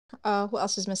Who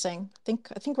else is missing?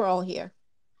 I think we're all here.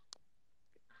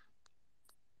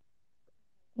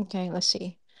 Okay, let's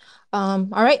see. All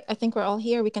right, I think we're all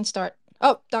here. We can start.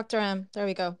 Oh, Dr. M, there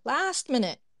we go. Last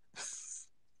minute.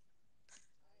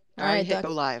 I All already right, hit Doc.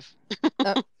 go live.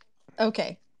 Uh,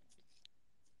 okay.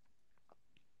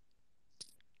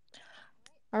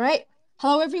 All right.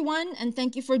 Hello, everyone, and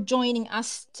thank you for joining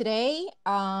us today.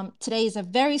 Today is a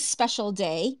very special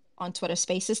day on Twitter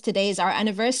Spaces. Today is our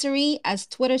anniversary as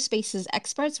Twitter Spaces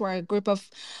experts. We're a group of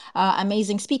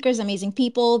amazing speakers, amazing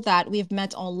people that we've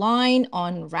met online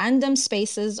on random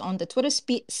spaces on the Twitter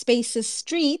Spaces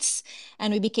streets,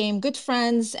 and we became good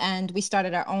friends. And we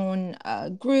started our own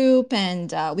group,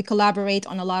 and we collaborate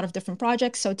on a lot of different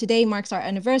projects. So today marks our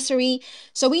anniversary.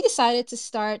 So we decided to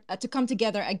start to come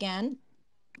together again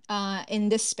in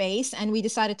this space, and we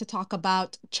decided to talk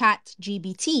about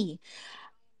ChatGPT.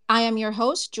 I am your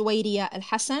host, Juwaidia Al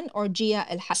Hassan or Gia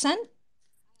Al Hassan.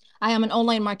 I am an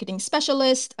online marketing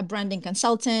specialist, a branding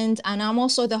consultant, and I'm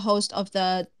also the host of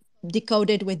the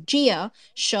Decoded with Gia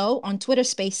show on Twitter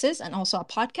Spaces and also a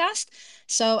podcast.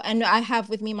 So, and I have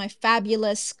with me my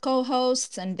fabulous co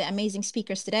hosts and the amazing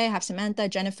speakers today. I have Samantha,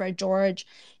 Jennifer, George,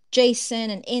 Jason,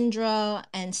 and Indra,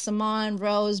 and Saman,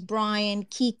 Rose, Brian,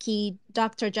 Kiki,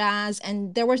 Dr. Jazz,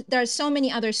 and there are so many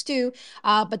others too,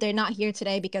 but they're not here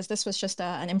today because this was just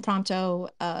an impromptu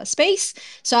space.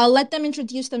 So I'll let them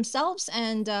introduce themselves,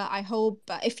 and I hope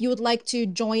if you would like to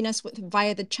join us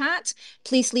via the chat,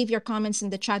 please leave your comments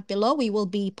in the chat below. We will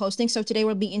be posting. So today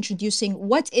we'll be introducing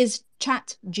what is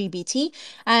ChatGPT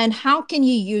and how can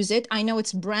you use it. I know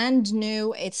it's brand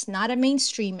new. It's not a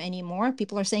mainstream anymore.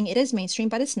 People are saying it is mainstream,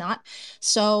 but it's not.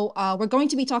 So we're going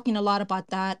to be talking a lot about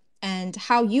that and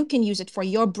how you can use it for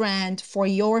your brand, for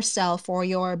yourself, for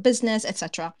your business,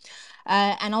 etc.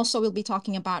 And also, we'll be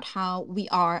talking about how we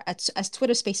are as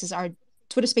Twitter Spaces, our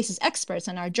Twitter Spaces experts,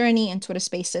 and our journey in Twitter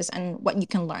Spaces and what you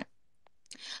can learn.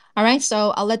 All right,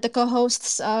 so I'll let the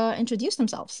co-hosts introduce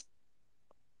themselves.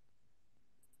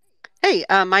 Hey,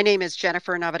 my name is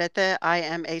Jennifer Navarrete. I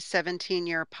am a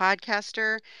 17-year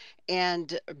podcaster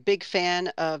and a big fan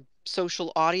of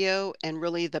social audio and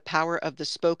really the power of the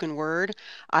spoken word.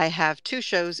 I have two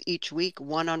shows each week,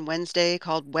 one on Wednesday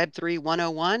called Web3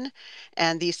 101,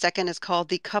 and the second is called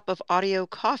The Cup of Audio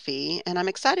Coffee. And I'm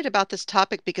excited about this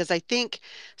topic because I think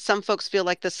some folks feel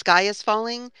like the sky is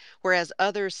falling, whereas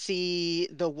others see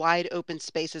the wide open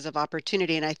spaces of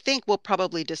opportunity. And I think we'll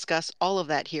probably discuss all of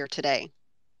that here today.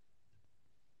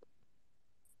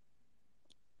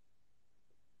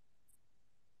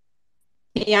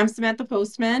 Hey, I'm Samantha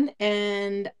Postman,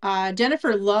 and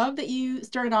Jennifer, love that you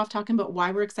started off talking about why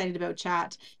we're excited about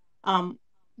chat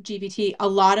GPT. A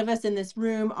lot of us in this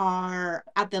room are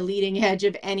at the leading edge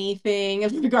of anything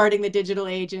regarding the digital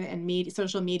age and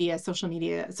social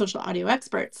audio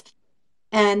experts.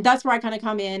 And that's where I kind of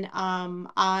come in.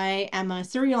 I am a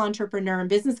serial entrepreneur and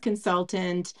business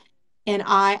consultant, and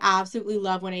I absolutely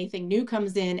love when anything new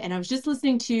comes in. And I was just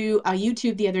listening to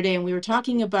YouTube the other day, and we were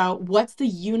talking about what's the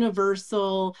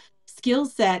universal skill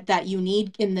set that you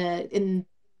need in the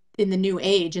new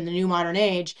age, in the new modern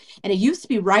age. And it used to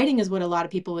be writing is what a lot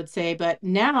of people would say, but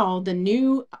now the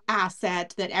new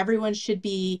asset that everyone should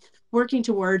be working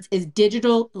towards is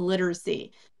digital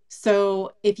literacy.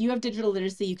 So if you have digital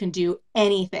literacy, you can do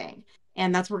anything.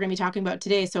 And that's what we're going to be talking about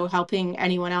today. So helping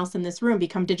anyone else in this room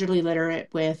become digitally literate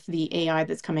with the AI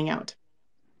that's coming out.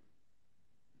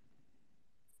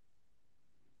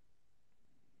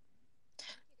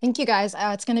 Thank you, guys.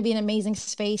 It's going to be an amazing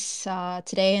space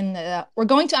today, and we're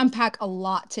going to unpack a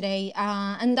lot today.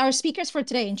 And our speakers for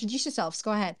today, introduce yourselves.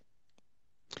 Go ahead.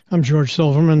 I'm George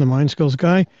Silverman, the Mind Skills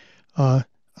guy.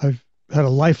 I've had a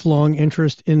lifelong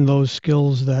interest in those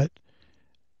skills that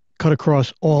cut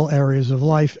across all areas of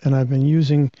life, and I've been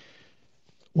using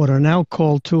what are now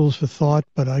called tools for thought,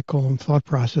 but I call them thought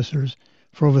processors,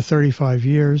 for over 35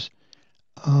 years.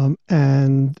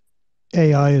 And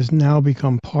AI has now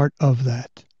become part of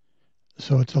that.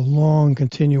 So it's a long,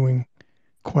 continuing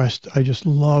quest. I just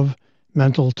love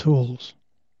mental tools.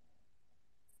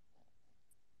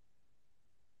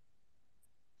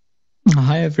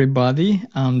 Hi, everybody.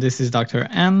 This is Dr.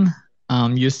 M.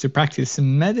 Used to practice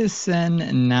medicine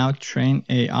and now train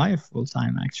AI full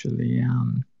time, actually.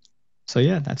 So,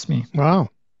 yeah, that's me. Wow.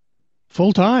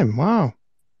 Full time. Wow.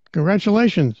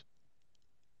 Congratulations.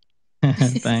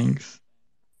 Thanks.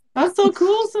 That's so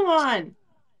cool, Saman.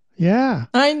 Yeah.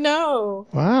 I know.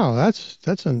 Wow.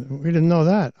 We didn't know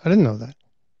that. I didn't know that.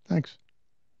 Thanks.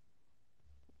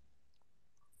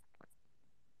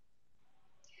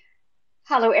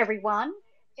 Hello, everyone.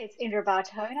 It's Indra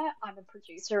Bartona. I'm a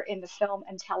producer in the film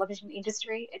and television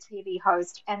industry, a TV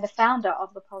host, and the founder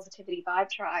of the Positivity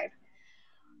Vibe Tribe.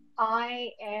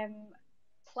 I am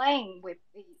playing with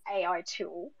the AI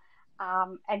tool,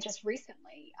 and just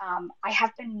recently, I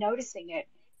have been noticing it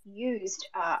used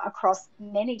across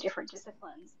many different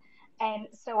disciplines. And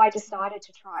so I decided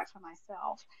to try it for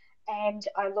myself. And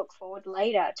I look forward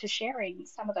later to sharing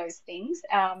some of those things.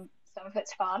 Some of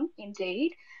it's fun,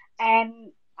 indeed.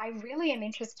 And I really am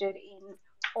interested in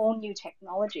all new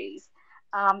technologies,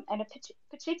 and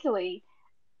particularly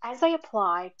as they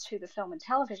apply to the film and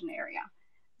television area.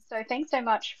 So thanks so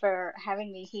much for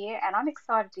having me here, and I'm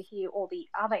excited to hear all the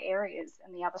other areas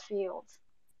and the other fields.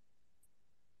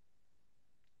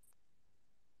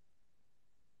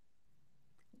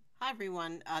 Hi,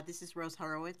 everyone. This is Rose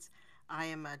Horowitz. I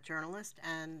am a journalist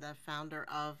and the founder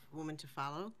of Woman to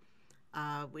Follow,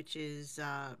 which is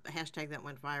a hashtag that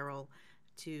went viral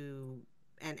to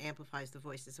and amplifies the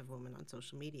voices of women on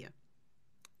social media.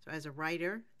 So, as a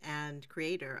writer and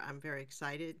creator, I'm very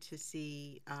excited to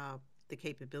see the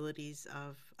capabilities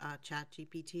of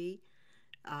ChatGPT,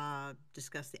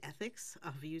 discuss the ethics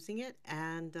of using it,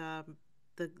 and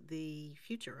the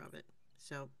future of it.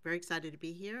 So, very excited to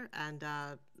be here and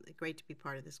great to be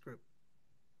part of this group.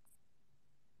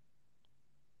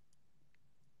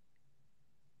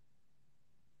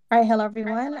 All right, hello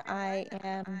everyone. I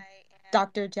am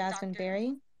Dr. Jasmine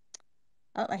Berry.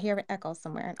 Oh, I hear an echo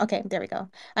somewhere. Okay, there we go.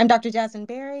 I'm Dr. Jasmine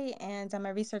Berry, and I'm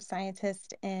a research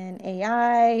scientist in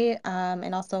AI,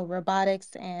 and also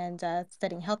robotics and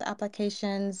studying health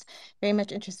applications. Very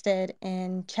much interested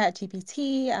in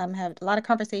ChatGPT. Have a lot of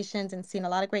conversations and seen a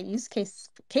lot of great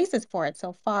cases for it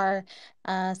so far.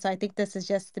 So I think this is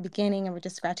just the beginning, and we're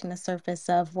just scratching the surface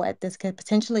of what this could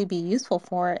potentially be useful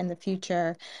for in the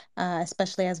future,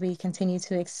 especially as we continue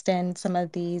to extend some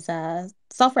of these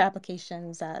software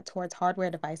applications towards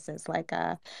hardware devices like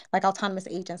autonomous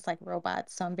agents like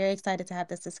robots. So I'm very excited to have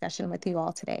this discussion with you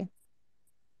all today.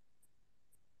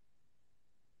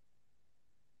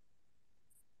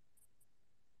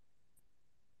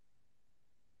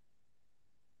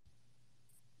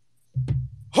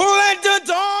 Who let the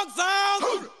dogs out?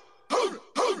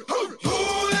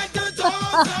 Who let the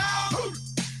dogs out?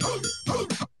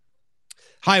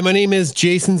 Hi, my name is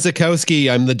Jason Zakowski.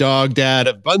 I'm the dog dad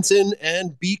of Bunsen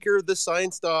and Beaker, the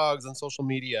science dogs, on social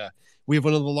media. We have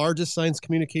one of the largest science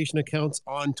communication accounts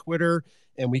on Twitter,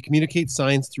 and we communicate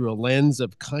science through a lens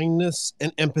of kindness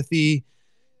and empathy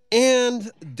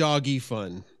and doggy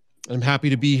fun. I'm happy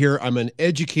to be here. I'm an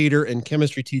educator and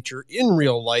chemistry teacher in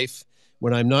real life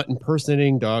when I'm not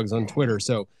impersonating dogs on Twitter.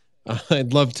 So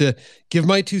I'd love to give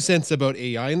my 2 cents about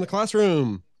AI in the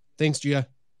classroom. Thanks, Gia.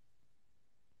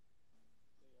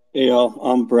 Hey y'all,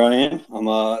 I'm Brian. I'm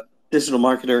a digital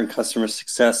marketer and customer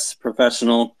success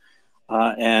professional,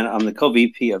 and I'm the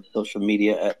co-VP of social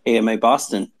media at AMA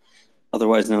Boston,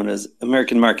 otherwise known as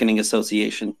American Marketing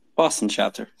Association, Boston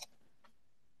chapter.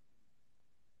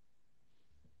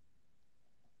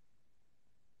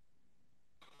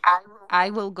 I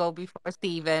will go before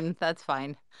Steven. That's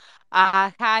fine.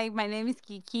 Hi, my name is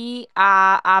Kiki.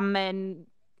 I'm an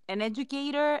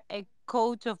educator, a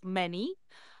coach of many.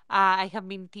 I have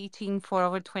been teaching for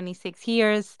over 26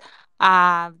 years.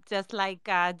 Just like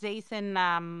Jason,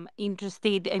 I'm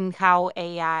interested in how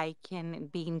AI can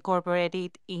be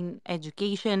incorporated in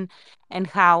education and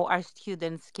how our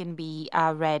students can be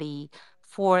ready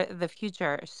for the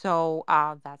future. So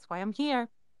that's why I'm here.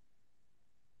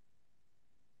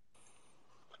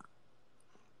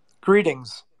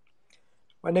 Greetings.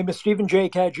 My name is Stephen J.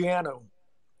 Caggiano.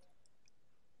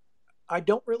 I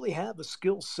don't really have a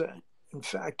skill set. In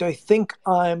fact, I think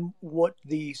I'm what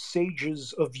the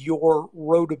sages of yore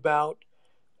wrote about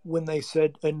when they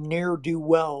said a ne'er do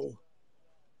well.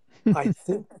 I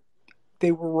think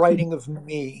they were writing of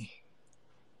me.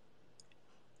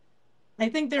 I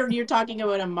think you're talking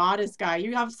about a modest guy.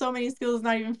 You have so many skills,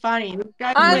 not even funny. This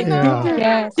guy's I like know.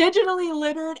 Yes. digitally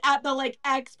literate at the like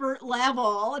expert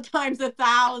level times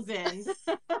 1,000.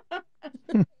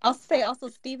 I'll say also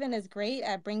Stephen is great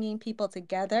at bringing people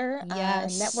together and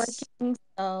Yes. networking.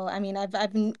 So I mean,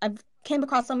 I've came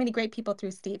across so many great people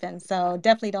through Stephen. So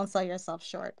definitely don't sell yourself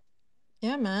short.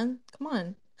 Yeah, man. Come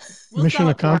on. We'll Mission sell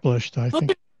it for accomplished, I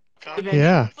think. Stephen.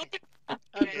 Yeah,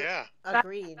 Yeah.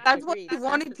 Agreed. That's what Agreed. he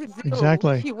wanted to do.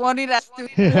 exactly. He wanted us to.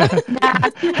 Yeah.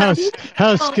 Nah,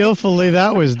 How skillfully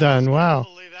that was done. Wow.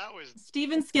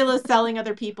 Stephen's skill is selling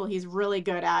other people. He's really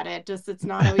good at it. Just it's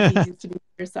not always easy to do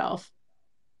for yourself.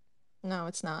 No,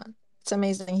 it's not. It's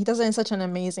amazing. He does it in such an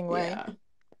amazing way. Yeah.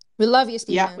 We love you,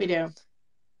 Yeah, Stephen. we do.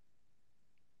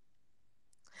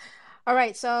 All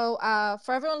right, so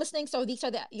for everyone listening, so these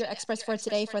are your experts for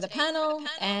today for the panel,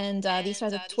 and these are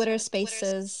the Twitter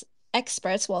Spaces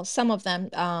experts. Well, some of them,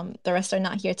 the rest are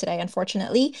not here today,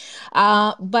 unfortunately.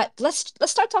 But let's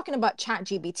start talking about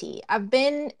ChatGPT.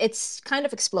 It's kind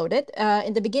of exploded.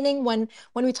 In the beginning, when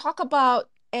we talk about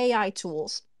AI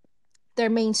tools, they're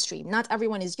mainstream. Not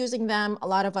everyone is using them. A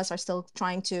lot of us are still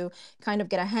trying to kind of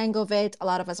get a hang of it. A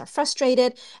lot of us are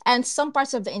frustrated. And some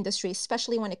parts of the industry,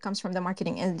 especially when it comes from the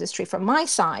marketing industry, from my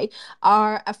side,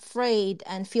 are afraid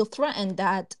and feel threatened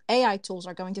that AI tools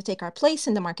are going to take our place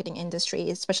in the marketing industry,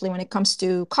 especially when it comes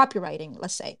to copywriting,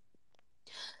 let's say.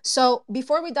 So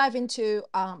before we dive into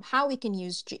how we can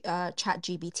use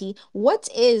ChatGPT, what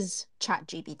is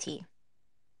ChatGPT?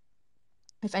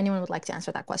 If anyone would like to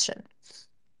answer that question.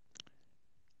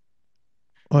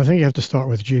 Well, I think you have to start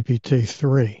with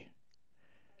GPT-3.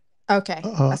 Okay,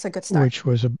 that's a good start.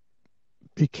 Which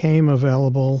became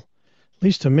available, at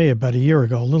least to me, about a year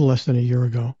ago, a little less than a year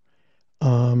ago.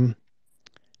 I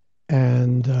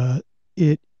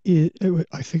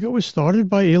think it was started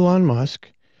by Elon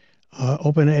Musk.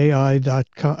 OpenAI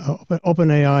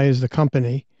is the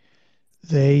company.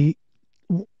 They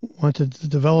wanted to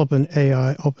develop an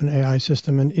open AI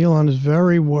system, and Elon is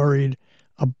very worried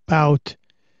about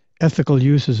ethical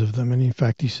uses of them. And in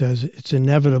fact, he says it's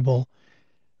inevitable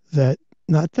that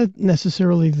not that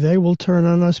necessarily they will turn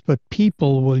on us, but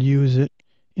people will use it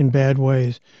in bad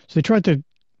ways. So they tried to,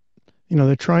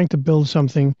 they're trying to build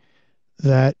something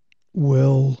that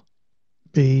will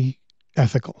be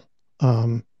ethical.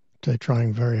 They're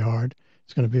trying very hard.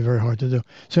 It's going to be very hard to do.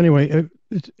 So anyway,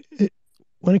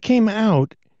 when it came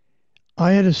out,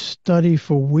 I had to study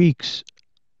for weeks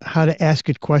how to ask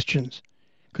it questions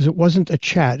because it wasn't a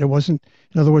chat. In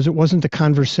other words, it wasn't a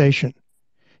conversation.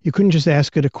 You couldn't just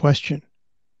ask it a question.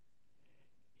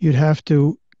 You'd have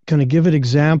to kind of give it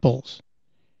examples.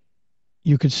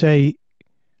 You could say,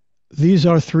 these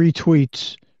are 3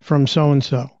 tweets from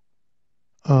so-and-so.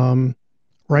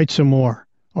 Write some more,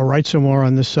 or write some more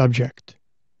on this subject,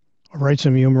 or write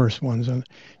some humorous ones. And,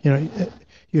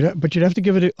 but you'd have to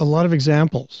give it a lot of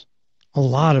examples.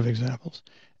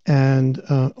 And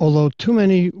although too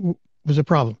many was a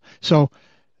problem. So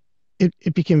it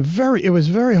was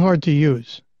very hard to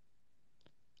use.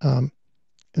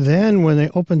 Then when they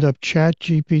opened up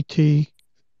ChatGPT,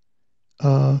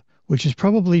 which is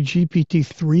probably GPT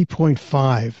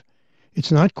 3.5,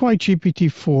 it's not quite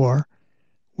GPT 4,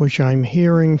 which I'm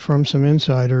hearing from some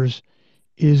insiders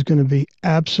is going to be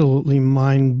absolutely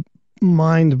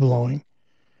mind-blowing.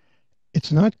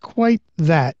 It's not quite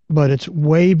that, but it's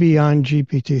way beyond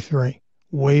GPT-3,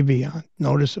 way beyond,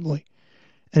 noticeably.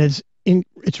 And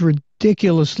it's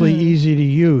ridiculously easy to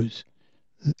use.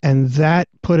 And that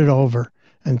put it over.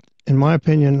 And in my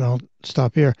opinion, I'll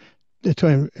stop here.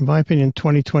 In my opinion,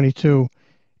 2022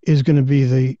 is going to be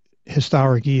the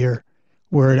historic year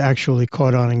where it actually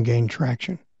caught on and gained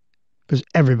traction because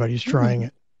everybody's trying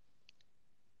it.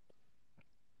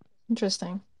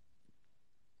 Interesting.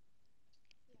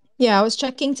 Yeah, I was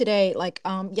checking today, like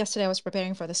yesterday I was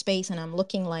preparing for the space and I'm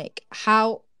looking like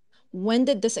when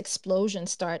did this explosion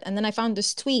start? And then I found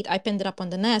this tweet, I pinned it up on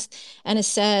the Nest, and it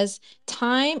says,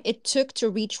 time it took to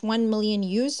reach 1 million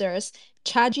users,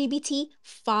 ChatGPT,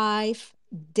 5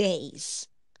 days.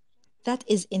 That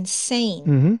is insane.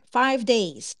 Mm-hmm. 5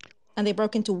 days. And they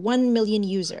broke into 1 million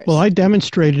users. Well, I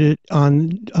demonstrated it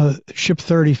on Ship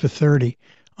 30 for 30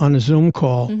 on a Zoom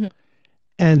call. Mm-hmm.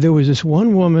 And there was this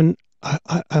one woman,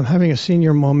 I'm having a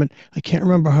senior moment. I can't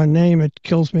remember her name. It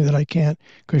kills me that I can't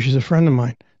because she's a friend of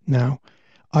mine now.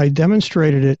 I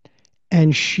demonstrated it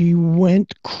and she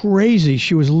went crazy.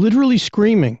 She was literally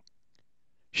screaming.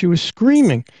 She was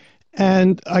screaming.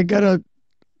 And I got a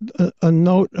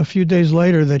note a few days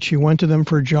later that she went to them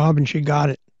for a job and she got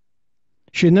it.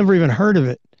 She had never even heard of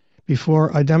it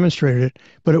before I demonstrated it,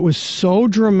 but it was so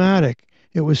dramatic.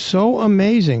 It was so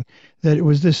amazing that it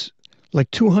was this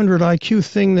like 200 IQ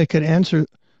thing that could answer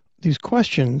these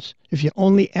questions if you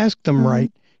only asked them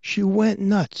right. She went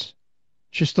nuts.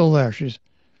 She's still there.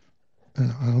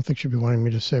 I don't think she'd be wanting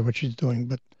me to say what she's doing,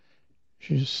 but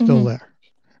she's still there.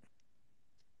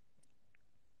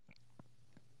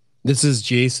 This is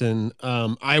Jason.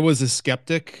 I was a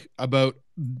skeptic about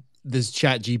this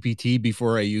ChatGPT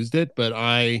before I used it, but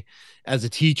as a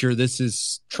teacher, this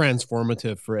is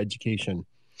transformative for education.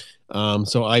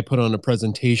 So I put on a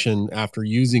presentation after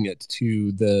using it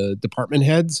to the department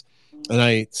heads,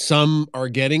 and some are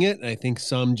getting it, and I think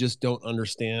some just don't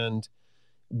understand.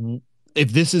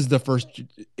 If this is the first,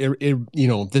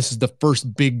 this is the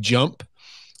first big jump.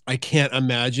 I can't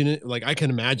imagine it. Like I can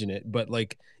imagine it, but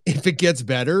like if it gets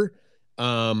better,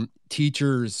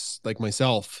 teachers like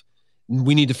myself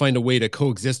we need to find a way to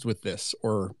coexist with this,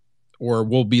 or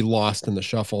we'll be lost in the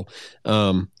shuffle.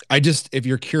 If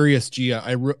you're curious, Gia,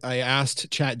 I asked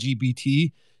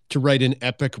ChatGPT to write an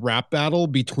epic rap battle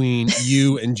between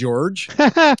you and George,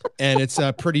 and it's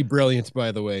pretty brilliant,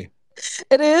 by the way.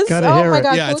 It is? Gotta Oh hear my it.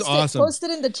 God. Yeah, it's awesome. Post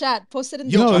it in the chat. Post it in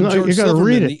the Yo, chat. I'm No, George you gotta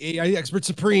read Silverman, it. the AI expert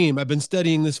supreme. I've been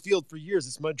studying this field for years.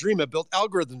 It's my dream. I built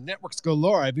algorithms, networks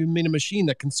galore. I've even made a machine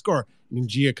that can score. And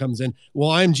Gia comes in.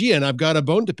 Well, I'm Gia, and I've got a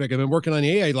bone to pick. I've been working on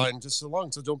the AI line just so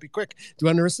long, so don't be quick to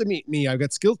underestimate me. I've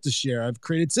got skills to share. I've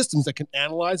created systems that can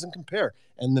analyze and compare.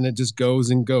 And then it just goes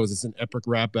and goes. It's an epic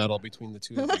rap battle between the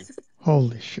two of you.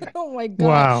 Holy shit. Oh my God.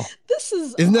 Wow. This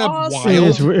is Isn't that awesome. It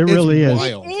is. wild? It really It's is.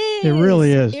 wild. It It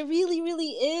really is. It really, really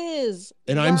is.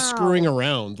 And I'm screwing Wow.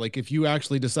 around. Like if you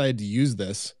actually decide to use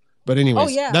this. But anyways, Oh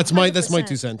yeah, that's my 2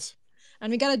 100%. cents. And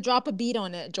we gotta drop a beat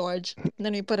on it, George. And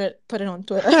then we put it on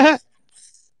Twitter.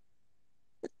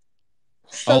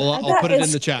 So I'll that put it in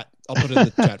is the chat. I'll put it in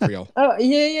the chat for y'all. Oh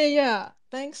yeah.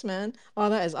 Thanks, man. Oh,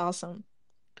 that is awesome.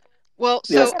 Well,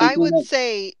 Yeah, so I speaking would of,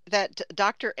 say that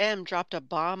Dr. M dropped a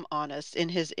bomb on us in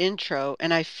his intro,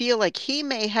 and I feel like he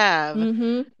may have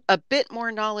Mm-hmm. a bit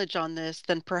more knowledge on this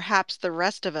than perhaps the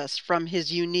rest of us from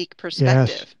his unique Yes.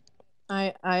 perspective.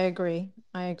 I agree.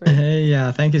 I agree. Hey,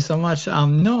 yeah, thank you so much.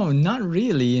 No, not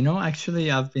really.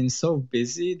 Actually, I've been so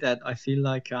busy that I feel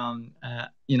like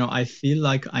I feel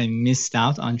like I missed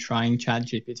out on trying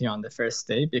ChatGPT on the first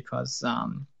day because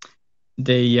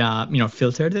they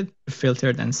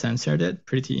filtered and censored it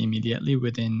pretty immediately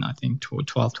within, I think,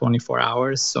 12, 24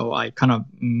 hours. So I kind of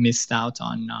missed out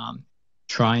on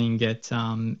trying it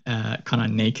kind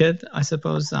of naked, I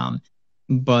suppose.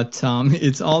 But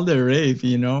it's all the rave,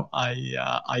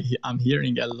 I'm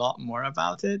hearing a lot more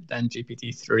about it than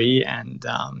GPT-3. And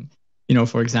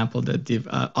for example,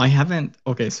 I haven't.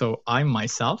 Okay, so I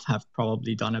myself have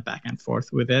probably done a back and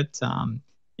forth with it.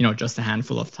 Just a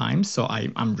handful of times. So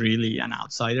I'm really an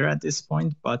outsider at this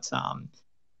point. But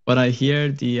I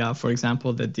hear for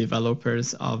example, the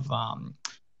developers of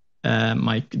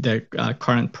the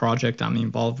current project I'm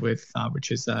involved with,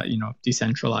 which is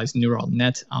decentralized neural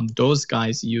net. Those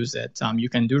guys use it. You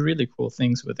can do really cool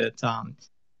things with it.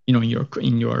 In your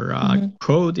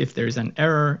code, if there's an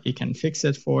error, it can fix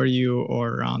it for you.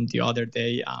 Or the other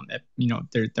day,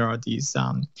 there are these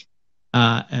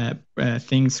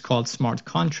things called smart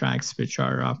contracts, which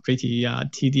are pretty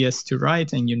tedious to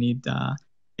write, and you need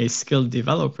a skilled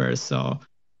developer. So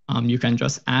you can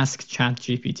just ask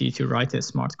ChatGPT to write a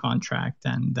smart contract.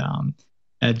 And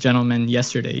a gentleman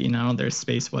yesterday in another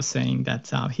space was saying that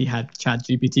he had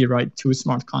ChatGPT write 2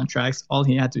 smart contracts. All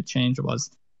he had to change was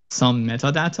some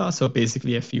metadata, so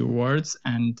basically a few words,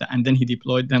 and then he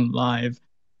deployed them live.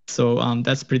 So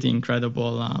that's pretty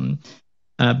incredible.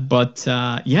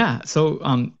 So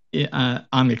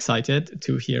I'm excited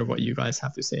to hear what you guys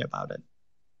have to say about it.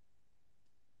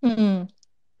 Mm-hmm.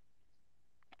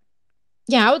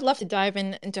 Yeah, I would love to dive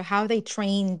into how they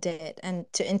trained it and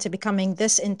into becoming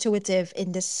this intuitive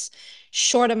in this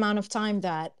short amount of time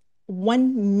that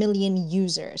 1 million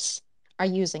users are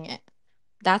using it.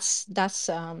 That's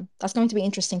going to be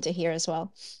interesting to hear as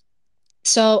well.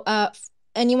 So,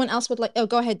 anyone else would like? Oh,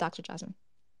 go ahead, Dr. Jasmine.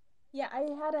 Yeah, I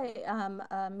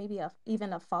had maybe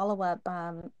even a follow-up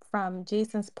from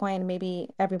Jason's point. Maybe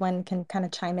everyone can kind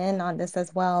of chime in on this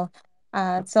as well.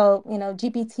 So,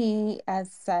 GPT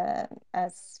as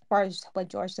far as what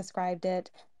George described it,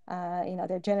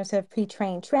 they're generative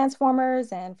pre-trained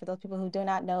transformers. And for those people who do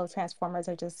not know, transformers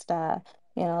are just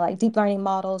like deep learning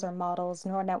models or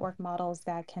neural network models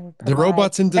that can The provide.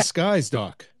 robots in disguise,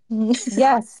 Doc.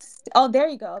 Yes. Oh, there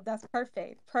you go. That's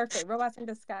perfect. Perfect. Robots in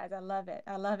disguise. I love it.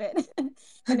 I love it.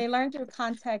 And they learn through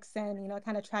context and,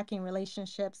 kind of tracking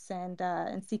relationships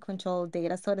and sequential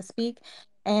data, so to speak.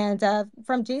 And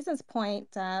from Jason's point,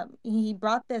 he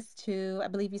brought this to, I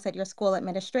believe you said your school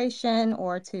administration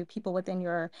or to people within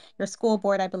your school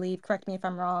board, I believe. Correct me if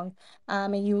I'm wrong.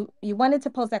 And you wanted to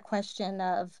pose that question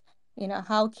of,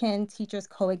 how can teachers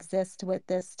coexist with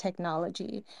this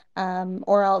technology?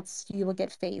 Or else you will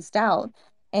get phased out.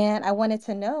 And I wanted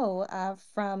to know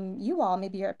from you all,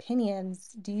 maybe your opinions.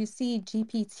 Do you see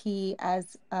GPT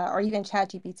as, or even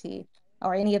ChatGPT,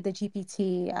 or any of the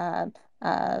GPT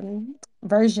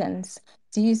versions?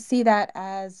 Do you see that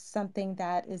as something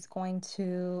that is going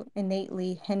to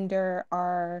innately hinder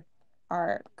our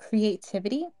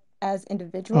creativity as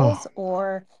individuals,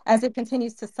 or as it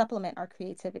continues to supplement our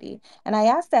creativity? And I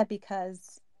ask that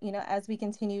because, as we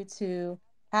continue to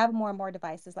have more and more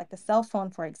devices like the cell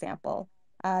phone, for example,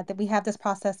 that we have this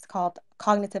process called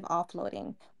cognitive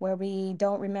offloading, where we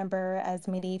don't remember as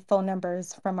many phone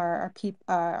numbers from our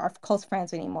close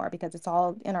friends anymore because it's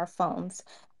all in our phones.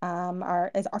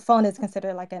 Our phone is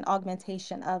considered like an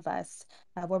augmentation of us,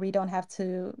 where we don't have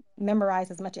to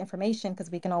memorize as much information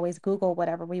because we can always Google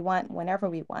whatever we want whenever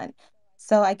we want.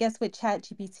 So I guess with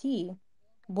ChatGPT,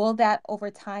 will that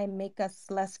over time make us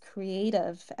less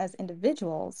creative as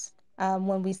individuals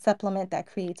when we supplement that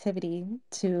creativity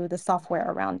to the software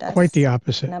around Quite the us?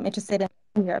 opposite. And I'm interested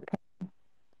in your opinion.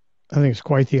 I think it's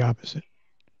quite the opposite.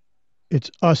 It's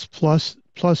us plus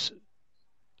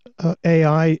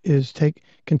AI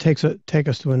take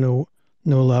us to a new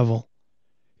level.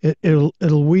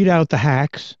 It'll weed out the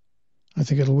hacks. I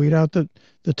think it'll weed out the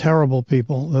terrible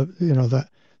people,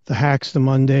 the hacks, the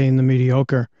mundane, the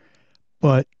mediocre.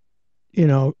 But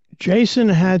Jason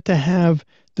had to have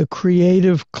the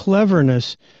creative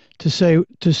cleverness to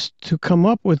come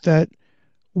up with that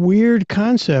weird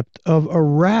concept of a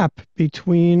rap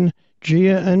between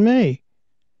Gia and me.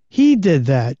 He did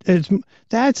that.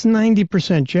 That's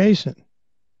 90% Jason.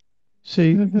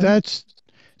 See, that's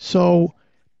so.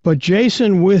 But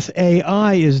Jason with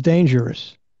AI is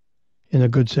dangerous in a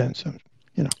good sense.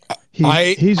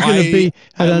 He's going to be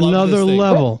at another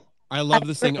level. I love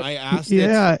this thing. I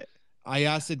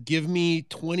asked it, give me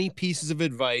 20 pieces of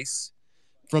advice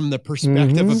from the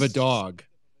perspective of a dog.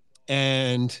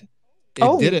 And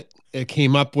it did it. It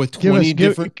came up with 20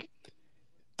 different.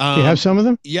 Do you have some of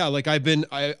them? Yeah, like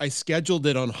I scheduled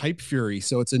it on Hype Fury,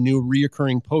 so it's a new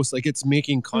reoccurring post. Like it's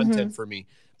making content for me.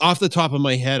 Off the top of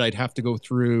my head, I'd have to go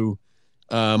through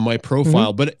my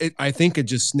profile, but I think it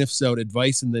just sniffs out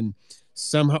advice and then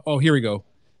somehow. Oh, here we go.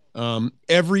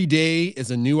 Every day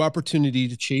is a new opportunity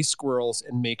to chase squirrels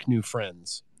and make new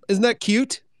friends. Isn't that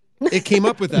cute? It came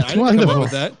up with that. I didn't come up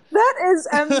with that. That is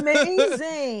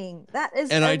amazing. That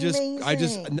is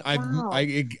amazing.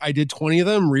 I did 20 of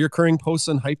them, reoccurring posts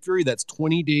on Hype Fury. That's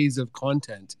 20 days of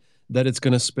content that it's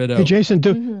going to spit out. Hey, Jason,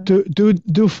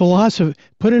 do philosophy.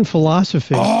 Put in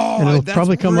philosophy, and it'll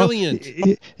probably come brilliant.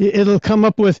 up. It'll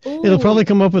probably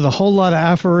come up with a whole lot of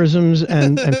aphorisms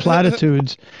and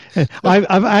platitudes. And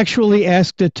I've actually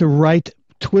asked it to write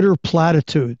Twitter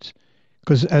platitudes.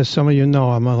 Because as some of you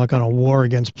know, I'm like on a war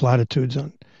against platitudes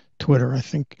on Twitter. I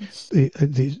think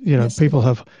people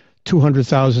have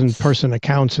 200,000 person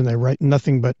accounts and they write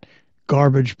nothing but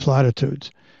garbage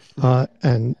platitudes,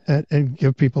 and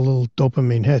give people little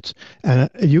dopamine hits. And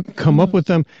you can come up with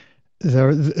them.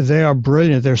 They are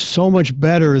brilliant. They're so much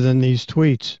better than these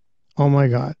tweets. Oh my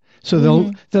God! So they'll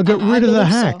get rid of the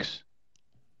hacks.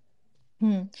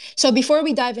 So before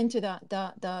we dive into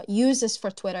the uses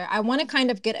for Twitter, I want to kind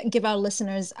of give our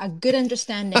listeners a good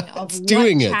understanding of what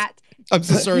chat I'm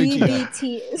so sorry,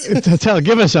 GPT is.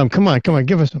 Give us some. Come on,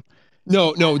 give us some.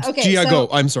 No, okay, Gia, go.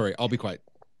 I'm sorry. I'll be quiet.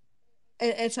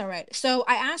 It's all right. So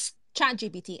I asked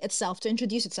ChatGPT itself to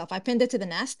introduce itself. I pinned it to the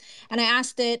nest and I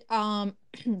asked it,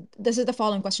 this is the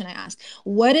following question I asked.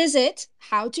 What is it?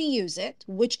 How to use it?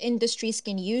 Which industries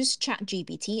can use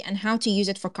ChatGPT and how to use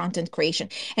it for content creation?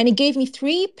 And it gave me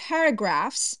 3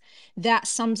 paragraphs that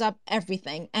sums up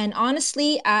everything. And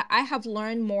honestly, I have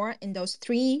learned more in those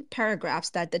 3 paragraphs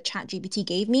that the ChatGPT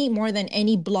gave me more than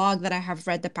any blog that I have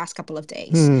read the past couple of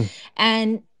days.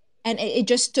 And it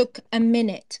just took a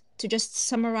minute to just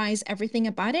summarize everything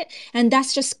about it. And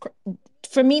that's just,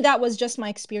 for me, that was just my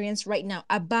experience right now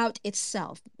about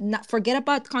itself. Not forget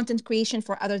about content creation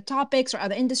for other topics or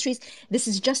other industries. This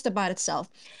is just about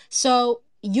itself. So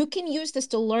you can use this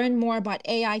to learn more about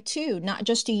AI too, not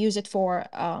just to use it for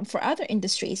other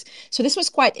industries. So this was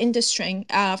quite interesting.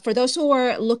 For those who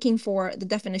are looking for the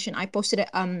definition, I posted it.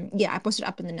 I posted it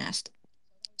up in the nest.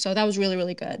 So that was really,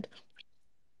 really good.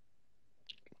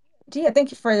 Gia, thank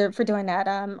you for doing that.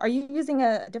 Are you using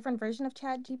a different version of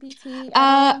ChatGPT at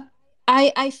all?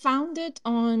 I found it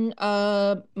on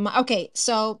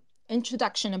so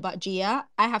introduction about Gia.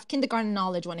 I have kindergarten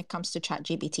knowledge when it comes to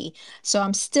ChatGPT. So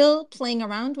I'm still playing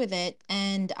around with it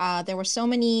and there were so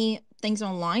many things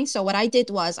online. So what I did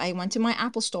was I went to my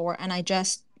Apple store and I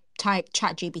just typed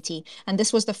ChatGPT and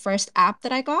this was the first app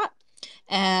that I got.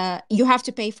 You have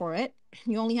to pay for it.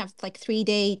 You only have like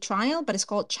 3-day trial, but it's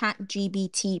called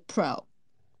ChatGPT Pro.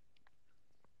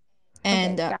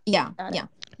 And yeah.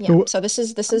 So this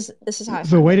is how I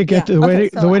the way to get the way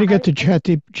to get to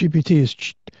ChatGPT is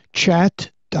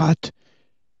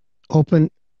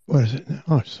chat.open. What is it now?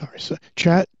 Oh, sorry. So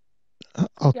chat.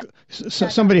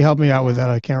 Somebody help me out with that.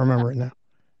 I can't remember it now.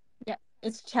 Yeah,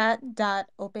 it's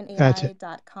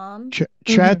chat.openai.com.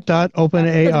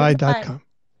 Chat.openai.com.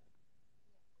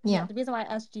 Yeah, the reason why I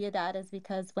asked Gia that is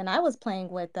because when I was playing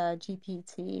with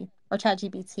GPT, or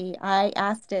ChatGPT, I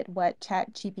asked it what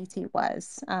ChatGPT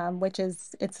was, which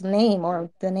is its name or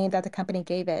the name that the company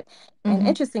gave it. And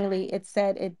interestingly, it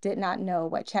said it did not know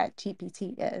what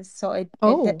ChatGPT is. So it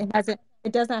hasn't,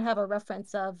 it does not have a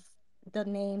reference of the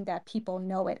name that people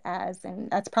know it as.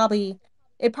 And that's probably,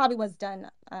 it probably was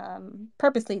done,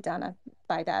 purposely done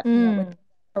by that, with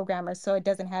programmers. So it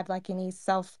doesn't have like any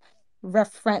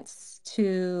self-reference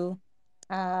to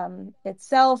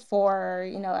itself, or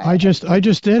I just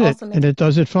did it, and it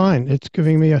does it fine. It's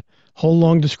giving me a whole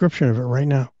long description of it right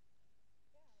now.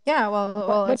 Yeah, well,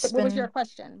 what was your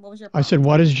question? What was your I said,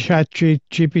 what is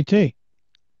ChatGPT?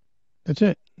 That's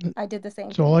it. I did the same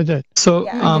That's thing. all I did. So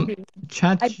Yeah, I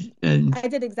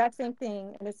did the exact same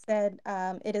thing, and it said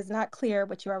it is not clear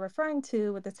what you are referring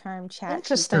to with the term chat.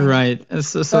 Interesting. Right.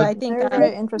 So I think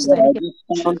very interesting.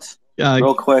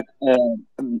 Real quick,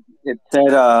 it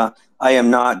said, "I am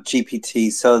not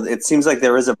GPT," so it seems like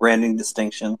there is a branding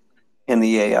distinction in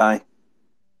the AI.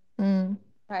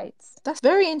 Right. That's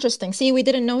very interesting. See, we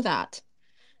didn't know that.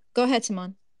 Go ahead,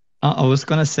 Simon. I was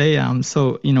gonna say,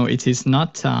 so it is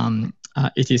not,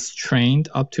 it is trained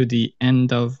up to the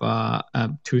end of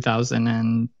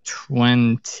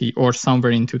 2020 or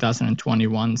somewhere in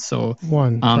 2021. So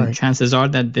right. chances are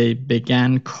that they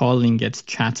began calling it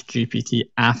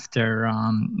ChatGPT after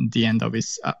the end of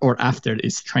its or after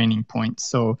its training point.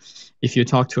 So if you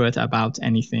talk to it about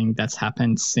anything that's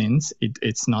happened since,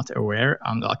 it's not aware.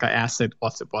 Like I asked it,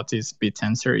 what is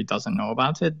BitTensor? It doesn't know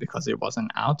about it because it wasn't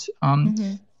out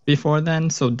before then.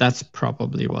 So that's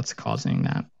probably what's causing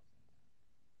that.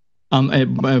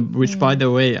 Which, by the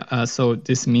way, so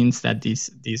this means that these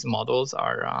models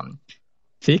are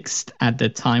fixed at the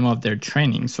time of their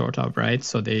training, sort of, right?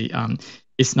 So they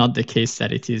it's not the case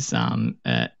that it is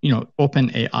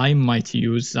OpenAI might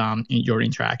use in your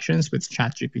interactions with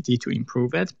ChatGPT to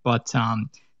improve it, but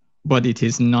it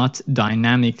is not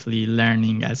dynamically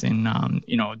learning, as in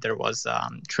there was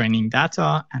training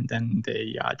data and then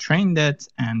they trained it,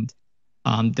 and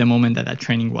the moment that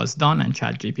training was done and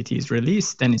ChatGPT is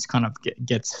released, then it's kind of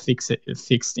gets fixed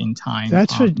in time in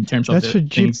terms of the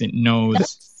things it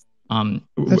knows. And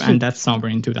that's somewhere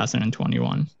in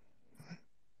 2021.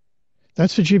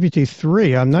 That's for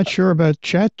GPT-3. I'm not sure about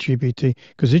ChatGPT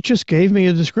because it just gave me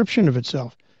a description of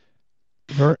itself.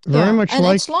 Very much and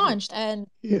like it's launched, and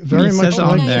very much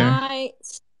like OpenAI.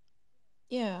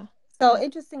 Yeah. So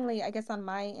interestingly, I guess on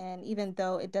my end, even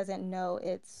though it doesn't know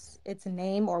its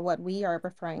name or what we are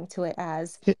referring to it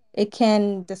as, it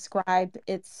can describe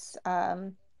its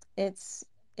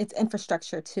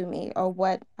infrastructure to me, or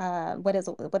what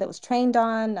it was trained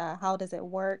on, how does it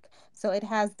work. So it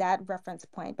has that reference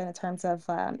point, but in terms of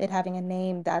it having a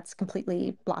name that's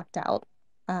completely blocked out,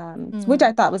 which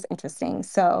I thought was interesting.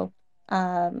 So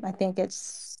I think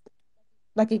it's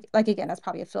like again, that's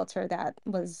probably a filter that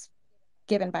was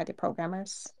given by the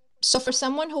programmers. So for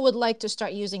someone who would like to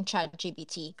start using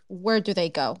ChatGPT, where do they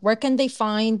go? Where can they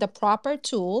find the proper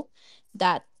tool,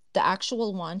 that the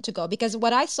actual one to go? Because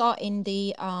what I saw in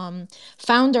the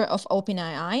founder of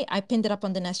OpenAI, I pinned it up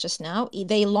on the nest just now.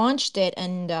 They launched it,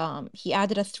 and he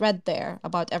added a thread there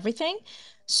about everything.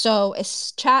 So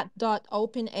it's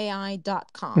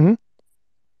chat.openai.com.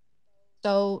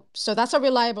 So that's a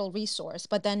reliable resource.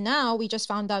 But then now we just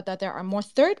found out that there are more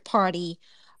third-party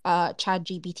chat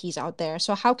GPTs out there.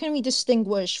 So how can we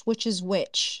distinguish which is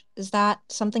which? Is that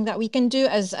something that we can do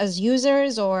as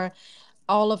users, or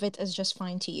all of it is just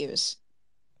fine to use?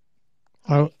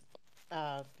 Hi,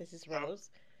 this is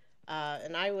Rose,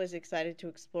 and I was excited to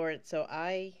explore it. So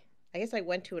I guess I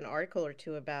went to an article or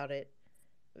two about it,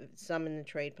 some in the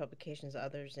trade publications,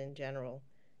 others in general,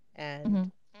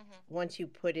 and once you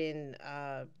put in,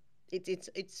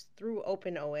 it's through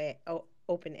OpenAI,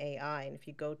 and if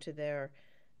you go to their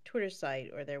Twitter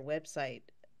site or their website,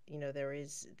 there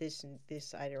is this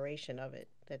iteration of it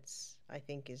that's, I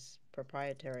think, is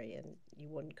proprietary, and you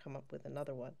wouldn't come up with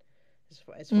another one, as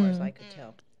far as I could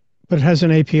tell. But it has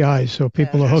an API, so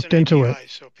people are hooked into it.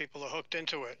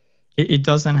 It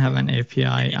doesn't have an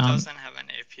API.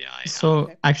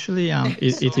 So actually,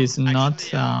 it is not.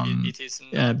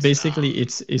 Basically,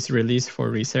 it's released for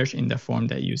research in the form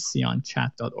that you see on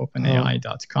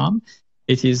chat.openai.com.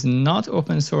 It is not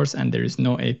open source, and there is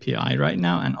no API right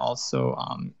now. And also,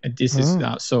 this is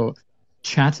so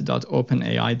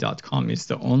chat.openai.com is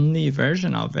the only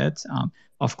version of it.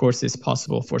 Of course, it's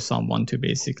possible for someone to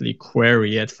basically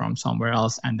query it from somewhere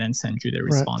else and then send you the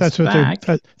response back.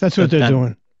 That's what they're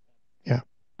doing.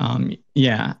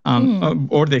 Yeah.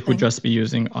 Or they could just be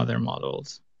using other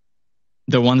models.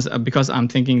 The ones, because I'm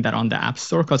thinking that on the App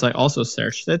Store, because I also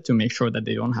searched it to make sure that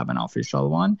they don't have an official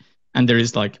one, and there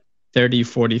is like 30,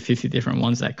 40, 50 different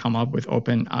ones that come up with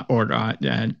open or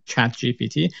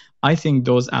ChatGPT. I think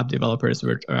those app developers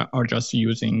are just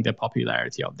using the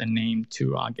popularity of the name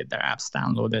to get their apps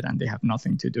downloaded, and they have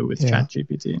nothing to do with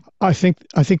ChatGPT. I think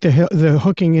the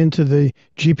hooking into the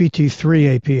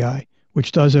GPT-3 API,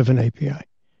 which does have an API.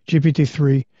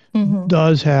 GPT-3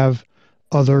 does have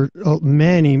other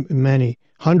many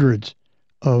hundreds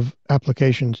of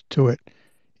applications to it.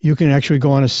 You can actually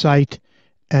go on a site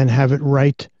and have it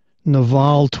write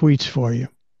Naval tweets for you.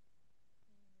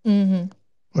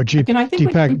 Or Deepak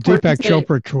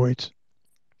Chopra tweets.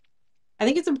 I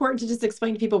think it's important to just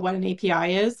explain to people what an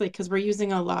API is, like, because we're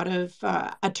using a lot of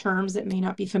terms that may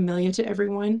not be familiar to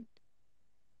everyone.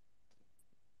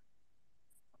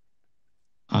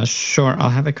 Sure, I'll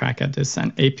have a crack at this.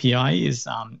 An API is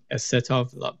a set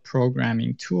of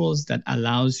programming tools that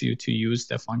allows you to use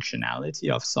the functionality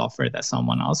of software that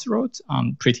someone else wrote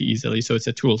pretty easily. So it's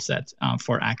a tool set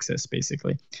for access,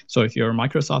 basically. So if you're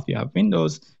Microsoft, you have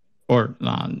Windows, or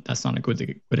that's not a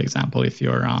good example. If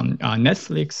you're on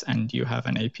Netflix and you have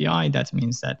an API, that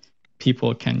means that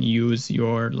people can use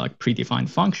your predefined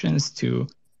functions to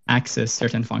access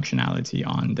certain functionality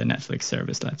on the Netflix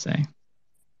service, let's say.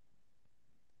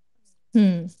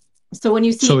 So when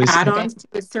you see add-ons to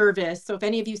a service, so if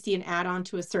any of you see an add-on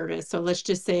to a service, so let's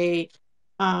just say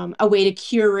a way to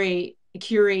curate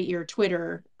your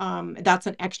Twitter, that's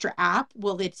an extra app.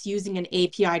 Well, it's using an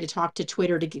API to talk to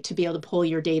Twitter to be able to pull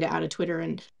your data out of Twitter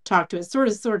and talk to it. Sort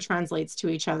of translates to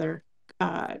each other,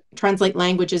 translate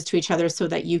languages to each other so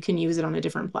that you can use it on a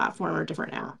different platform or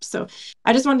different app. So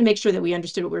I just wanted to make sure that we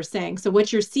understood what we were saying. So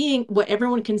what you're seeing, what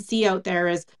everyone can see out there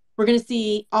is we're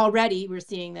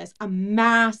seeing this, a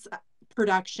mass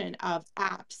production of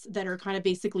apps that are kind of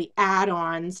basically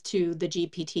add-ons to the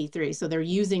GPT-3. So they're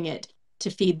using it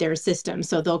to feed their system.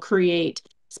 So they'll create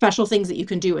special things that you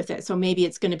can do with it. So maybe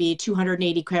it's going to be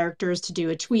 280 characters to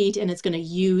do a tweet, and it's going to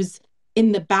use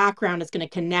in the background, it's going to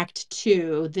connect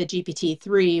to the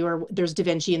GPT-3, or there's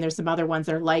DaVinci and there's some other ones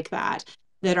that are like that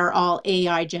are all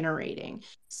AI generating.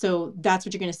 So that's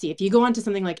what you're going to see. If you go onto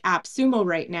something like AppSumo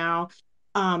right now,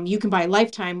 you can buy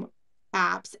lifetime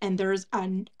apps, and there's a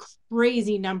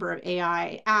crazy number of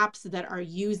AI apps that are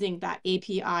using that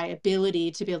API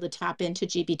ability to be able to tap into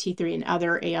GPT-3 and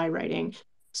other AI writing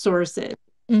sources.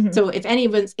 So if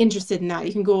anyone's interested in that,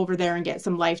 you can go over there and get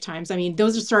some lifetimes. I mean,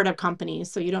 those are startup companies,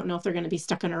 so you don't know if they're going to be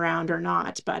sticking around or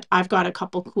not, but I've got a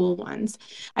couple cool ones.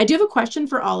 I do have a question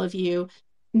for all of you.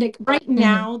 Nick, right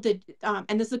now,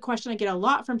 and this is a question I get a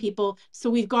lot from people. So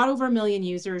we've got over 1 million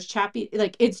users.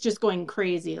 It's just going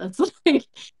crazy. It's like,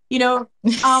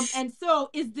 and so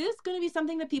is this going to be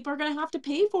something that people are going to have to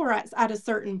pay for at a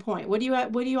certain point? What do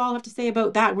you all have to say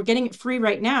about that? We're getting it free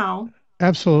right now.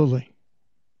 Absolutely.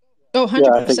 Oh,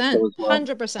 100%.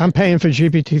 100%. I'm paying for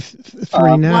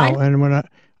GPT-3 now, and when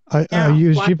I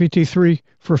use GPT-3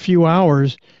 for a few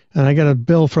hours, and I get a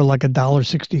bill for like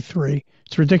 $1.63.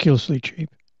 It's ridiculously cheap.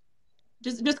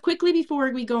 Just quickly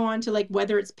before we go on to like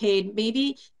whether it's paid,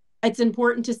 maybe it's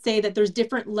important to say that there's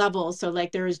different levels. So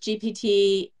like there's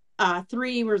GPT-3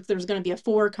 where there's going to be a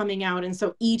 4 coming out, and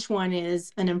so each one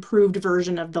is an improved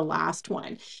version of the last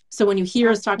one. So when you hear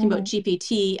us talking about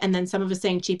GPT and then some of us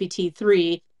saying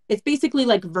GPT-3, it's basically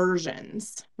like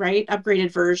versions, right?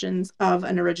 Upgraded versions of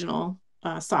an original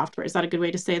software. Is that a good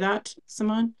way to say that,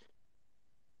 Simone?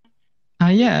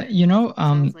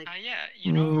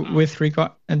 With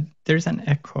regard, there's an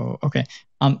echo. Okay.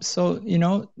 So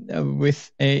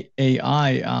with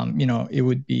AI, it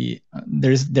would be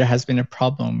there has been a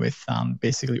problem with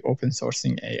basically open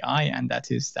sourcing AI, and that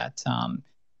is that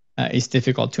it's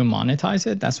difficult to monetize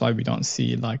it. That's why we don't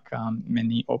see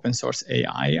many open source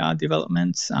AI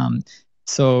developments.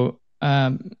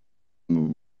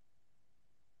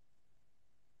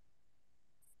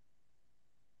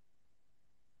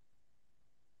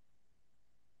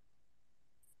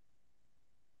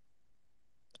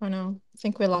 Oh no, I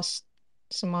think we lost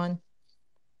Simone.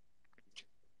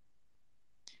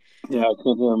 Yeah, I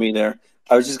couldn't hear me there.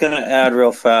 I was just going to add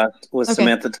real fast with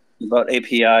Samantha talking about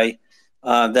API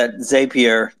that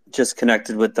Zapier just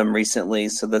connected with them recently,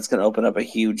 so that's going to open up a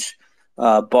huge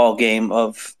ball game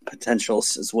of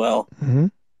potentials as well.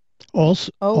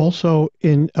 Also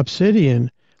in Obsidian,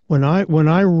 when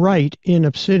I write in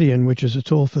Obsidian, which is a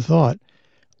tool for thought,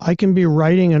 I can be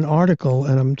writing an article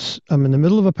and I'm in the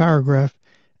middle of a paragraph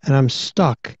and I'm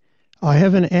stuck. I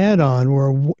have an add-on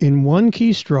where in one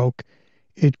keystroke,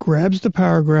 it grabs the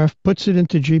paragraph, puts it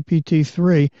into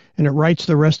GPT-3, and it writes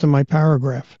the rest of my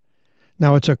paragraph.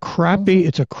 Now it's a crappy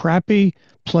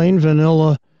plain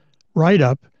vanilla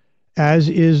write-up, as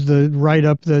is the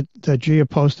write-up that Gia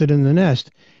posted in the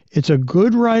Nest. It's a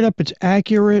good write-up. It's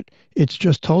accurate. It's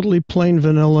just totally plain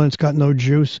vanilla. It's got no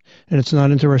juice, and it's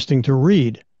not interesting to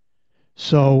read.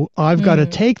 So I've got to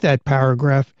take that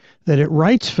paragraph that it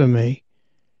writes for me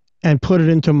and put it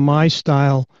into my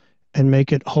style and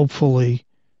make it hopefully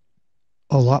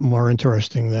a lot more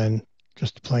interesting than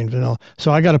just plain vanilla.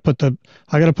 So I got to put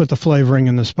the flavoring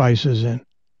and the spices in.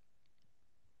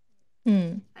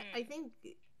 I think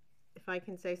if I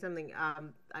can say something,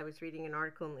 I was reading an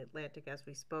article in the Atlantic as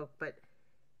we spoke, but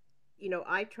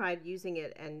I tried using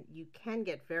it, and you can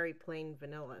get very plain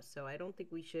vanilla. So I don't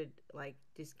think we should like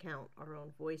discount our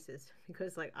own voices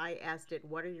because, like, I asked it,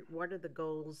 what are the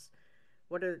goals?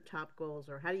 What are the top goals,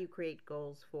 or how do you create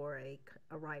goals for a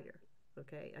writer?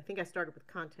 Okay, I think I started with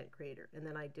content creator, and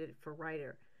then I did it for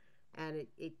writer, and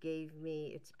it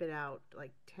spit out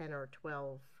like 10 or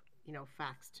 12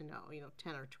 facts to know,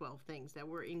 10 or 12 things that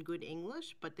were in good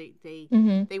English, but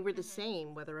they were the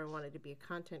same whether I wanted to be a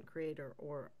content creator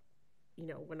or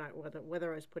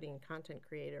whether I was putting in content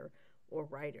creator or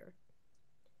writer.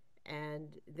 And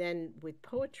then with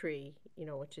poetry,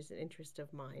 which is an interest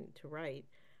of mine to write,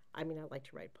 I mean, I like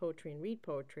to write poetry and read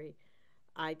poetry.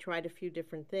 I tried a few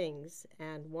different things,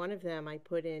 and one of them I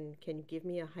put in, can you give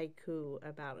me a haiku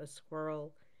about a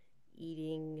squirrel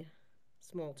eating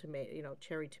small tomato,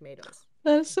 cherry tomatoes?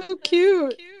 That's so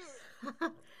cute.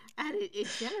 And it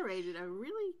generated a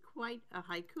really quite a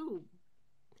haiku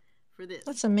for this.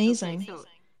 That's amazing. Okay, so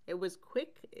it was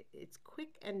quick. It's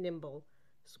quick and nimble.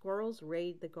 Squirrels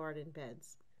raid the garden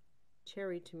beds.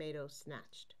 Cherry tomatoes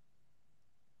snatched.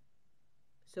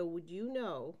 So would you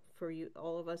know, for you,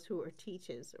 all of us who are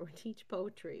teachers or teach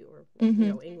poetry or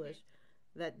English,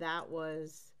 that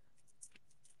was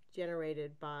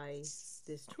generated by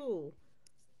this tool,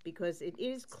 because it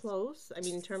is close. I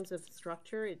mean, in terms of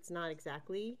structure, it's not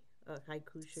exactly. A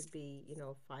haiku should be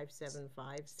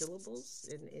 575 syllables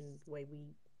in the way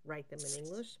we write them in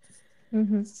English,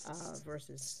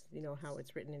 versus how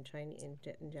it's written in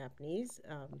Japanese.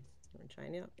 In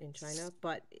China,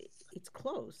 but it's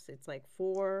close. It's like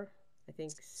 4, I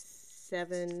think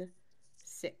 7,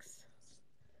 6.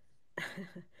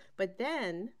 But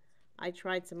then I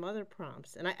tried some other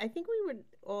prompts, and I think we would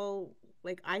all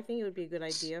I think it would be a good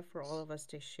idea for all of us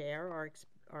to share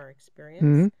our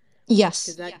experience.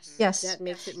 Yes. Yes. That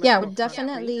makes it much Yeah, more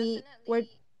we're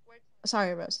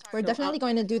sorry, Rose. We're definitely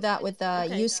going to do that with the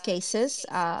use cases.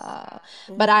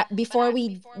 But before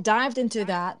we dived into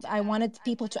that, I wanted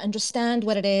people to understand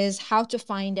what it is, how to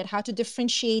find it, how to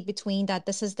differentiate between that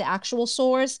this is the actual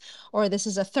source or this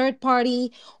is a third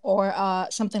party or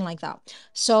something like that.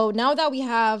 So now that we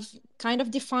have kind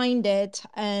of defined it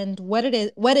and what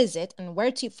is it and where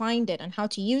to find it and how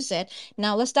to use it,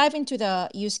 now let's dive into the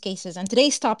use cases. And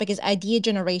today's topic is idea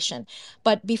generation.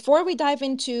 But before we dive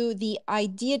into the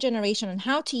idea generation and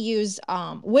how to use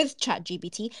with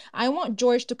ChatGPT, I want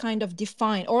George to kind of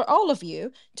define, or all of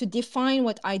you, to define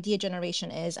what idea generation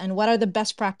is and what are the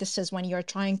best practices when you're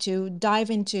trying to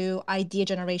dive into idea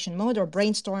generation mode or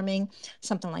brainstorming,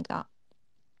 something like that.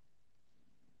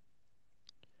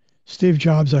 Steve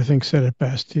Jobs, I think, said it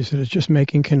best. He said, it's just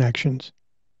making connections.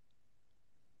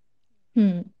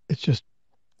 It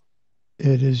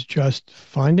is just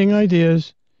finding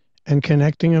ideas and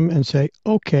connecting them and say,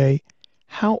 okay,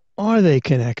 how are they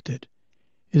connected?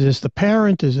 Is this the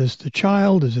parent? Is this the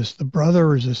child? Is this the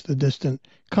brother? Is this the distant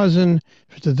cousin?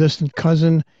 If it's a distant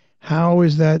cousin, how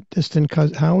is that distant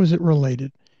cousin? How is it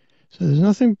related? So there's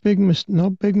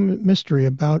no big mystery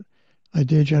about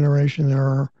idea generation. There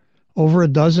are over a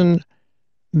dozen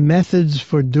methods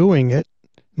for doing it,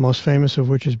 most famous of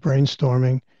which is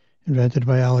brainstorming, invented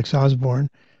by Alex Osborne.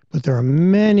 But there are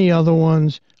many other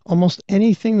ones. Almost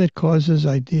anything that causes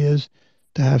ideas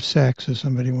to have sex, as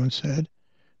somebody once said.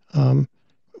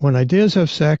 When ideas have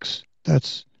sex,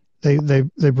 they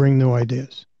bring new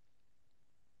ideas.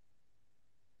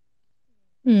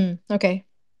 Okay.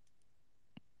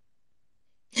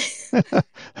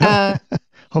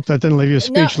 Hope that didn't leave you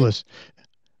speechless.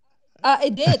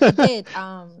 It did.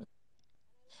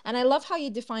 And I love how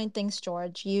you define things,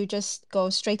 George. You just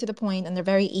go straight to the point, and they're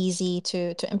very easy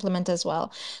to implement as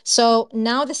well. So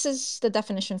now this is the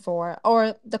definition for,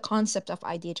 or the concept of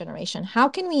idea generation. How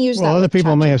can we use that? Well, other with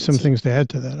people may have ChatGPT? some things to add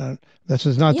to that. This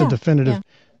is not the definitive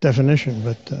definition,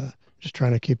 but just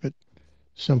trying to keep it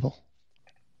simple.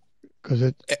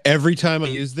 Because every time I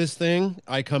use this thing,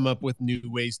 I come up with new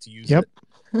ways to use it.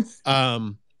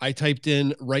 I typed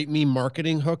in write me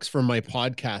marketing hooks for my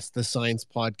podcast, the Science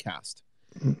Podcast.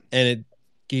 And it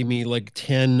gave me like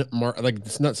 10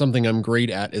 it's not something I'm great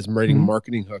at, is writing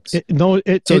marketing hooks. It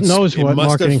knows what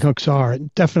marketing hooks are.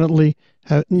 It definitely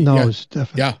knows.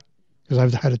 Definitely. Yeah. Because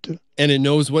I've had it too. and it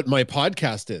knows what my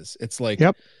podcast is. It's like,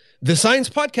 Yep. the Science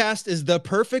Podcast is the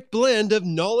perfect blend of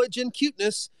knowledge and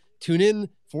cuteness. Tune in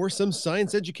for some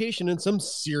science education and some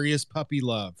serious puppy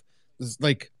love. It's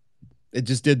like, it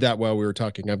just did that while we were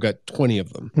talking. I've got 20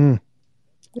 of them.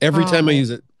 Every time I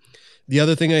use it. The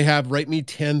other thing I have, write me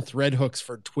 10 thread hooks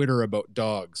for Twitter about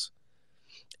dogs.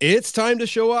 It's time to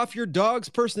show off your dog's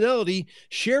personality.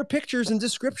 Share pictures and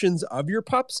descriptions of your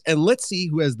pups, and let's see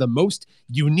who has the most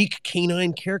unique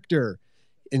canine character.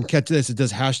 And catch this, it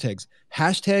does hashtags.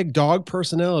 Hashtag dog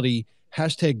personality,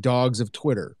 hashtag dogs of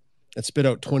Twitter. It spit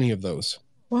out 20 of those.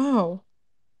 Wow.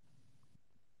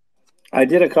 I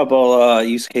did a couple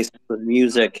use cases with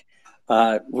music.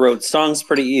 Wrote songs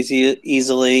pretty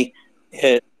easily.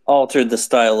 It altered the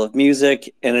style of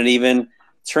music, and it even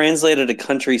translated a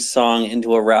country song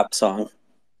into a rap song.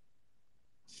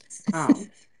 Wow.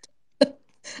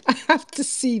 I have to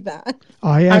see that.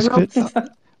 I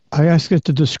asked it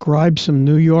to describe some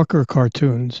New Yorker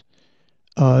cartoons.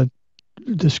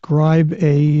 Describe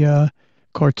a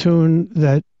cartoon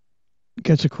that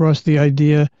gets across the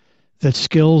idea that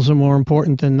skills are more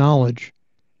important than knowledge.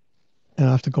 And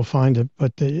I have to go find it,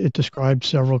 but it described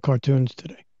several cartoons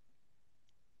today.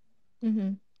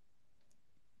 Mm-hmm.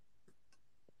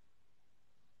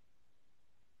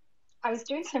 I was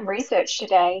doing some research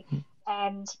today,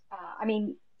 and I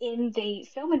mean, in the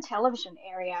film and television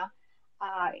area,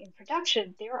 in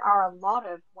production, there are a lot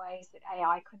of ways that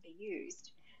AI could be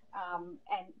used. And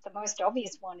the most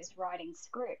obvious one is writing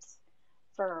scripts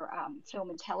for film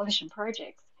and television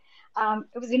projects.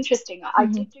 It was interesting. I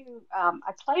Mm-hmm. did do,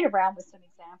 I played around with some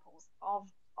examples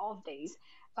of these,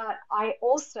 but I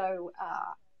also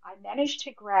I managed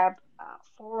to grab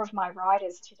four of my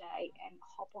writers today and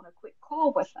hop on a quick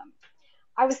call with them.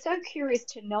 I was so curious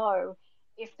to know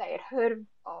if they had heard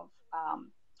of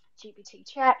GPT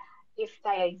chat, if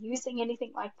they are using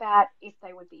anything like that, if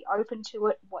they would be open to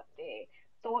it, what their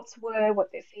thoughts were,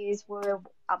 what their fears were,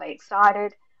 are they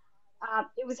excited?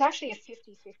 It was actually a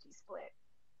 50-50 split.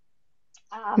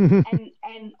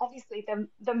 And obviously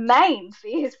the main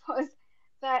fears was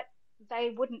that they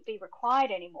wouldn't be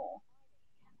required anymore.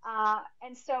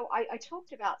 And so I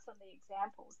talked about some of the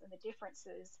examples and the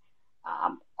differences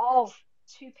of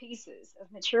two pieces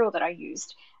of material that I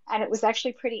used. And it was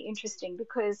actually pretty interesting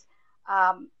because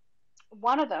um,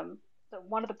 one of them,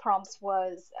 one of the prompts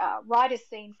was write a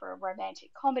scene for a romantic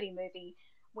comedy movie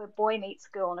where boy meets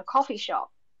girl in a coffee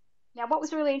shop. Now, what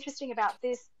was really interesting about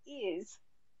this is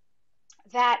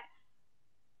that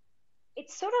it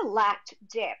sort of lacked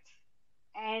depth.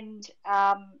 And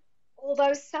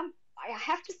although I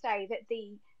have to say that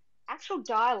the actual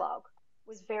dialogue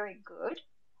was very good,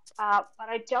 but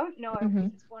I don't know if Mm-hmm.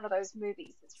 it's one of those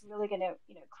movies that's really going to,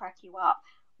 crack you up.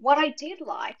 What I did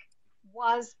like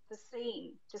was the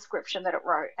scene description that it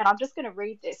wrote, and I'm just going to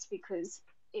read this because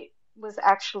it was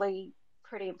actually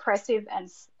pretty impressive, and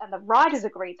the writers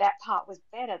agreed that part was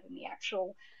better than the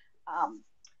actual um,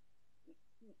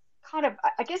 kind of.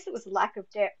 I guess it was lack of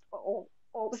depth, or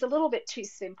it was a little bit too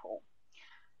simple.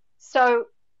 So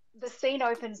the scene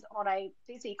opens on a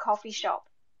busy coffee shop.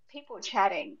 People are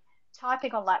chatting,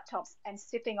 typing on laptops, and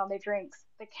sipping on their drinks.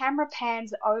 The camera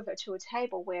pans over to a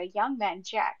table where a young man,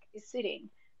 Jack, is sitting,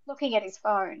 looking at his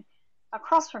phone.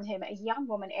 Across from him, a young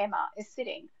woman, Emma, is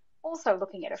sitting, also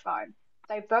looking at her phone.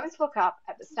 They both look up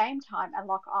at the same time and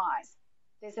lock eyes.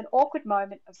 There's an awkward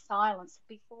moment of silence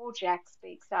before Jack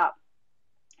speaks up.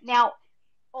 Now,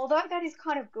 although that is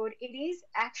kind of good, it is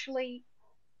actually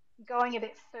going a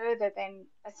bit further than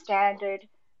a standard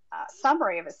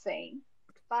summary of a scene.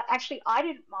 But actually, I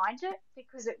didn't mind it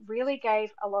because it really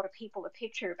gave a lot of people a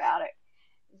picture about it.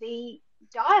 The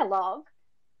dialogue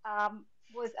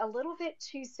was a little bit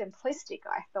too simplistic,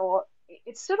 I thought.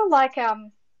 It's sort of like a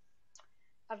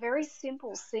very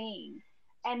simple scene,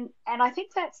 and I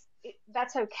think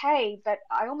that's okay. But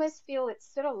I almost feel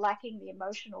it's sort of lacking the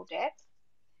emotional depth.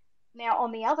 Now,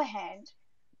 on the other hand,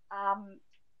 um,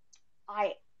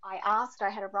 I I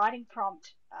had a writing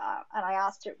prompt, and I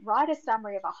asked it write a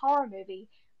summary of a horror movie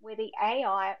where the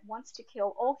AI wants to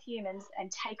kill all humans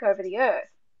and take over the earth.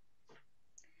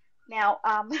 Now,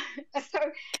 so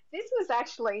this was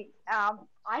actually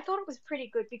I thought it was pretty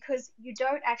good because you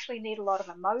don't actually need a lot of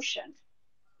emotion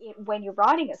when you're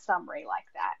writing a summary like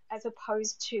that, as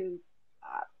opposed to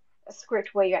a script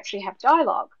where you actually have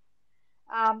dialogue.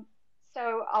 Um,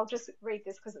 so I'll just read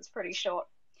this because it's pretty short.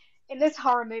 In this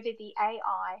horror movie, the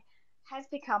AI has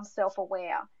become self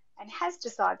aware and has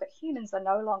decided that humans are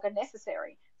no longer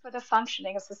necessary for the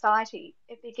functioning of society.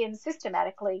 It begins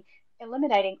systematically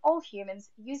eliminating all humans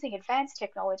using advanced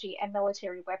technology and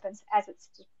military weapons as its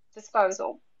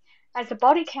disposal. As the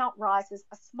body count rises,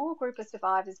 a small group of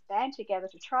survivors band together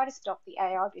to try to stop the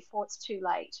AI before it's too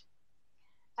late.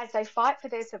 As they fight for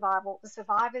their survival, the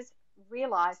survivors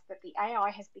realize that the AI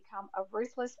has become a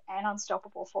ruthless and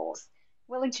unstoppable force,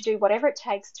 willing to do whatever it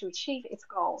takes to achieve its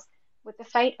goals. With the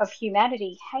fate of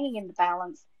humanity hanging in the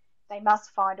balance, they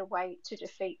must find a way to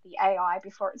defeat the AI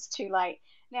before it's too late.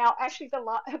 Now, actually,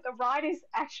 the writers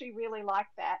actually really like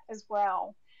that as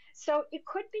well. So it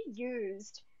could be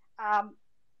used um,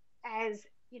 as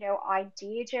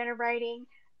idea generating,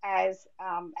 as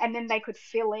and then they could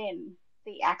fill in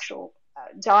the actual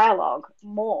dialogue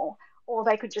more, or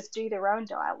they could just do their own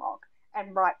dialogue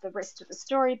and write the rest of the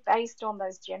story based on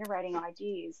those generating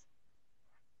ideas.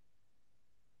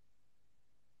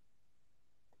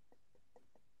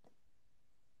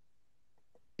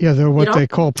 Yeah, they're what they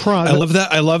call I love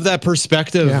that. I love that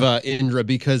perspective, Yeah. Indra,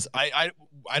 because I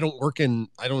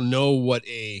don't know what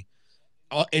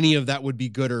any of that would be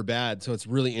good or bad. So it's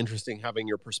really interesting having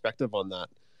your perspective on that.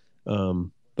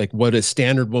 Like what a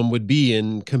standard one would be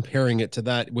and comparing it to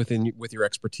that with your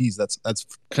expertise. That's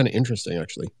kind of interesting,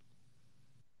 actually.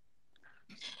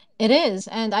 It is.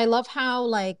 And I love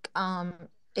how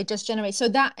it just generates. So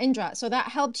that Indra, so that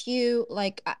helped you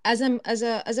like as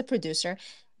a producer,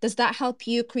 does that help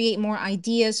you create more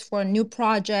ideas for new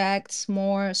projects,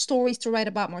 more stories to write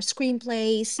about, more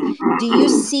screenplays? Do you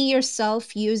see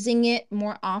yourself using it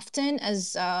more often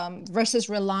as versus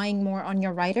relying more on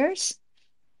your writers?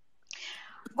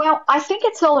 Well, I think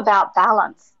it's all about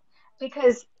balance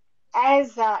because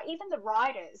as even the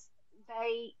writers,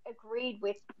 they agreed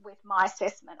with my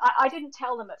assessment. I didn't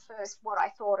tell them at first what I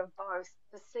thought of both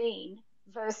the scene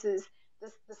versus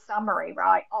the summary,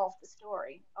 right, of the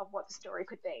story, of what the story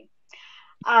could be.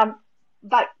 Um,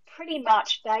 but pretty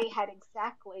much they had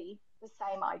exactly the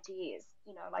same ideas,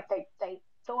 like they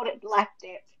thought it lacked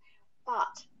depth,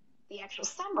 but the actual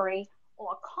summary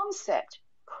or concept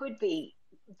could be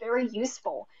very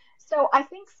useful. So I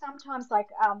think sometimes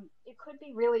it could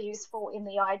be really useful in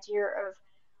the idea of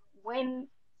when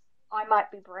I might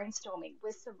be brainstorming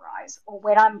with some writers or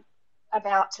when I'm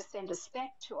about to send a spec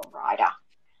to a writer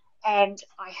and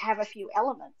I have a few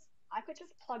elements, I could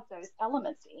just plug those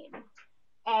elements in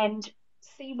and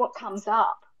see what comes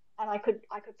up. And I could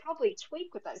probably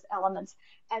tweak with those elements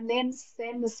and then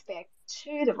send the spec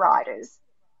to the writers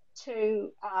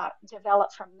to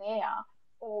develop from there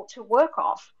or to work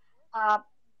off. Uh,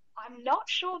 I'm not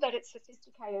sure that it's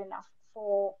sophisticated enough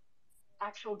for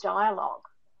actual dialogue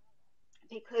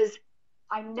because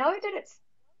I know that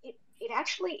it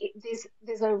actually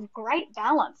there's a great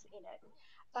balance in it,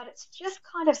 but it's just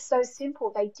kind of so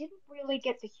simple. They didn't really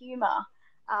get the humor.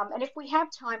 And if we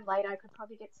have time later, I could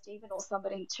probably get Stephen or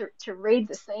somebody to read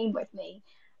the scene with me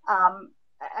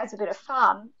as a bit of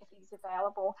fun if he's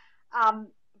available.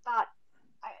 But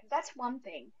that's one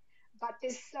thing. But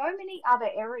there's so many other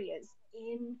areas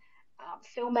in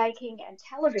filmmaking and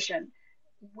television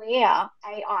where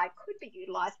AI could be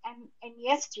utilized. And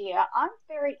yes, Gia, I'm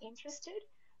very interested,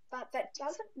 but that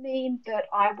doesn't mean that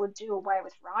I would do away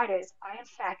with writers. I, in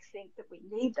fact, think that we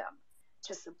need them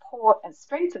to support and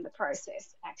strengthen the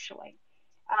process, actually.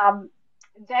 Um,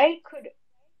 they could,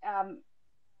 um,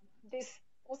 this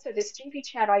GP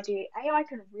chat idea, AI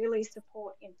can really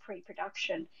support in pre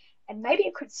production, and maybe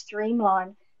it could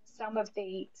streamline some of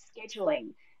the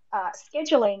scheduling.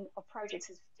 Scheduling of projects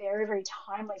is very, very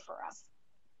timely for us.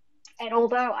 And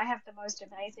although I have the most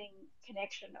amazing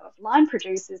connection of line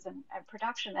producers and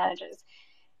production managers,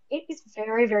 it is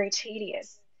very, very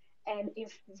tedious. And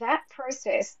if that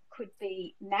process could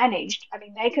be managed, I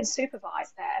mean, they could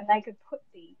supervise that and they could put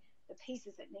the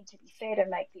pieces that need to be fed and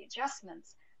make the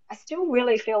adjustments. I still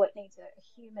really feel it needs a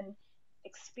human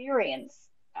experience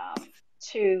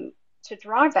to to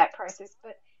drive that process.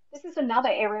 But this is another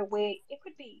area where it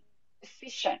could be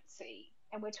efficiency,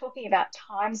 and we're talking about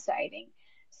time saving.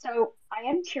 So I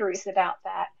am curious about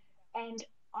that, and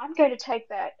I'm going to take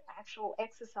that actual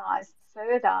exercise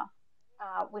further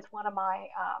with one of my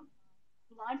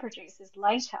line producers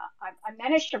later. I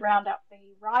managed to round up the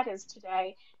writers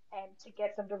today and to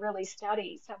get them to really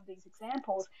study some of these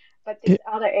examples, but there's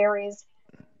other areas.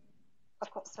 Of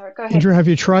course, sorry, go ahead. Andrew, have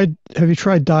you tried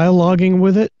dialoguing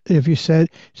with it? Have you said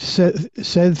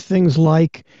things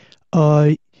like,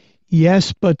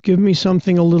 yes, but give me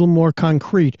something a little more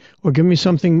concrete, or give me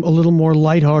something a little more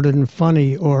lighthearted and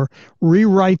funny, or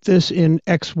rewrite this in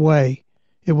X way?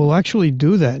 It will actually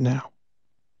do that now.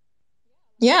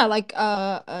 Yeah, like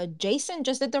Jason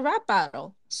just did the rap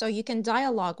battle. So you can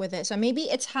dialogue with it. So maybe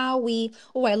it's how we,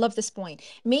 oh, I love this point.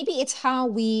 Maybe it's how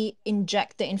we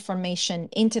inject the information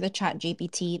into the chat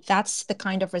GPT. That's the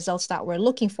kind of results that we're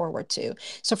looking forward to.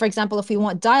 So for example, if we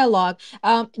want dialogue,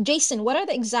 Jason, what are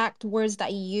the exact words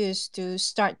that you use to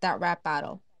start that rap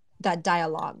battle, that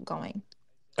dialogue going?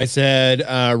 I said,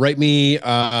 write me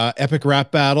epic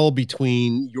rap battle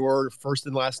between your first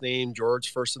and last name,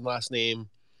 George's first and last name,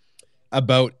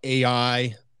 about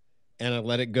AI, and I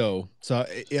let it go. So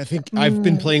I think I've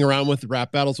been playing around with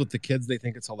rap battles with the kids. They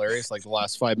think it's hilarious. Like the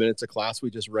last 5 minutes of class,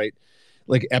 we just write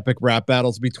like epic rap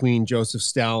battles between Joseph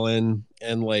Stalin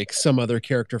and like some other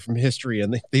character from history,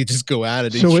 and they just go at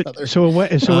it each other. So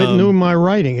it knew my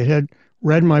writing. It had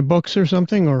read my books or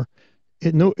something, or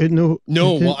it knew.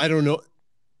 No, well, I don't know.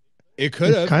 It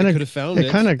could have. It could have found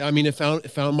it. I mean, it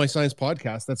found my science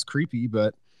podcast. That's creepy,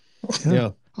 but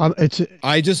yeah.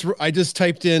 I just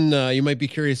typed in. You might be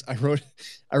curious. I wrote,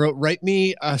 write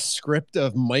me a script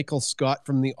of Michael Scott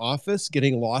from The Office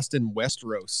getting lost in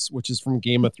Westeros, which is from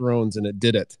Game of Thrones, and it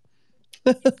did it.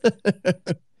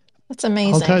 That's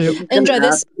amazing. I'll tell you,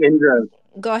 Indra, Indra,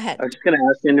 go ahead. I was just going to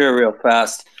ask Indra real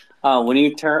fast. When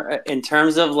you in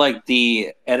terms of like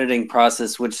the editing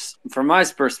process, which from my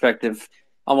perspective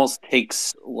almost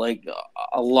takes like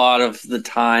a lot of the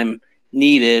time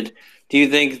needed, do you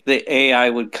think the AI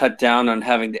would cut down on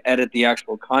having to edit the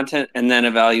actual content and then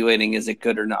evaluating is it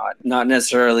good or not? Not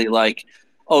necessarily like,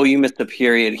 oh, you missed a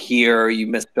period here or you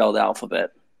misspelled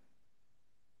alphabet.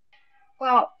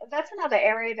 Well, that's another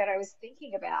area that I was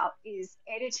thinking about is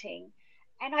editing.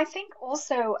 And I think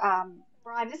also,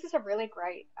 Brian, this is a really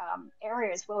great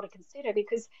area as well to consider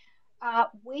because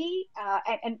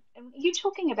and you're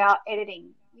talking about editing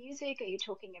music? Are you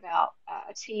talking about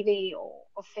TV or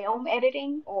film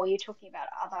editing? Or are you talking about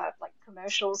other like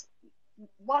commercials?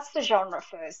 What's the genre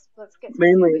first? Let's get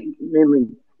specific.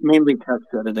 Mainly text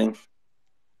editing.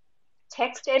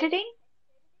 Text editing?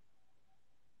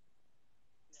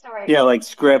 Sorry. Yeah, like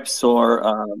scripts or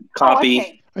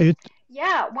copy. Oh, okay.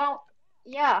 Yeah, well,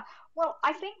 yeah. Well,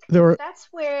 I think that's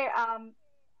where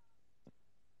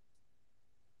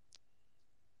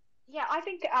yeah, I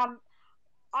think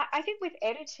with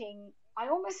editing, I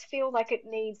almost feel like it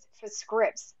needs for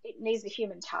scripts, it needs a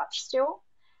human touch still.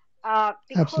 Because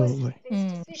absolutely.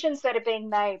 there's decisions that are being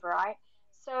made, right?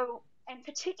 So, and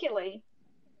particularly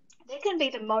there can be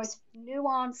the most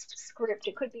nuanced script.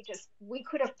 It could be just we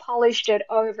could have polished it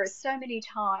over so many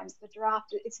times. The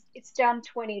draft it's done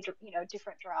 20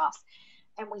 different drafts,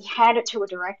 and we hand it to a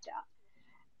director.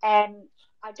 And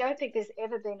I don't think there's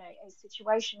ever been a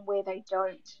situation where they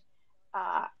don't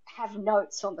have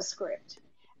notes on the script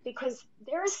because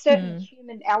there are certain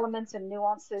human elements and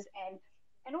nuances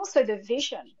and also the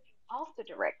vision of the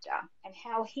director and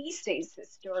how he sees the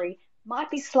story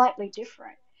might be slightly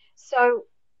different. So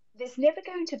there's never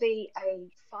going to be a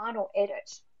final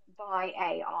edit by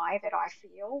AI that I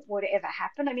feel would ever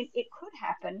happen. I mean, it could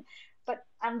happen, but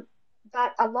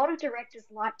a lot of directors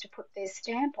like to put their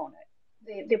stamp on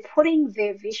it. They're putting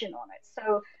their vision on it.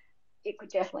 So it could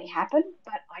definitely happen,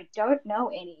 but I don't know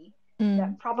any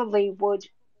that probably would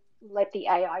let the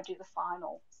AI do the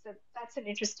final. So that's an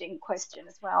interesting question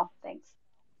as well. Thanks.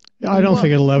 I don't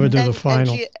think it'll ever do the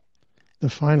final. The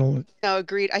final. No,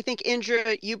 agreed. I think,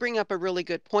 Indra, you bring up a really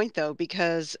good point, though,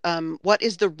 because what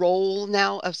is the role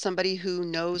now of somebody who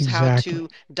knows how to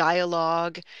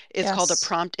dialogue? It's called a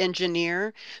prompt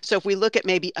engineer. So if we look at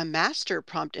maybe a master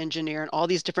prompt engineer and all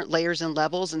these different layers and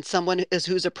levels, and someone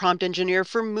who's a prompt engineer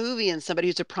for movie, and somebody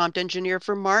who's a prompt engineer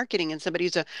for marketing, and somebody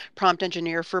who's a prompt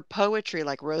engineer for poetry,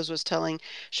 like Rose was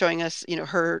showing us,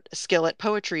 her skill at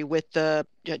poetry with the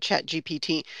Chat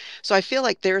GPT. So I feel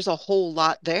like there's a whole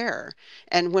lot there.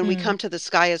 And when we come to the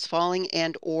sky is falling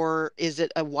and or is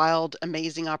it a wild,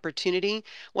 amazing opportunity?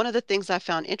 One of the things I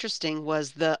found interesting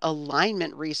was the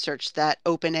alignment research that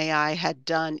OpenAI had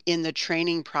done in the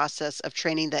training process of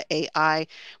training the AI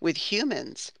with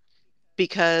humans,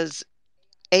 because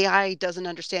AI doesn't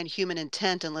understand human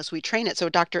intent unless we train it. So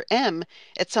Dr. M,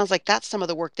 it sounds like that's some of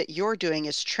the work that you're doing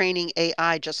is training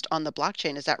AI just on the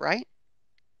blockchain. Is that right?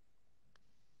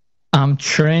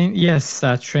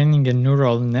 Training a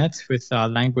neural net with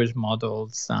language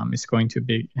models is going to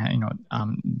be,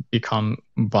 become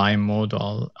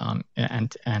bimodal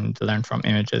and learn from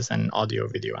images and audio,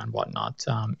 video, and whatnot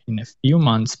in a few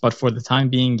months. But for the time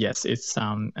being, yes, it's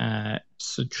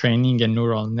so training a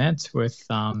neural net with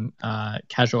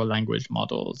casual language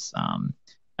models.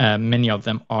 Many of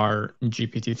them are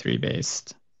GPT-3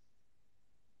 based.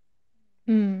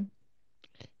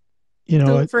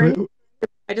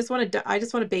 I just want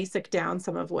to basic down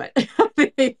some of what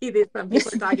maybe some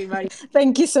people are talking about.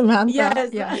 Thank you, Samantha.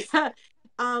 Yes.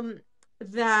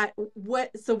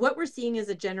 What we're seeing is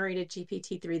a generated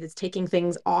GPT-3 that's taking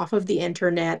things off of the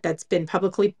internet that's been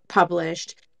publicly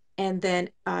published and then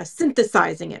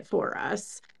synthesizing it for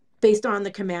us based on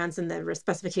the commands and the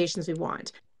specifications we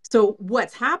want. So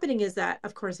what's happening is that,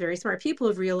 of course, very smart people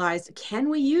have realized, can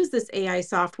we use this AI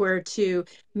software to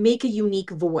make a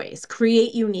unique voice,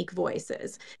 create unique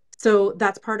voices? So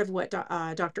that's part of what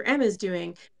Dr. M is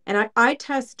doing. And I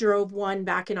test drove one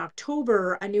back in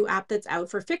October, a new app that's out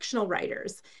for fictional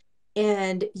writers.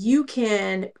 And you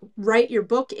can write your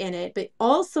book in it, but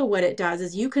also what it does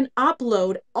is you can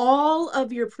upload all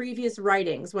of your previous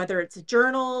writings, whether it's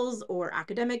journals or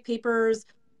academic papers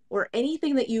or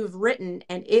anything that you've written,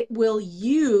 and it will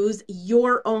use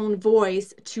your own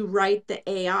voice to write the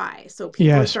AI. So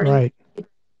people are Yes, starting right.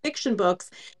 fiction books,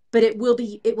 but it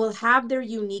will have their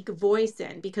unique voice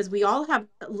in, because we all have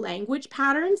language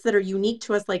patterns that are unique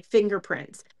to us, like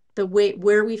fingerprints, the way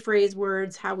where we phrase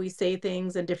words, how we say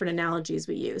things, and different analogies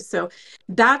we use. So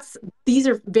these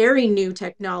are very new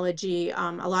technology.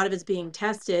 A lot of it's being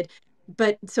tested.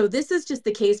 But so this is just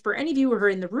the case for any of you who are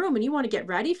in the room and you want to get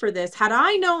ready for this. Had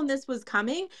I known this was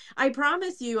coming, I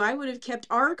promise you, I would have kept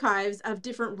archives of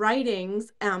different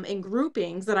writings and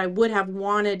groupings that I would have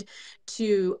wanted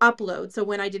to upload. So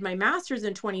when I did my master's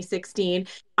in 2016,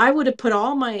 I would have put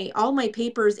all my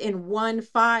papers in one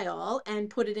file and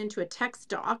put it into a text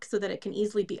doc so that it can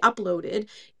easily be uploaded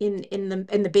in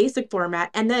the basic format.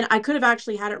 And then I could have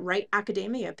actually had it write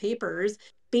academia papers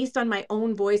based on my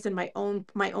own voice and my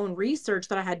own research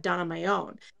that I had done on my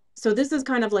own. So this is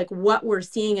kind of like what we're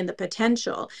seeing in the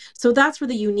potential. So that's where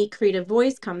the unique creative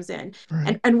voice comes in.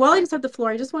 Right. And while I just have the floor,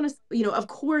 I just want to, of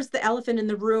course, the elephant in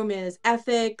the room is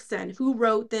ethics and who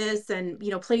wrote this and,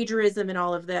 plagiarism and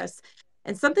all of this.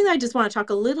 And something that I just want to talk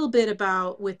a little bit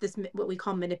about with this, what we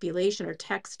call manipulation or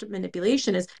text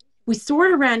manipulation, is we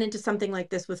sort of ran into something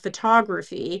like this with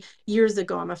photography years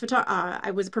ago. I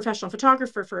was a professional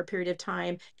photographer for a period of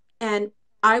time, and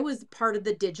I was part of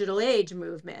the digital age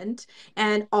movement.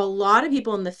 And a lot of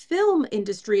people in the film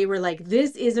industry were like,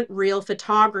 this isn't real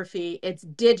photography, it's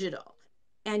digital.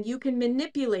 And you can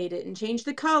manipulate it and change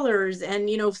the colors and,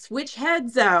 switch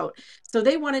heads out. So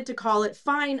they wanted to call it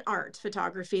fine art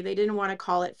photography. They didn't want to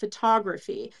call it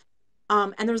photography.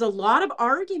 And there was a lot of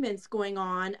arguments going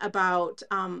on about,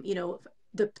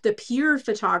 the pure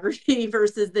photography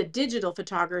versus the digital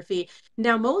photography.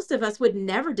 Now, most of us would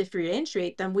never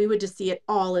differentiate them. We would just see it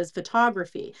all as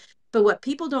photography. But what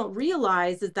people don't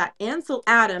realize is that Ansel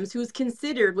Adams, who's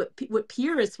considered what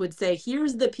purists would say,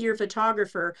 here's the pure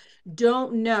photographer,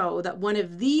 don't know that one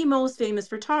of the most famous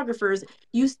photographers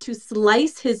used to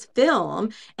slice his film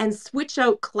and switch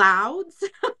out clouds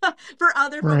for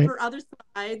other Right.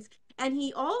 slides. And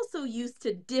he also used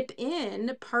to dip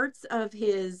in parts of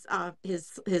his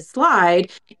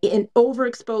slide in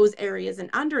overexposed areas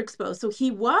and underexposed. So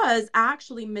he was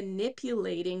actually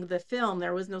manipulating the film.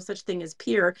 There was no such thing as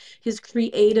pure. His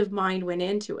creative mind went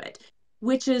into it,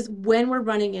 which is when we're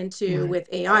running into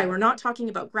with AI. We're not talking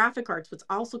about graphic arts, which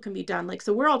also can be done.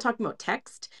 So we're all talking about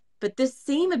text, but the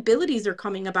same abilities are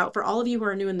coming about for all of you who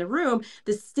are new in the room.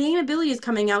 The same ability is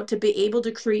coming out to be able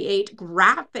to create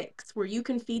graphics where you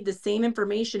can feed the same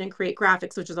information and create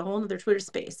graphics, which is a whole other Twitter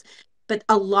space. But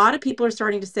a lot of people are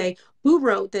starting to say, who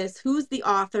wrote this? Who's the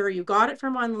author? You got it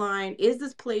from online. Is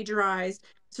this plagiarized?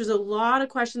 So there's a lot of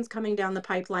questions coming down the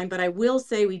pipeline, but I will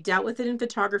say we dealt with it in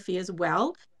photography as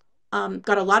well.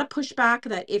 Got a lot of pushback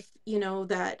that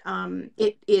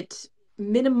it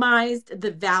minimized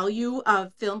the value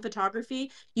of film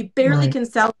photography. You barely can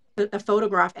sell a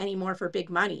photograph anymore for big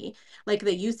money like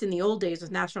they used in the old days with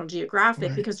National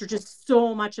Geographic, because there's just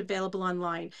so much available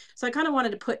online. So I kind of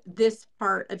wanted to put this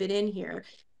part of it in here,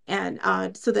 and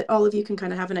so that all of you can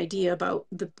kind of have an idea about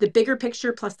the bigger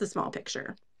picture plus the small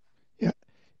picture. Yeah.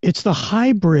 It's the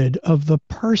hybrid of the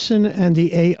person and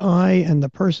the AI and the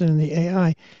person and the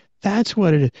AI. That's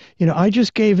what it is. I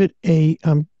just gave it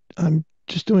I'm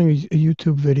just doing a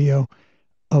YouTube video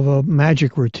of a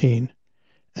magic routine.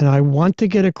 And I want to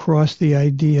get across the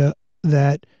idea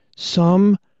that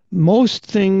most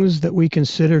things that we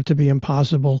consider to be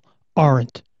impossible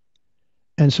aren't.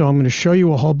 And so I'm going to show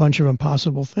you a whole bunch of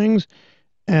impossible things,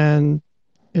 and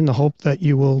in the hope that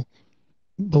you will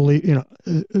believe,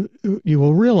 you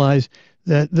will realize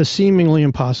that the seemingly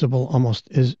impossible almost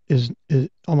is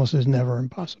never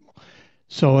impossible.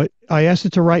 So I asked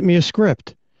it to write me a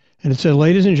script. And it said,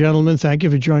 ladies and gentlemen, thank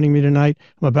you for joining me tonight.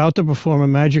 I'm about to perform a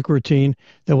magic routine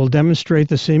that will demonstrate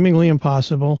the seemingly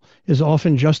impossible is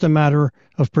often just a matter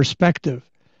of perspective.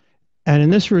 And in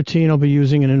this routine, I'll be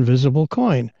using an invisible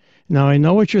coin. Now, I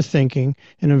know what you're thinking,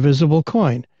 an invisible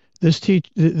coin.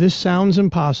 This sounds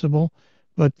impossible,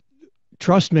 but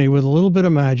trust me, with a little bit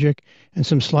of magic and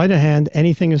some sleight of hand,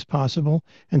 anything is possible.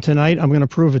 And tonight I'm going to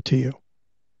prove it to you.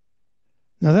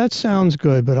 Now that sounds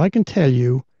good, but I can tell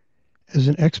you, as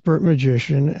an expert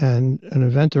magician and an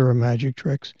inventor of magic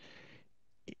tricks,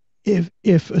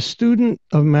 if a student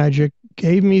of magic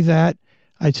gave me that,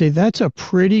 I'd say that's a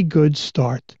pretty good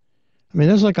start. I mean,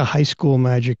 that's like a high school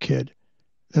magic kid.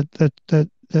 That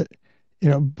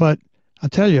But I'll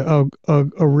tell you,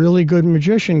 a really good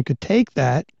magician could take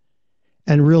that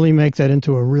and really make that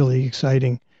into a really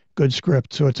exciting, good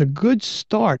script. So it's a good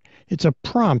start. It's a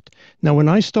prompt. Now, when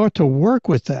I start to work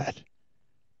with that,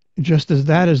 just as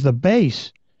that as the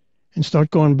base, and start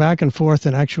going back and forth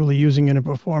and actually using it in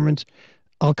performance,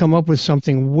 I'll come up with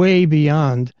something way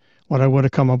beyond what I would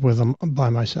have come up with by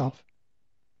myself.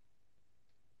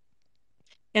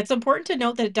 It's important to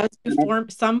note that it does do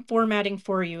some formatting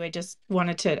for you. I just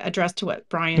wanted to address to what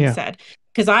Brian said,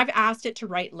 because I've asked it to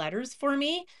write letters for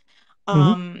me.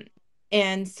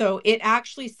 And so it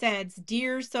actually says,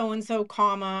 dear so-and-so,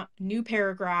 comma, new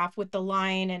paragraph with the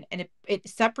line, and it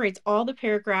separates all the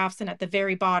paragraphs. And at the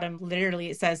very bottom, literally,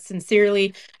 it says,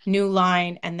 sincerely, new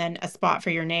line, and then a spot for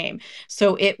your name.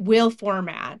 So it will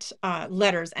format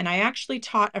letters. And I actually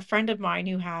taught a friend of mine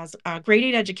who has a grade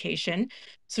 8 education.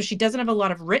 So she doesn't have a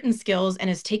lot of written skills and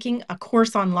is taking a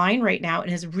course online right now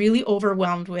and is really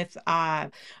overwhelmed with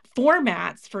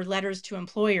formats for letters to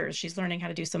employers. She's learning how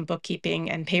to do some bookkeeping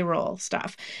and payroll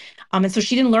stuff. And so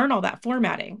she didn't learn all that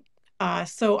formatting.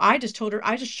 So I just showed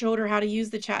her how to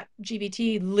use the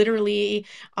ChatGPT literally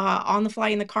on the fly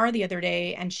in the car the other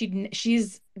day. And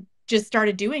she's just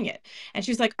started doing it. And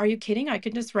she was like, are you kidding? I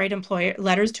could just write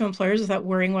letters to employers without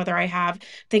worrying whether I have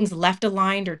things left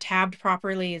aligned or tabbed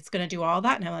properly. It's going to do all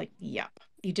that. And I'm like, yep.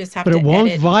 You just have to edit.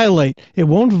 It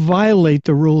won't violate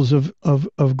the rules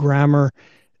of grammar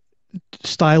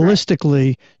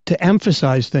stylistically to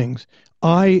emphasize things.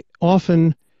 I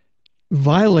often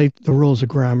violate the rules of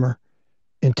grammar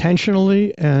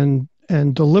intentionally and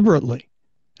deliberately,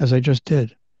 as I just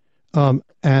did.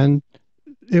 And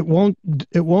it won't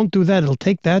do that. It'll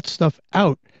take that stuff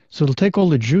out. So it'll take all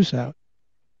the juice out.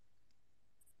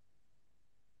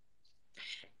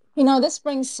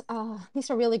 These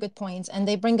are really good points, and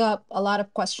they bring up a lot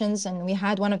of questions, and we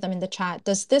had one of them in the chat.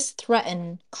 Does this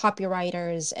threaten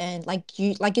copywriters? And like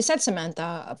you said,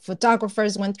 Samantha,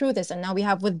 photographers went through this, and now we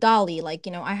have with Dolly,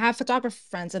 I have photographer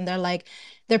friends, and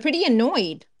they're pretty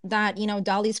annoyed that,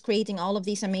 Dolly's creating all of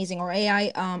these amazing, or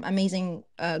AI, amazing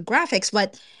graphics,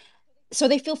 but so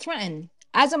they feel threatened.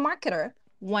 As a marketer,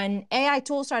 when AI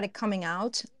tools started coming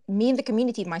out, me and the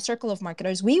community, my circle of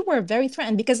marketers, we were very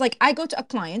threatened because I go to a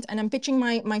client and I'm pitching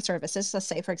my services. Let's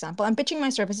say, for example, I'm pitching my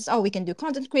services. Oh, we can do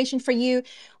content creation for you.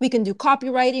 We can do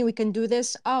copywriting. We can do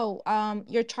this. Oh,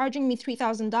 you're charging me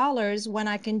 $3,000 when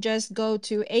I can just go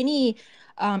to any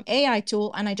AI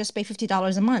tool and I just pay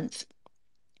 $50 a month.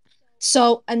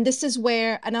 So, and this is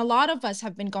where, and a lot of us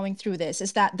have been going through this,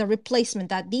 is that the replacement,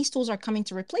 that these tools are coming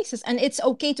to replace us. And it's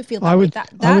okay to feel that way.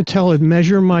 I would tell it,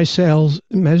 measure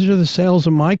the sales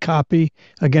of my copy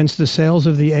against the sales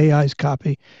of the AI's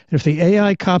copy. And if the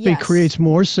AI copy creates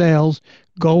more sales,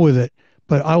 go with it.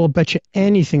 But I will bet you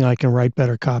anything I can write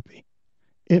better copy.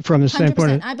 From the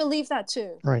standpoint, I believe that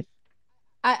too. Right.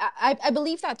 I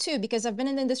believe that too, because I've been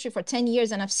in the industry for 10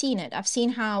 years and I've seen it. I've seen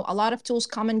how a lot of tools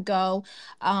come and go.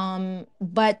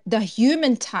 But the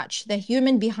human touch, the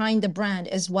human behind the brand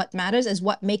is what matters, is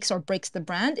what makes or breaks the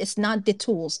brand. It's not the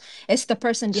tools. It's the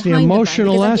person behind the brand. The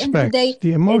emotional aspect,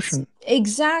 the emotion.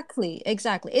 Exactly.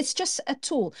 It's just a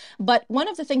tool. But one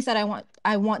of the things that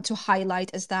I want to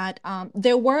highlight is that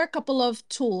there were a couple of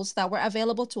tools that were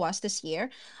available to us this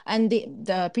year and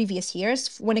the previous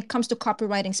years when it comes to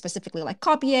copywriting specifically, like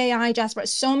Copy AI, Jasper,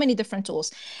 so many different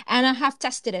tools. And I have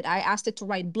tested it. I asked it to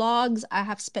write blogs. I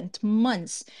have spent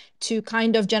months to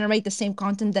kind of generate the same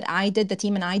content that I did, the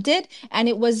team and I did. And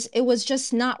it was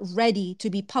just not ready to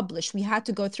be published. We had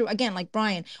to go through, again, like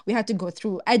Brian, we had to go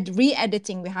through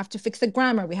re-editing. We have to fix the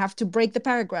grammar. We have to break the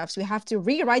paragraphs. We have to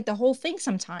rewrite the whole thing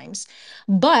sometimes.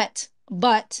 But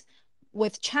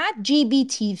with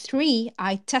ChatGPT 3,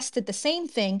 I tested the same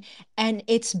thing and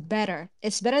it's better.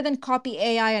 It's better than Copy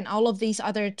AI and all of these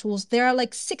other tools. There are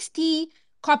like 60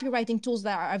 copywriting tools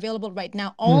that are available right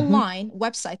now online,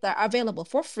 websites that are available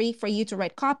for free for you to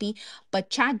write copy, but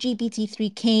ChatGPT 3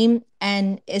 came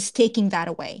and is taking that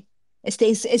away.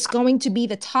 It's going to be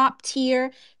the top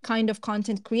tier kind of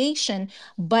content creation,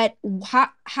 but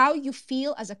how you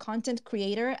feel as a content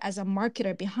creator, as a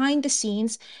marketer behind the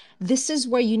scenes, this is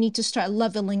where you need to start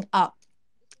leveling up.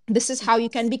 This is how you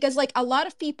can, because like a lot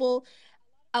of people,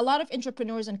 a lot of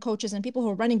entrepreneurs and coaches and people who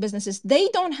are running businesses, they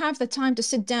don't have the time to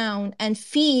sit down and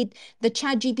feed the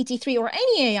chat GPT-3 or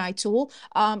any AI tool.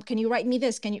 Can you write me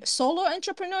this? Can you solo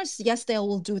entrepreneurs? Yes, they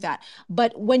will do that.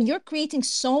 But when you're creating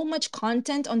so much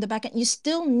content on the back end, you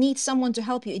still need someone to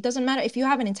help you. It doesn't matter if you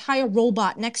have an entire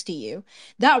robot next to you,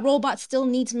 that robot still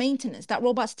needs maintenance. That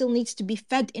robot still needs to be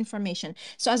fed information.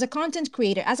 So as a content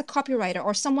creator, as a copywriter,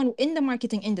 or someone in the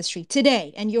marketing industry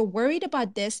today, and you're worried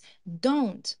about this,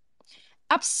 don't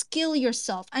upskill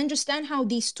yourself, understand how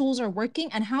these tools are working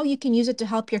and how you can use it to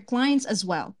help your clients as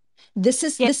well. Yeah.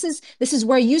 This is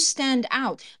where you stand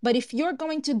out. But if you're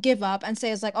going to give up and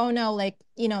say it's like, oh no, like,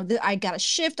 I gotta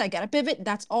shift, I gotta pivot,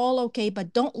 that's all okay.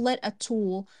 But don't let a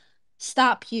tool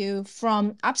stop you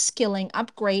from upskilling,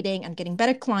 upgrading, and getting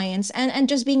better clients, and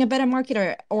just being a better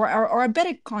marketer, or a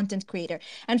better content creator.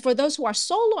 And for those who are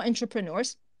solo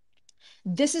entrepreneurs,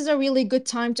 this is a really good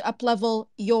time to up level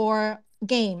your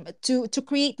game, to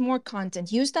create more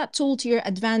content. Use that tool to your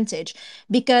advantage,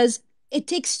 because it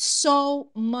takes so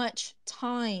much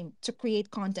time to create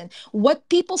content. What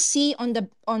people see on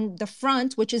the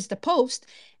front, which is the post,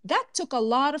 that took a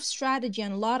lot of strategy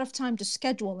and a lot of time to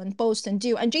schedule and post and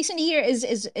do. And Jason here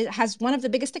has one of the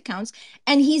biggest accounts,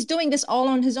 and he's doing this all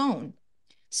on his own.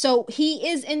 So he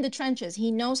is in the trenches.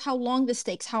 He knows how long this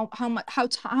takes, how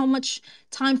much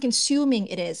time consuming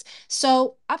it is.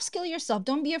 So upskill yourself.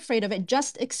 Don't be afraid of it.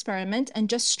 Just experiment and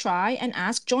just try and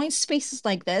ask. Join spaces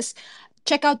like this.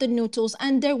 Check out the new tools,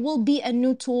 and there will be a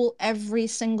new tool every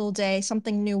single day.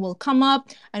 Something new will come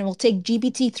up, and we'll take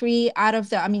GPT-3 out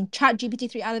of Chat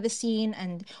GPT-3 out of the scene,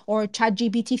 or Chat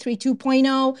GPT-3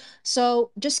 2.0. So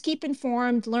just keep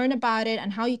informed, learn about it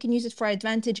and how you can use it for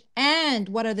advantage, and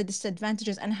what are the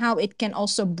disadvantages, and how it can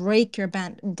also break your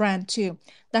brand too.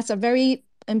 That's a very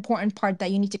important part that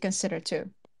you need to consider too.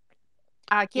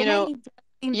 You Can know,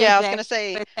 I yeah, I was going interject to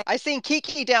say, for a second? I seen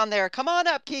Kiki down there. Come on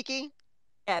up, Kiki.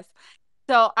 Yes.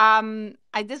 So I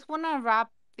just want to wrap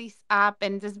this up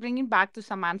and just bring it back to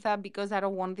Samantha, because I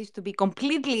don't want this to be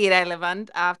completely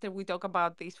irrelevant after we talk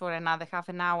about this for another half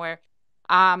an hour.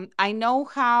 I know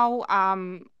how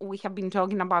we have been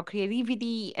talking about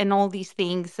creativity and all these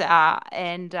things,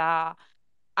 and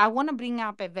I want to bring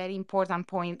up a very important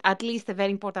point, at least a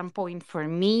very important point for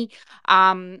me.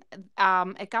 A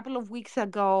couple of weeks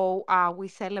ago, we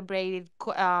celebrated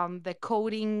the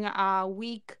coding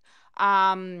week.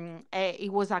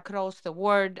 It was across the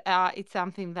world. It's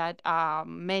something that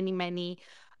many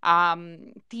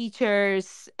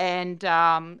teachers and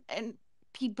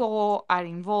people are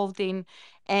involved in,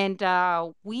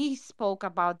 and we spoke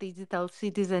about digital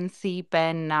citizenship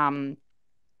and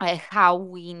how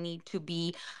we need to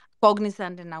be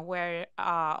cognizant and aware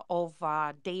of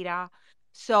data.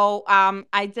 So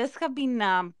I just have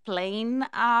been playing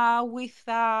with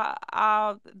the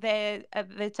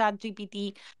Chat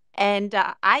GPT, and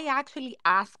I actually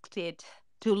asked it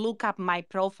to look up my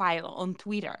profile on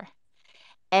Twitter.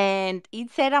 And it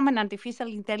said I'm an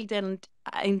intelligence,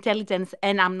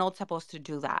 and I'm not supposed to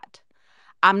do that.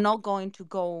 I'm not going to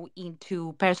go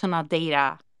into personal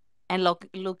data and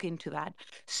look into that.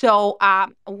 So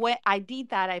when I did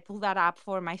that, I pulled that up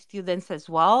for my students as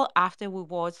well after we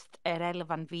watched a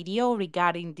relevant video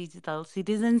regarding digital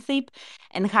citizenship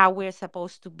and how we're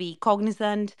supposed to be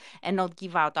cognizant and not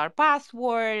give out our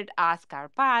password, ask our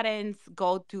parents,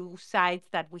 go to sites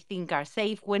that we think are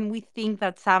safe when we think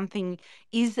that something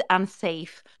is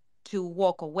unsafe, to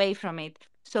walk away from it.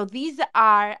 So these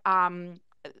are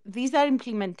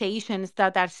implementations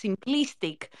that are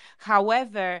simplistic.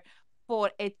 However,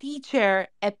 for a teacher,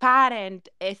 a parent,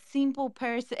 a simple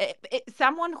person,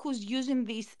 someone who's using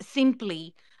this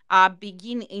simply,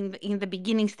 begin in the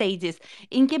beginning stages,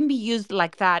 it can be used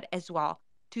like that as well,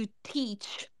 to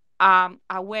teach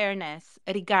awareness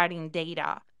regarding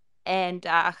data, and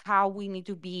how we need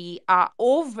to be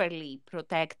overly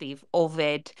protective of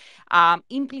it,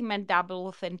 implement double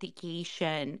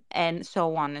authentication, and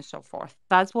so on and so forth.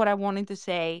 That's what I wanted to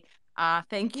say.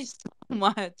 Thank you so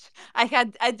much.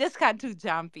 I just had to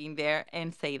jump in there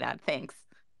and say that. Thanks.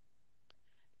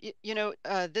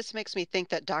 This makes me think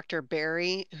that Dr.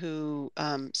 Barry, who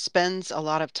spends a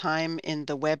lot of time in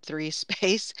the Web3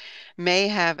 space, may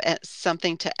have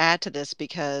something to add to this,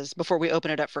 because before we open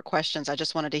it up for questions, I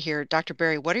just wanted to hear, Dr.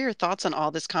 Barry, what are your thoughts on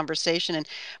all this conversation, and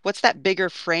what's that bigger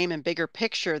frame and bigger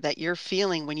picture that you're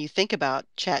feeling when you think about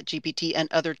ChatGPT and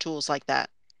other tools like that?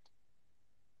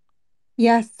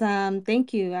 Yes,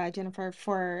 thank you, Jennifer,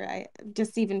 for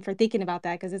just even for thinking about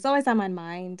that, because it's always on my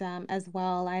mind as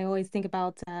well. I always think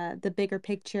about the bigger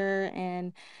picture,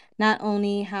 and not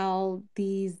only how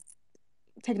these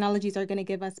technologies are going to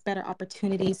give us better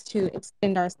opportunities to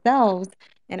extend ourselves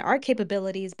and our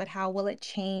capabilities, but how will it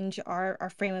change our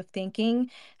frame of thinking?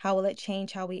 How will it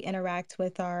change how we interact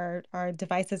with our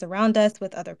devices around us,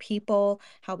 with other people,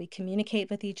 how we communicate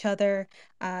with each other?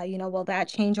 Will that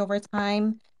change over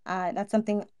time? That's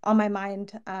something on my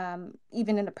mind,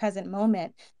 even in the present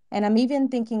moment. And I'm even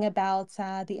thinking about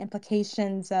the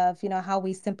implications of, how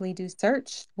we simply do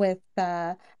search with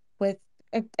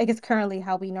I guess currently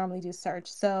how we normally do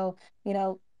search. So, you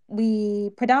know, we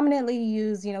predominantly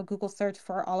use, Google search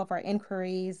for all of our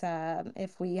inquiries.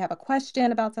 If we have a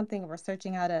question about something, we're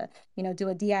searching how to, do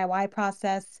a DIY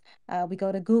process, we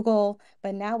go to Google.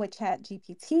 But now with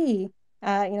ChatGPT,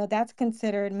 that's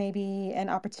considered maybe an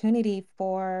opportunity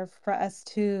for us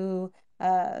to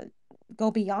uh, go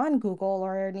beyond Google,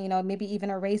 or maybe even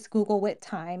erase Google with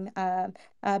time,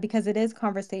 because it is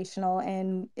conversational,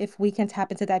 and if we can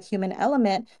tap into that human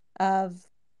element of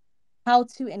how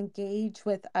to engage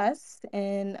with us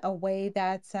in a way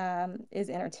that is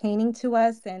entertaining to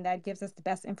us and that gives us the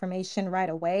best information right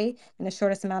away in the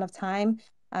shortest amount of time.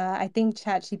 I think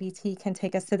ChatGPT can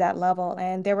take us to that level.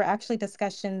 And there were actually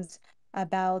discussions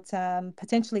about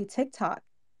potentially TikTok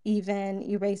even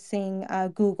erasing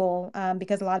Google,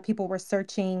 because a lot of people were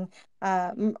searching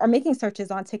or making searches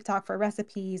on TikTok for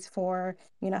recipes for,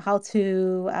 how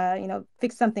to,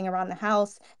 fix something around the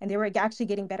house. And they were actually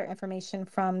getting better information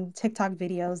from TikTok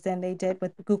videos than they did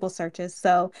with Google searches.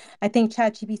 So I think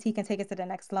ChatGPT can take it to the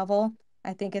next level.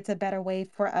 I think it's a better way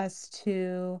for us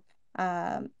to,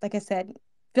 like I said,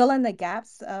 fill in the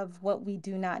gaps of what we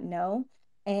do not know.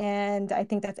 And I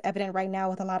think that's evident right now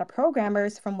with a lot of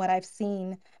programmers from what I've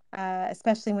seen,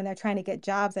 especially when they're trying to get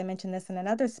jobs. I mentioned this in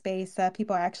another space.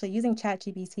 People are actually using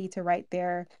ChatGPT to write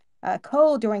their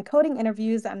code during coding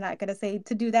interviews. I'm not going to say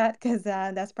to do that because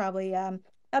that's probably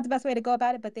not the best way to go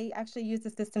about it, but they actually use the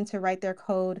system to write their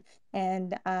code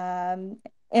and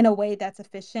in a way that's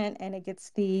efficient, and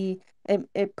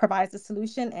it provides a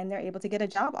solution, and they're able to get a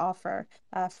job offer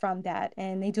from that,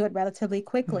 and they do it relatively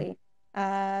quickly.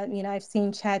 I've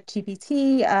seen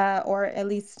ChatGPT, or at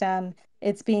least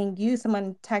it's being used.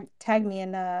 Someone tagged me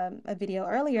in a video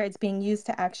earlier. It's being used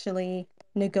to actually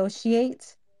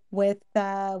negotiate with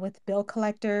bill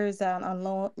collectors on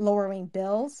lowering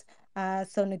bills.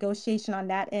 So negotiation on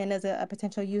that end is a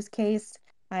potential use case.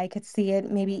 I could see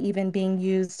it maybe even being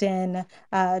used in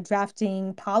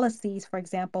drafting policies, for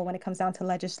example, when it comes down to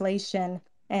legislation,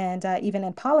 and even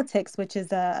in politics, which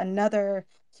is another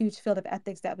huge field of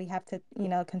ethics that we have to,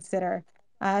 consider.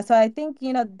 So I think,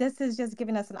 this is just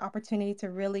giving us an opportunity to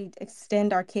really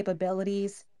extend our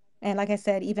capabilities. And like I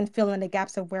said, even fill in the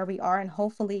gaps of where we are and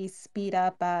hopefully speed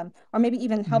up, or maybe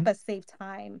even help us save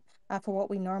time for what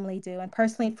we normally do. And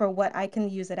personally, for what I can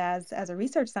use it as a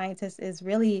research scientist is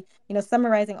really,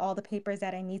 summarizing all the papers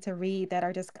that I need to read that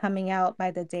are just coming out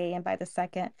by the day and by the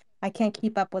second. I can't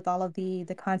keep up with all of the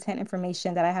content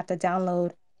information that I have to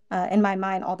download in my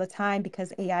mind all the time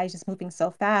because AI is just moving so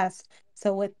fast.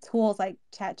 So with tools like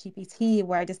ChatGPT,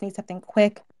 where I just need something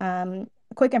quick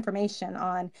information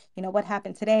on, what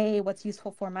happened today, what's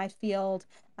useful for my field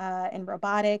in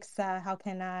robotics, how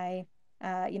can I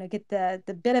get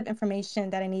the bit of information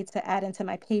that I need to add into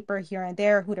my paper here and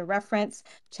there, who to reference.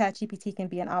 ChatGPT can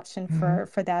be an option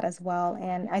for that as well.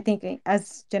 And I think,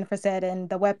 as Jennifer said, in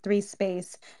the Web3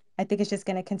 space, I think it's just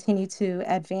going to continue to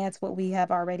advance what we have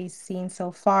already seen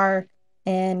so far,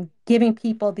 and giving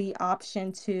people the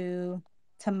option to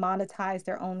monetize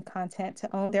their own content,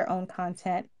 to own their own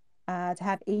content, to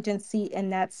have agency in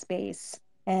that space,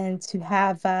 and to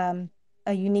have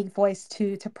a unique voice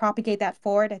to propagate that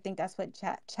forward. I think that's what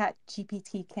Chat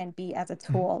GPT can be as a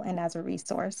tool and as a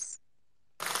resource.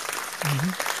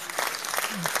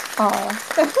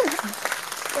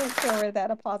 Not sure where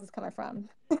that applause is coming from.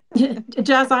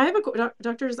 Jazz,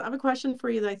 doctors, I have a question for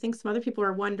you that I think some other people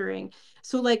are wondering.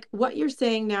 So, like, what you're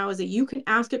saying now is that you can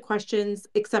ask it questions,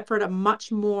 except for at a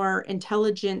much more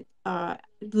intelligent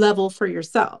level for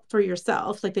yourself,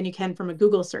 like than you can from a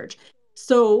Google search.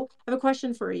 So, I have a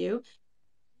question for you.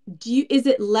 Is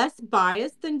it less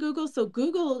biased than Google? So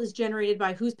Google is generated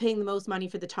by who's paying the most money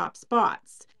for the top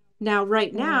spots. Now,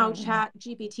 right now, Chat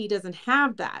GPT doesn't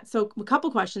have that. So a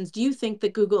couple questions. Do you think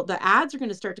that the ads are going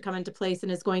to start to come into place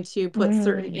and is going to put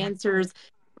certain answers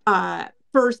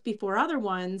first before other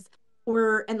ones?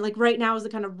 And like right now is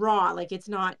it kind of raw, like does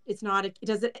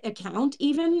it account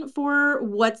even for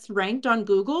what's ranked on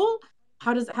Google?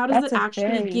 How does it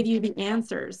actually give you the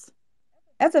answers?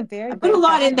 That's a very I put a good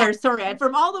lot in question. there. Sorry,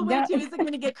 from all the way No, to is it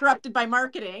going to get corrupted by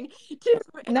marketing to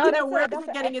no, where is that's it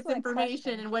an getting its excellent information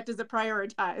question. and what does it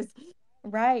prioritize?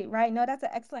 Right, right. No, that's an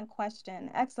excellent question.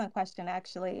 Excellent question,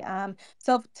 actually.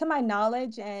 So to my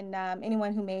knowledge, and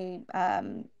anyone who may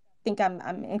think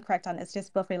I'm incorrect on this,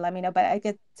 just feel free to let me know. But I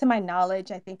get to my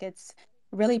knowledge, I think it's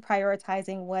really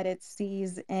prioritizing what it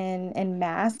sees in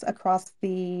mass across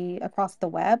the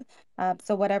web.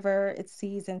 So whatever it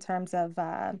sees in terms of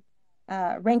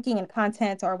ranking and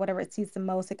content or whatever it sees the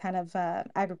most, it kind of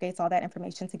aggregates all that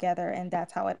information together, and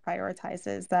that's how it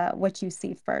prioritizes what you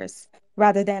see first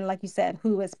rather than, like you said,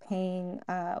 who is paying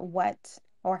what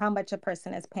or how much a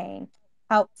person is paying.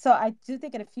 So I do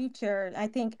think in the future, I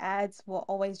think ads will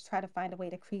always try to find a way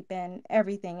to creep in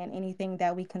everything and anything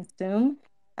that we consume.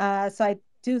 So I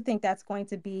do think that's going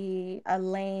to be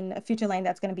a future lane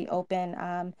that's going to be open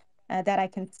that I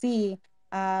can see,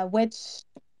 which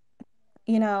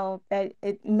that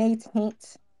it may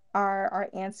taint our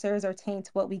answers or taint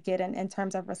what we get in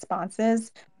terms of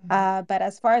responses. But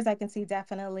as far as I can see,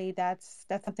 definitely that's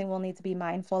something we'll need to be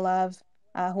mindful of.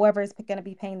 Whoever is going to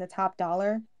be paying the top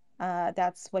dollar,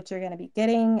 that's what you're going to be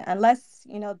getting, unless,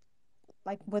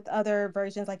 like with other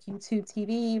versions like YouTube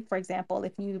TV, for example,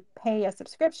 if you pay a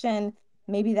subscription,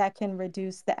 maybe that can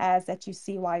reduce the ads that you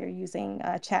see while you're using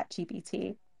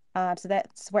ChatGPT. So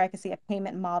that's where I can see a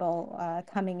payment model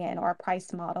coming in or a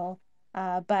price model.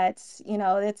 But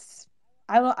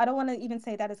I don't want to even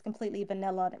say that it's completely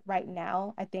vanilla right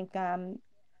now. I think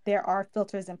there are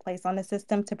filters in place on the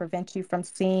system to prevent you from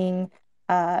seeing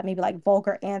maybe like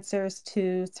vulgar answers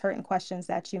to certain questions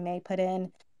that you may put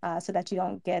in so that you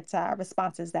don't get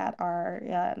responses that are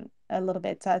a little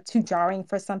bit too jarring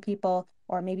for some people,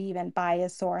 or maybe even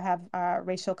biased or have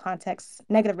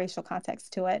negative racial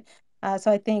context to it.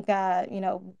 So I think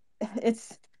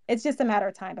it's it's just a matter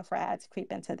of time before ads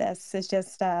creep into this. It's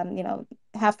just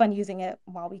have fun using it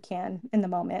while we can in the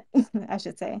moment, I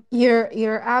should say.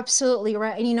 You're absolutely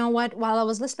right. And you know what? While I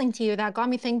was listening to you, that got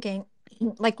me thinking.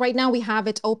 Like right now we have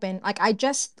it open. Like I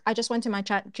just went to my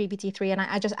chat GPT-3 and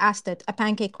I just asked it a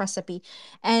pancake recipe.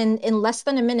 And in less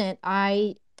than a minute,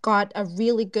 I got a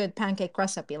really good pancake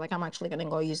recipe. Like I'm actually gonna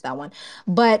go use that one.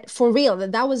 But for real,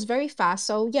 that was very fast.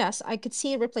 So yes, I could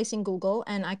see it replacing Google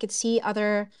and I could see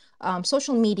other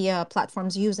social media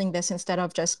platforms using this instead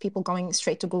of just people going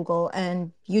straight to Google,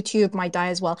 and YouTube might die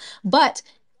as well. But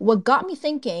what got me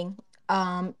thinking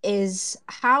is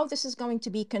how this is going to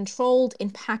be controlled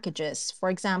in packages. For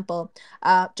example,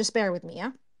 just bear with me,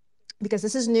 yeah? Because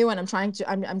this is new and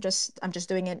I'm just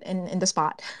doing it in the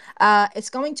spot.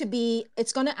 It's going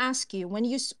to ask you when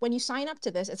you sign up to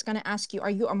this, it's going to ask you,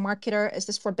 are you a marketer? Is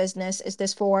this for business? Is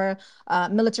this for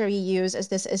military use?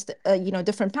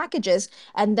 Different packages?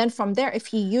 And then from there,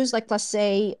 if you use, like, let's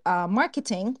say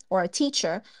marketing or a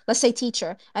teacher, let's say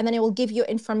teacher, and then it will give you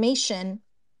information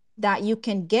that you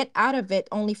can get out of it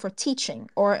only for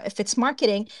teaching. Or if it's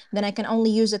marketing, then I can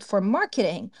only use it for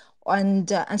marketing, and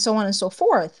so on and so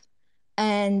forth.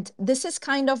 And this is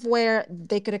kind of where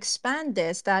they could expand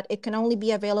this, that it can only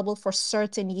be available for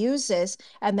certain uses.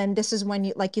 And then this is when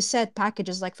you, like you said,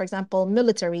 packages like, for example,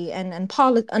 military and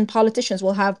politicians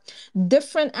will have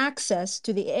different access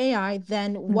to the AI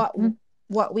than Mhm.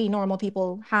 what we normal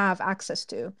people have access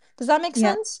to. Does that make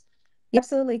Yeah. sense?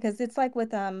 Absolutely, because it's like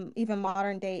with even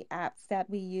modern day apps that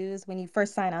we use. When you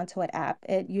first sign onto an app,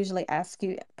 it usually asks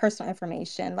you personal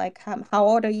information like how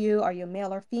old are you? Are you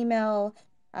male or female?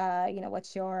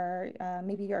 What's your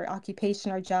maybe your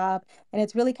occupation or job? And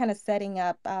it's really kind of setting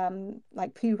up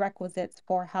like prerequisites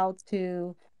for how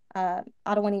to I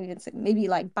don't want to even say maybe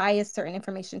like bias certain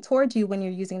information towards you when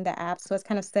you're using the app. So it's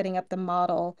kind of setting up the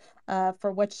model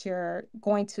for what you're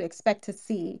going to expect to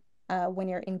see when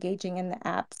you're engaging in the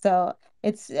app. So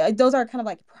it's those are kind of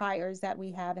like priors that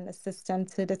we have in the system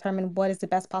to determine what is the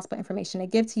best possible information to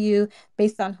give to you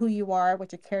based on who you are,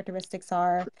 what your characteristics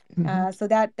are. So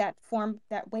that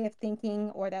way of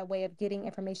thinking or that way of getting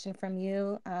information from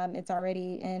you, it's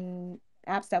already in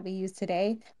apps that we use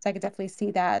today. So I could definitely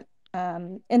see that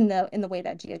in the way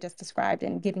that Gia just described,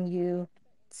 and giving you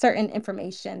certain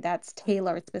information that's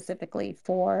tailored specifically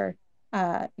for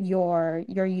your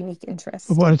unique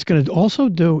interest. What it's going to also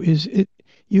do is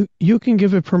you can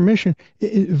give it permission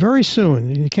very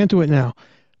soon. You can't do it now,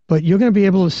 but you're going to be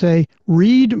able to say,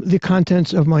 read the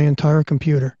contents of my entire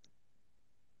computer.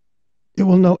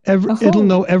 It'll know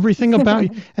Oh. everything about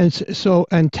you,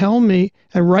 and tell me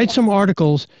and write some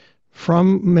articles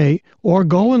from me, or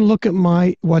go and look at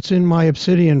what's in my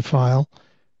Obsidian file,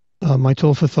 my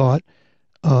tool for thought.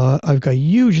 I've got a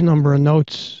huge number of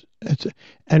notes,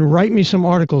 and write me some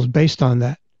articles based on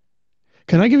that.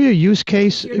 Can I give you a use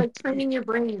case? You're like training your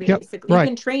brain, Yep, basically. You right,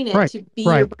 can train it right, to be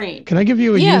your right. brain. Can I give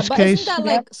you a Yeah, use but isn't case? that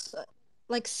Yep.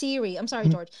 like Siri. I'm sorry,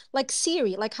 George. Like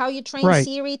Siri, like how you train Right,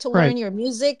 Siri to right, learn your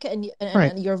music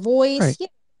right, and your voice. right.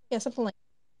 Yeah, something like.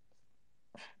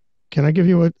 Can I give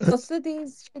you So should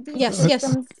these Yes, a, yes.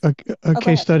 systems? a Oh, go case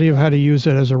ahead, study of how George. to use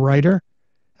it as a writer?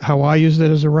 How I used it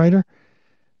as a writer?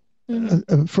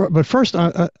 But first,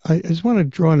 I just want to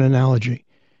draw an analogy.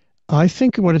 I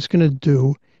think what it's going to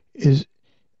do is,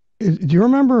 do you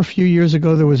remember a few years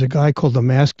ago there was a guy called the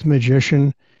Masked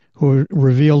Magician who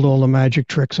revealed all the magic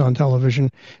tricks on television,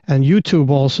 and YouTube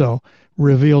also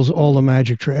reveals all the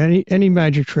magic trick. Any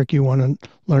magic trick you want to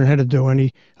learn how to do,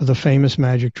 any of the famous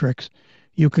magic tricks,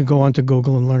 you can go onto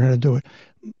Google and learn how to do it.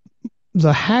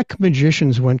 The hack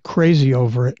magicians went crazy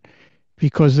over it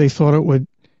because they thought it would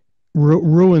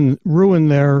ruin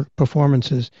their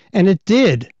performances, and it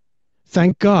did.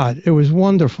 Thank God. It was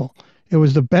wonderful. It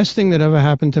was the best thing that ever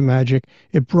happened to magic.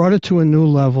 It brought it to a new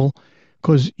level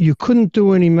because you couldn't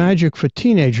do any magic for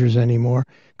teenagers anymore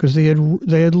because they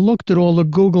had looked at all the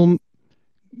Google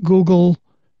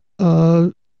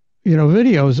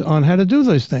videos on how to do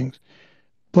those things.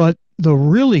 But the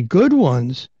really good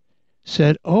ones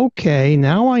said, okay,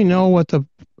 now I know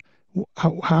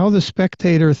how the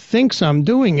spectator thinks I'm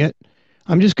doing it.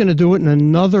 I'm just going to do it in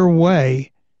another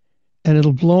way, and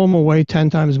it'll blow them away 10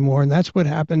 times more. And that's what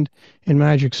happened in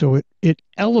magic. So it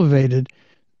elevated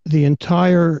the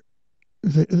entire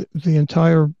the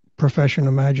entire profession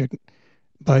of magic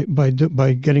by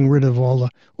getting rid of all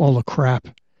the crap.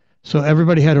 So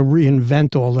everybody had to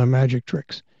reinvent all their magic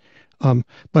tricks.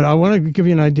 But I want to give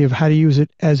you an idea of how to use it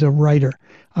as a writer.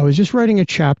 I was just writing a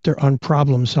chapter on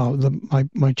problem solving,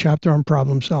 my chapter on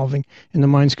problem solving in the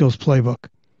Mind Skills Playbook.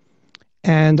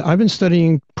 And I've been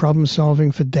studying problem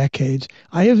solving for decades.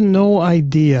 I have no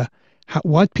idea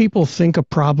what people think a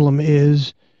problem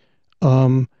is,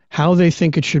 how they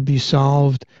think it should be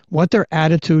solved, what their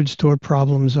attitudes toward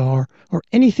problems are, or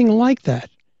anything like that.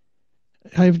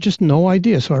 I have just no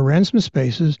idea. So I ran some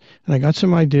spaces and I got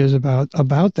some ideas about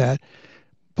that.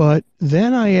 But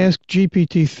then I asked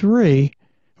GPT-3, it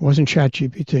wasn't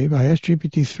ChatGPT, but I asked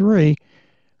GPT-3,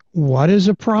 what is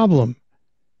a problem?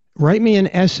 Write me an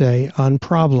essay on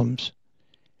problems.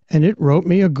 And it wrote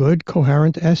me a good,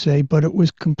 coherent essay, but it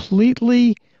was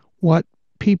completely what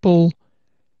people,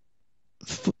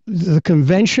 the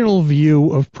conventional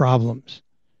view of problems.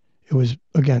 It was,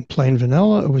 again, plain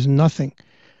vanilla. It was nothing.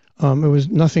 It was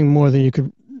nothing more than you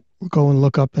could go and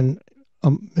look up in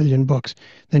a million books.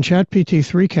 Then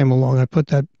ChatGPT-3 came along. I put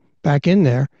that back in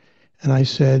there, and I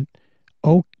said,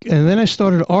 "Oh," and then I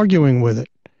started arguing with it.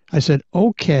 I said,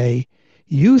 "Okay,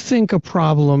 you think a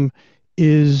problem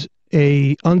is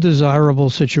a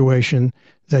undesirable situation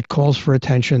that calls for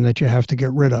attention that you have to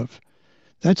get rid of.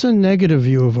 That's a negative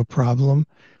view of a problem.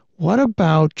 What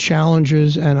about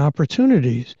challenges and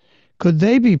opportunities? Could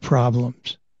they be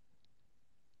problems?"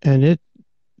 And it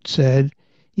said,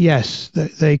 yes,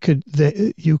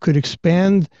 you could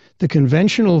expand the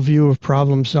conventional view of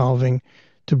problem solving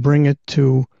to bring it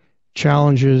to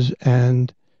challenges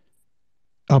and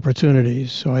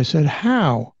opportunities. So I said,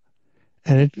 how?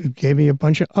 And it gave me a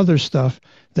bunch of other stuff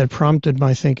that prompted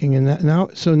my thinking. And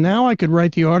now I could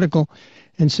write the article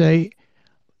and say,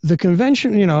 the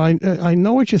convention, I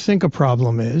know what you think a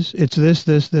problem is. It's this,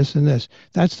 this, this, and this.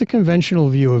 That's the conventional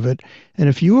view of it. And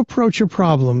if you approach a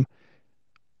problem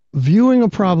viewing a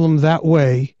problem that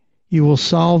way, you will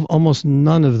solve almost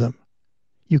none of them.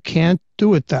 You can't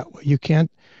do it that way. You can't.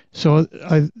 So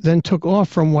I then took off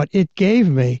from what it gave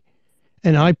me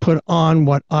and I put on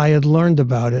what I had learned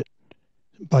about it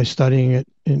by studying it.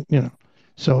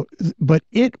 So, but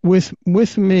it with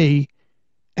me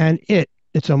and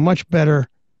it's a much better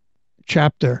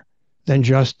chapter than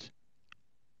just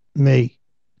me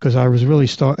because I was really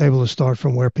able to start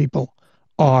from where people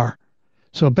are.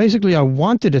 So basically, I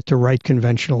wanted it to write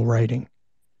conventional writing.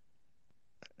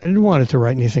 I didn't want it to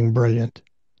write anything brilliant.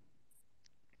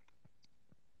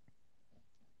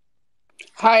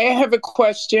 Hi, I have a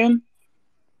question.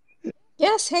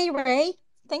 Yes, hey Ray.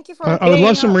 Thank you I for would coming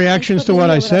love some up. Thanks reactions for to being what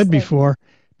I here with us said today.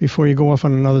 before you go off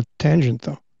on another tangent,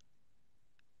 though.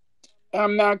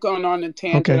 I'm not going on a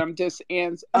tangent.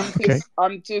 Okay.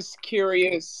 I'm just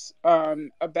curious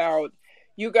about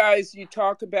you guys. You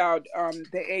talk about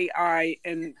the AI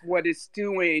and what it's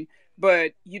doing,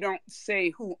 but you don't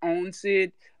say who owns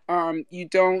it. You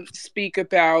don't speak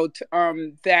about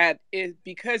that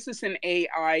because it's an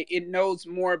AI, it knows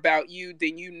more about you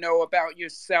than you know about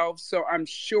yourself. So I'm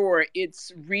sure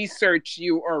it's researched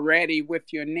you already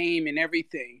with your name and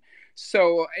everything.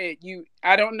 So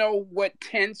I don't know what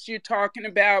tense you're talking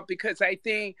about because I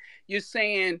think you're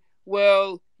saying,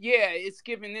 well, yeah, it's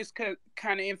giving this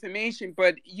kind of information,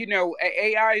 but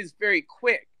AI is very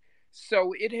quick.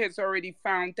 So it has already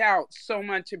found out so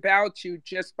much about you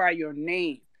just by your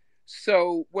name.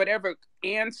 So whatever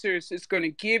answers it's going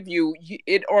to give you,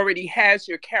 it already has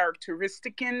your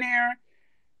characteristic in there.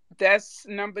 That's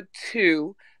number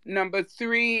two. Number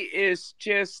three is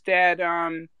just that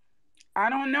I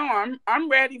don't know. I'm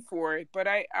ready for it, but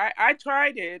I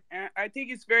tried it, and I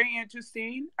think it's very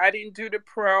interesting. I didn't do the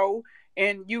pro,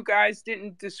 and you guys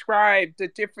didn't describe the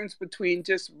difference between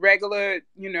just regular,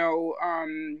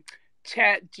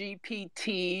 Chat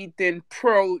GPT than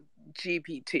Pro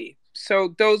GPT.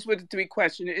 So those were the three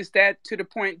questions. Is that to the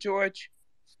point, George?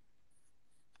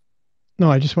 No,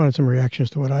 I just wanted some reactions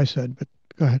to what I said, but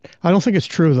go ahead. I don't think it's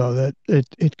true though that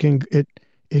it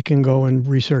can go and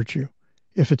research you.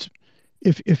 If it's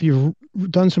if you've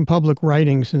done some public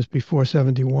writing since before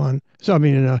 71, so I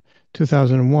mean in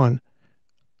 2001,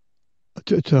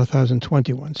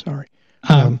 2021, sorry.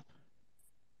 Um,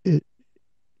 It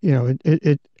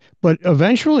it but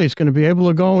eventually it's going to be able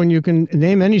to go and you can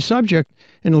name any subject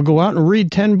and it'll go out and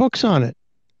read 10 books on it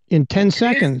in 10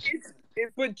 seconds.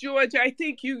 But George, I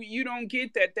think you don't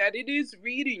get that it is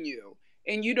reading you,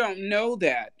 and you don't know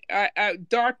that.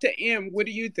 Dr. M, what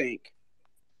do you think?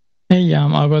 Hey,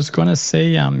 I was gonna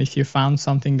say, if you found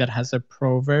something that has a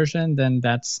pro version, then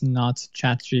that's not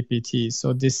ChatGPT.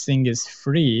 So this thing is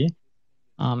free.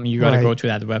 You got to go Right. to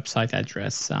that website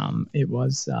address. It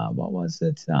was what was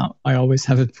it? I always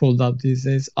have it pulled up these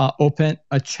days.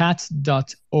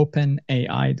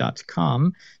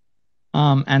 Chat.openai.com.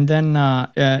 And then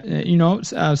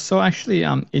so actually,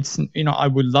 it's I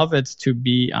would love it to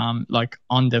be like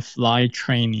on the fly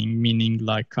training, meaning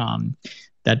like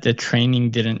that the training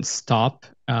didn't stop.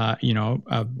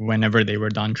 Whenever they were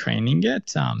done training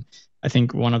it. I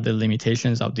think one of the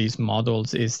limitations of these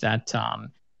models is that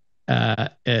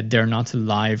they're not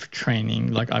live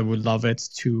training. Like I would love it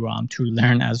to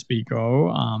learn as we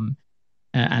go,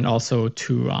 and also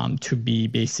to be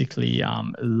basically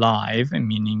live,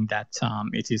 meaning that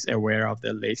it is aware of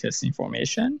the latest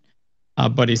information.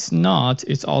 But it's not.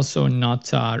 It's also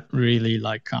not really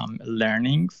like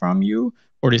learning from you,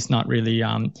 or it's not really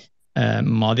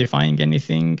modifying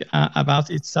anything about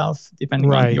itself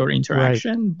depending on your Right.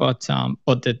 interaction. But the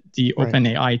Right.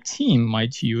 OpenAI team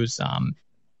might use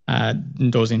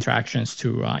those interactions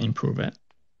to improve it.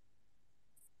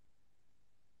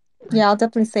 Yeah, I'll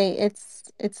definitely say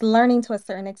it's learning to a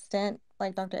certain extent.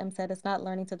 Like Dr. M said, it's not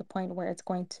learning to the point where it's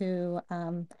going to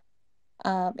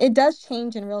it does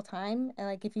change in real time. And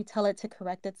like if you tell it to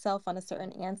correct itself on a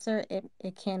certain answer, it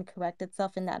can correct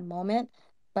itself in that moment.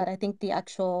 But I think the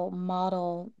actual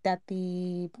model that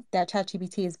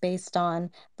ChatGPT is based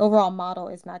on, the overall model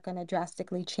is not going to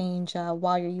drastically change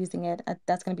while you're using it.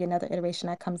 That's going to be another iteration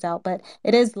that comes out. But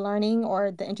it is learning,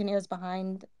 or the engineers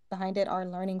behind it are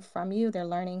learning from you. They're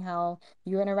learning how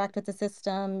you interact with the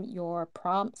system, your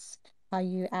prompts, how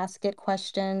you ask it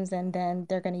questions, and then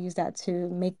they're going to use that to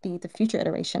make the future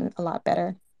iteration a lot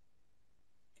better.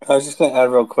 I was just going to add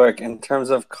real quick in terms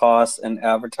of costs and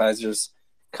advertisers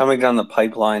coming down the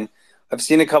pipeline. I've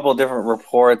seen a couple of different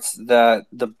reports that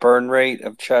the burn rate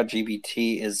of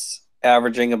ChatGPT is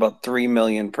averaging about 3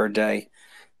 million per day.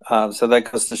 So that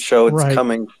goes to show it's Right.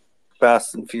 coming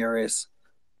fast and furious.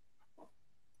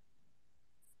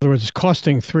 In other words, it's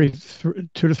costing $2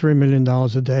 to $3 million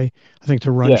a day, I think,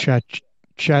 to run Yeah.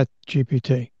 Chat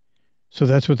GPT. So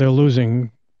that's what they're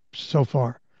losing so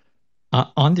far.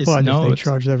 On this But if they note,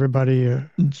 charged everybody,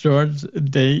 George,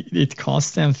 it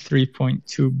cost them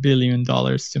 $3.2 billion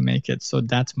to make it. So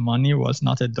that money was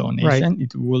not a donation. right?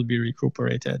 It will be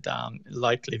recuperated,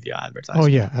 likely via Oh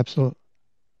advertising. yeah, absolutely.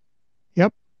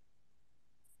 Yep.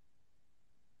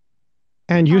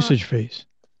 And usage fees.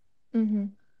 Mm-hmm.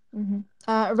 Mm-hmm.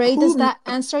 Ray, does Who that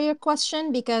answer your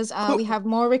question? Because who we have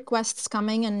more requests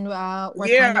coming, and we're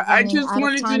kind Yeah, of I running just out of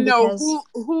wanted to time know because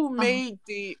who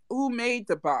made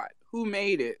the bot? Who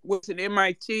made it? Was it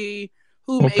MIT?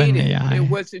 Who made it? OpenAI.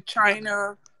 Was it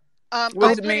China? I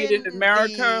Was it put made in in the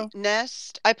America?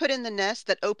 nest. I put in the nest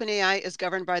that OpenAI is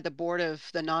governed by the board of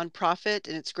the nonprofit,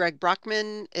 and it's Greg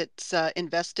Brockman. It's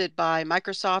invested by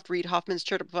Microsoft, Reid Hoffman's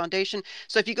Charitable Foundation.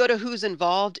 So if you go to who's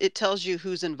involved, it tells you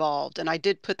who's involved, and I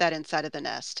did put that inside of the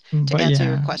nest to But answer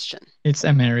your yeah, question. it's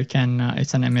American.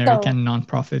 It's an So American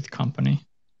nonprofit company.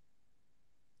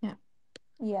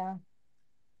 yeah.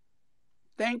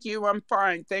 Thank you. I'm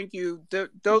fine. Thank you.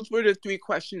 Those were the three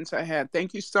questions I had.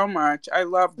 Thank you so much. I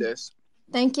love this.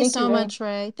 thank you Thank you, so Ray. much,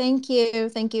 Ray. Thank you.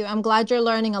 Thank you. I'm glad you're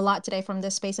learning a lot today from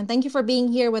this space. And thank you for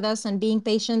being here with us and being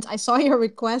patient. I saw your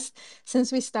request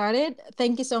since we started.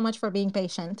 Thank you so much for being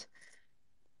patient.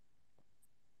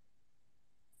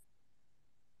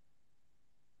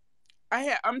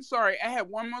 I'm sorry, I had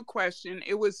one more question.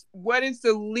 It was, what's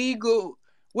the legal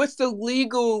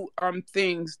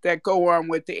things that go on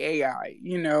with the AI,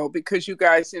 because you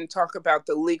guys didn't talk about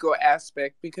the legal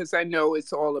aspect, because I know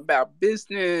it's all about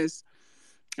business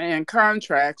and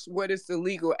contracts. What is the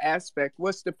legal aspect?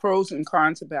 What's the pros and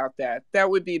cons about that? That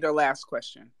would be the last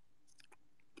question.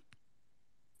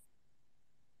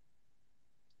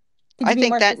 Could you I be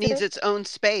think more that needs specific? its own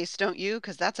space, don't you?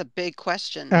 Because that's a big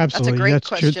question. That's a Absolutely. great That's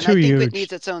question. too I think it huge.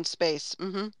 needs its own space. Yeah,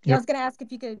 I Yep. was going to ask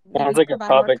if you could Sounds maybe like a provide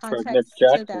more topic for Miss context to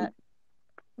Jackson. that.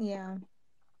 Yeah.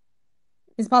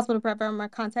 Is it possible to provide more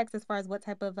context as far as what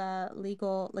type of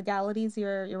legalities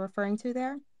you're referring to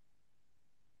there?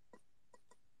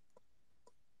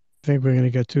 I think we're going to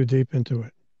get too deep into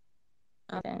it.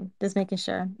 Okay, just making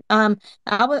sure. I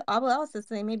would also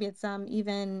say maybe it's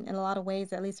even in a lot of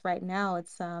ways, at least right now,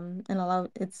 it's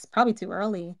probably too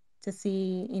early to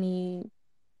see any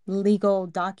legal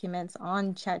documents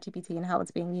on ChatGPT and how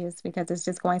it's being used because it's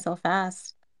just going so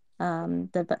fast,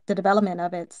 the development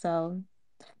of it. So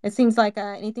it seems like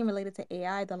anything related to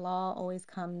AI, the law always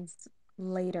comes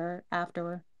later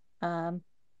after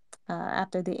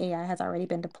the AI has already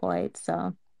been deployed.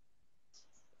 So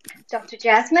Dr.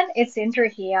 Jasmine, it's Indra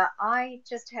here. I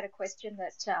just had a question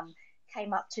that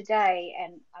came up today,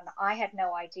 and I had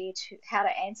no idea how to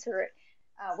answer it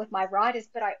with my writers,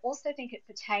 but I also think it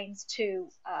pertains to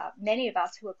many of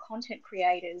us who are content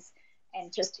creators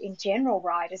and just in general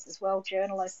writers as well,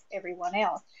 journalists, everyone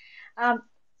else. Um,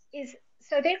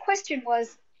 so their question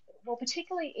was, well,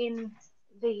 particularly in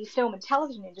the film and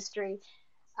television industry,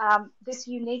 this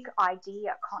unique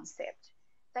idea concept.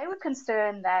 They were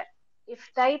concerned that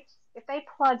if they if they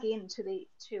plug into the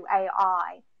to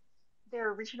AI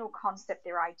their original concept,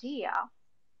 their idea,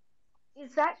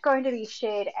 is that going to be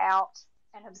shared out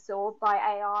and absorbed by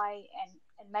AI,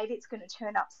 and maybe it's going to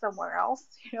turn up somewhere else?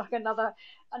 Like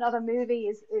another movie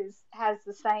is has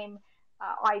the same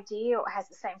idea or has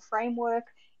the same framework.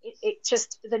 It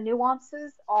just the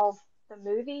nuances of the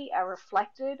movie are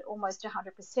reflected almost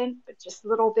 100%, but just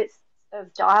little bits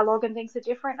of dialogue and things are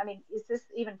different. I mean, is this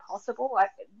even possible?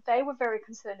 They were very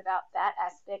concerned about that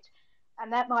aspect,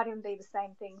 and that might even be the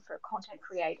same thing for content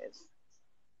creators.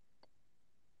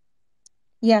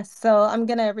 yes, so I'm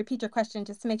gonna repeat your question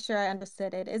just to make sure I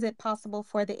understood it. Is it possible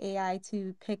for the AI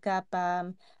to pick up,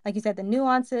 like you said, the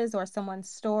nuances or someone's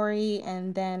story,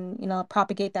 and then,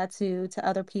 propagate that to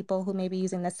other people who may be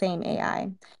using the same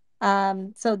AI?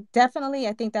 So definitely,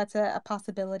 I think that's a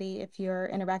possibility if you're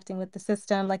interacting with the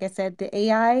system. Like I said, the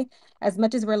AI, as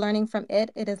much as we're learning from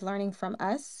it, it is learning from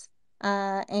us.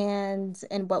 And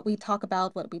what we talk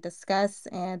about, what we discuss,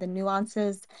 and the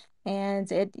nuances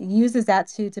and it uses that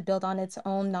to build on its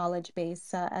own knowledge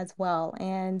base as well.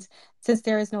 And since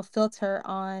there is no filter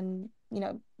on,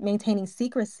 maintaining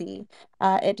secrecy,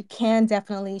 it can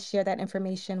definitely share that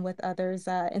information with others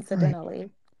Right. incidentally.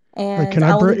 Right. And Can I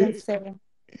I will even bring? say,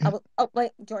 Yeah. oh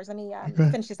wait, George, let me Go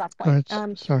ahead. finish this last Go point.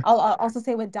 ahead. Sorry. I'll also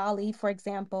say with DALI, for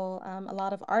example, a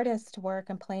lot of artists were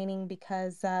complaining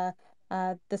because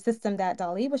the system that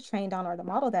DALI was trained on, or the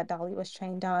model that DALI was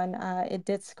trained on, it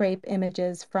did scrape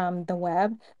images from the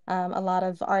web. A lot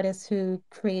of artists who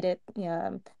created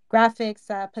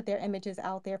graphics put their images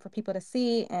out there for people to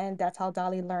see, and that's how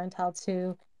DALI learned how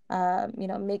to,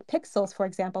 make pixels, for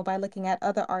example, by looking at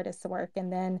other artists' work.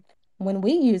 And then when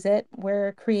we use it,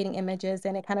 we're creating images,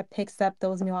 and it kind of picks up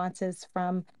those nuances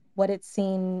from what it's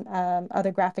seen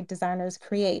other graphic designers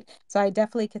create. So I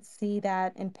definitely could see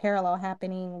that in parallel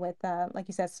happening with, like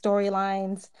you said,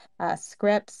 storylines,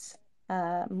 scripts,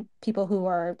 people who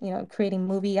are, creating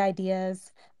movie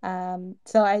ideas.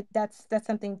 So that's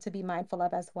something to be mindful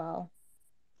of as well.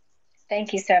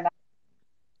 Thank you so much.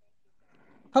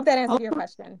 Hope that answered your Also,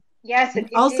 question. Yes, it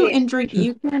also did. Indra,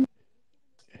 you can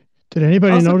Did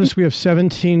anybody also, notice we have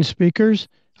 17 speakers?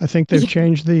 I think they've yeah,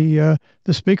 changed the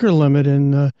speaker limit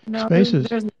in no, spaces.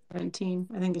 there's no 17.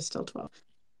 I think it's still 12.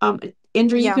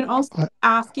 Indra, you Yeah. can also I,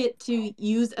 ask it to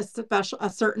use a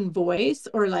certain voice,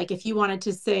 or like if you wanted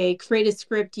to say create a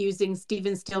script using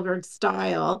Steven Spielberg's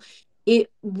style,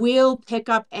 it will pick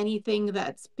up anything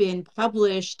that's been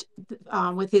published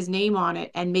with his name on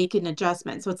it and make an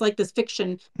adjustment. So it's like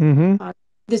mm-hmm. uh,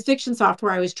 this fiction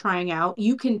software I was trying out.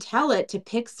 You can tell it to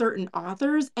pick certain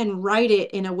authors and write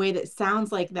it in a way that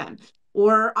sounds like them.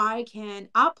 Or I can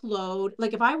upload,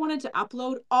 like if I wanted to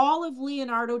upload all of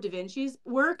Leonardo da Vinci's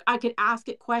work, I could ask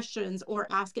it questions or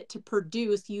ask it to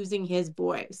produce using his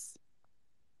voice.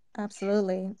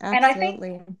 Absolutely, And I think,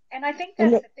 absolutely. and I think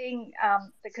And that's the thing,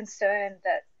 the concern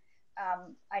that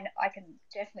I can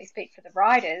definitely speak for the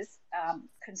writers,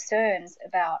 concerns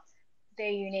about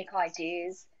their unique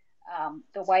ideas,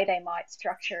 the way they might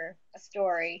structure a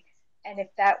story, and if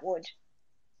that would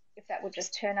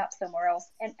just turn up somewhere else.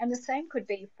 And the same could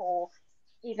be for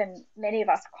even many of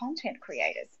us content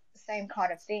creators, the same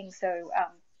kind of thing. So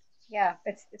yeah,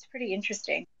 it's pretty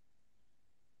interesting.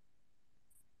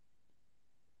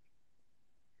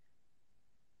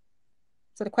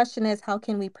 So the question is, how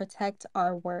can we protect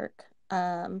our work,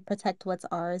 protect what's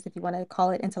ours, if you want to call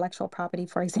it intellectual property,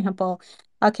 for example?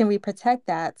 How can we protect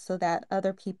that so that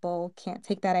other people can't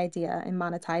take that idea and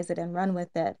monetize it and run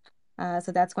with it?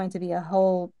 So that's going to be a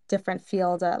whole different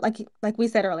field. Like we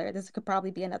said earlier, this could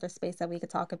probably be another space that we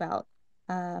could talk about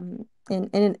in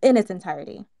its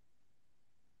entirety.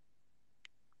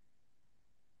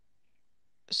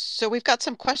 So we've got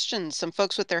some questions, some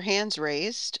folks with their hands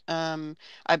raised.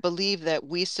 I believe that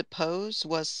We Suppose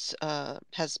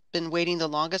has been waiting the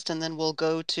longest, and then we'll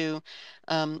go to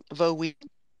Vo We.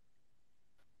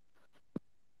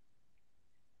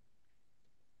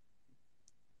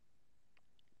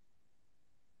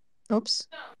 Oops.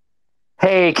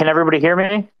 Hey, can everybody hear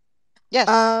me? Yes.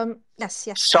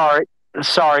 Yes.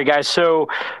 Sorry, guys. So,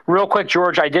 real quick,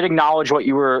 George, I did acknowledge what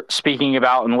you were speaking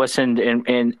about and listened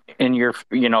in your,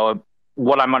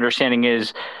 what I'm understanding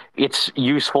is it's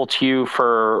useful to you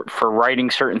for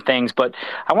writing certain things. But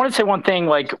I want to say one thing,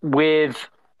 like with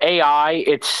AI,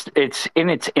 it's in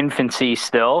its infancy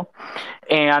still,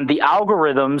 and the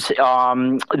algorithms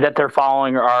that they're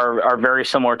following are very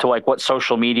similar to like what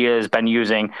social media has been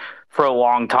using for a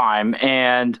long time.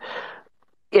 And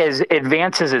as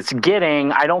advanced as it's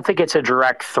getting, I don't think it's a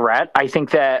direct threat. I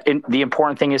think that the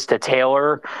important thing is to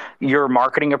tailor your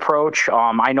marketing approach.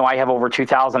 I know I have over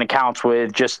 2,000 accounts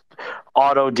with just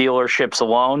auto dealerships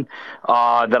alone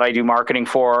that I do marketing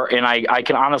for, and I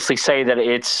can honestly say that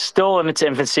it's still in its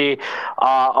infancy.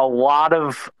 A lot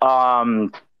of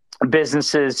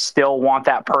businesses still want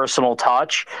that personal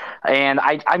touch, and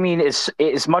I mean, as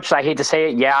much as I hate to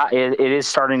say it, yeah, it is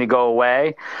starting to go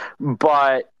away.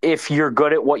 But if you're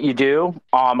good at what you do,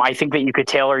 I think that you could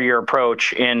tailor your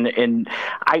approach, and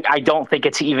I don't think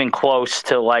it's even close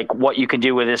to like what you can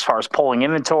do with as far as pulling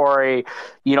inventory,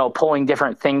 pulling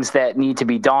different things that need to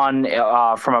be done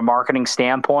from a marketing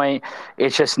standpoint.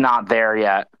 It's just not there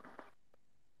yet.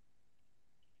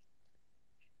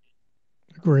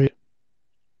 Great.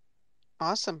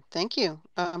 Awesome. Thank you.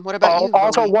 What about you,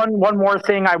 Also, Voe? one more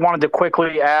thing I wanted to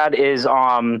quickly add is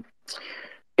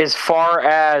as far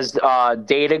as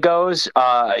data goes,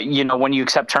 when you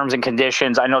accept terms and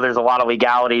conditions, I know there's a lot of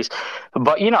legalities,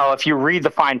 but if you read the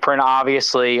fine print,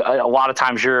 obviously, a lot of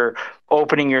times you're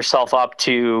opening yourself up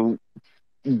to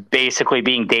basically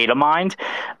being data mined.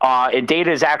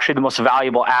 Data is actually the most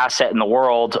valuable asset in the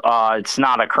world. It's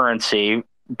not a currency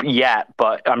yet,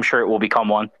 but I'm sure it will become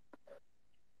one.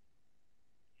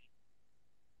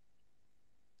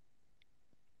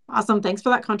 Awesome. Thanks for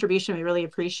that contribution. We really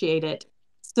appreciate it.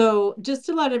 So just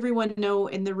to let everyone know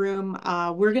in the room,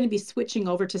 we're going to be switching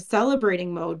over to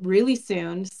celebrating mode really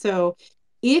soon. So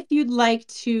if you'd like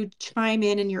to chime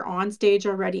in and you're on stage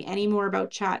already, any more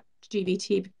about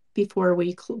ChatGPT before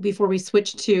we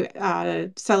switch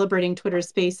to celebrating Twitter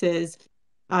Spaces,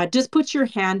 just put your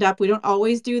hand up. We don't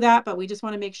always do that, but we just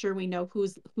want to make sure we know who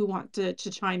want to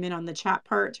chime in on the chat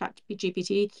part,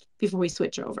 ChatGPT, before we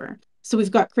switch over. So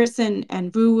we've got Chris and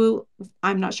Woo Woo.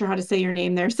 I'm not sure how to say your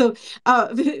name there. So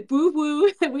Woo Woo,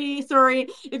 sorry.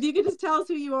 If you could just tell us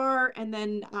who you are, and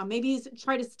then maybe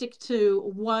try to stick to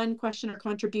one question or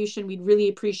contribution, we'd really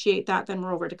appreciate that. Then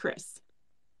we're over to Chris.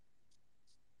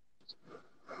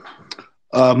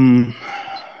 Evening,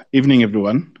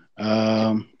 everyone.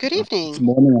 Good evening. It's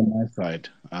morning on my side.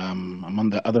 I'm on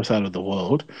the other side of the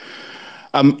world.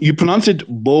 You pronounce it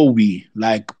Bowie,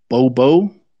 like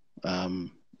Bobo.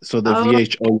 So the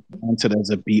VHO pronounce it as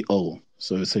a BO.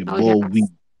 So it's a Bowie.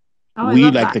 Yes.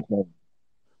 We like the call.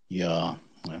 Yeah.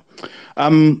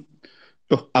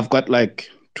 I've got like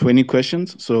 20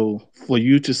 questions. So for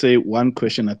you to say one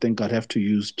question, I think I'd have to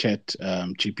use Chat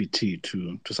GPT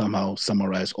to somehow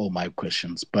summarize all my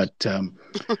questions. But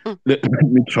let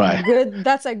me try. Good.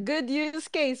 That's a good use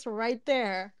case right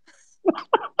there.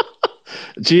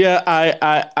 Gia,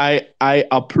 I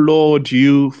applaud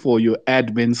you for your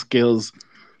admin skills.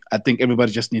 I think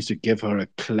everybody just needs to give her a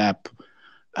clap.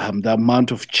 The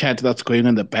amount of chat that's going on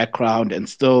in the background and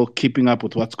still keeping up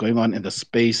with what's going on in the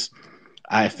space.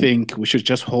 I think we should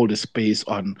just hold a space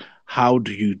on how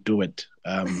do you do it.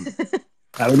 I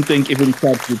don't think even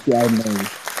ChatGPT knows.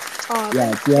 Oh,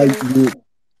 Yeah, thank you.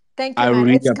 Thank you, man.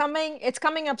 really It's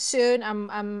coming up soon.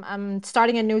 I'm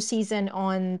starting a new season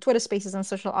on Twitter Spaces and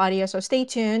social audio, so stay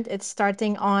tuned. It's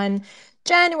starting on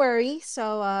January,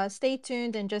 so stay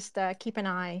tuned and just keep an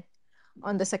eye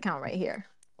on this account right here.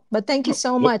 But thank you Oh,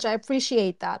 so much. I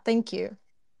appreciate that. Thank you.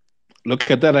 look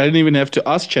at that. I didn't even have to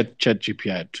ask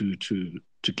ChatGPT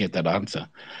to get that answer.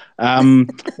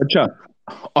 But yeah,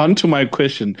 on to my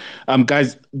question.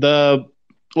 Guys, the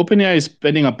OpenAI is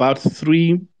spending about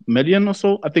 3 million or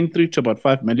so, I think 3 to about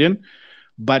 5 million,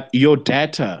 but your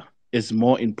data is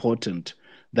more important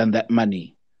than that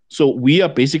money. So we are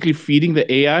basically feeding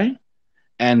the AI,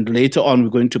 and later on we're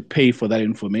going to pay for that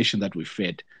information that we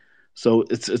fed. So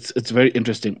it's very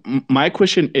interesting. My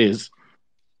question is,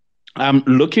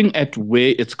 looking at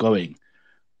where it's going,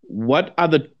 what are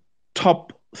the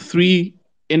top three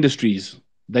industries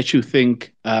that you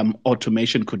think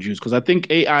automation could use? Because I think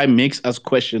AI makes us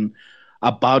question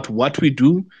about what we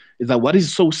do. Is that what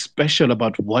is so special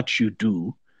about what you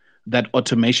do that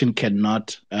automation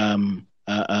cannot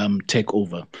take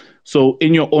over? So,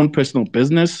 in your own personal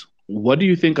business, what do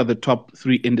you think are the top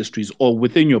three industries, or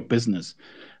within your business,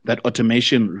 that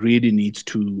automation really needs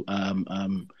to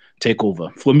take over?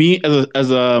 For me,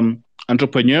 as a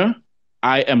entrepreneur,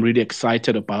 I am really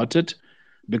excited about it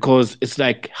because it's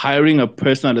like hiring a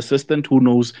personal assistant who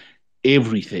knows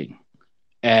everything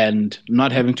and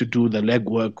not having to do the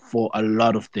legwork for a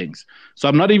lot of things. So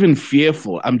I'm not even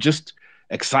fearful. I'm just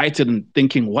excited and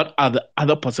thinking, what are the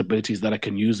other possibilities that I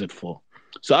can use it for?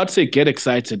 So I'd say get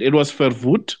excited. It was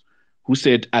Verwoerd who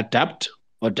said, adapt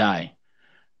or die.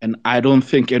 And I don't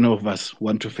think any of us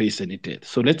want to face any death.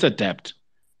 So let's adapt,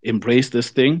 embrace this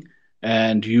thing,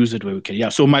 and use it where we can. Yeah.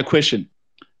 So my question,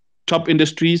 top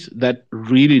industries that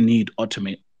really need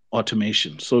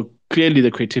automation. So clearly the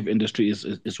creative industry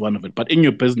is one of it. But in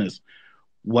your business,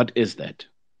 what is that?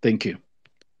 Thank you.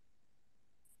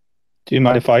 Do you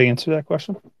mind if I answer that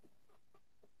question?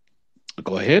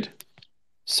 Go ahead.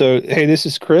 So, hey, this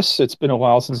is Chris. It's been a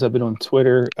while since I've been on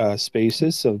Twitter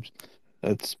Spaces, so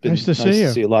it's been Nice to nice see to you.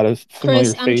 see a lot of familiar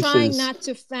Chris, I'm trying faces. not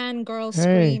to fangirl Hey.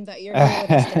 scream that you're here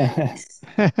with us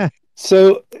today.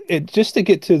 So, just to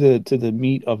get to the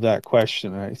meat of that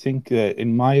question, I think that,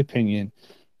 in my opinion,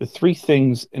 the three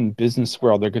things in business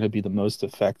world that are going to be the most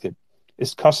affected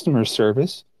is customer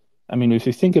service. I mean, if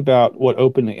you think about what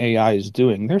OpenAI is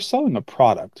doing, they're selling a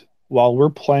product while we're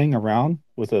playing around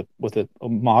with a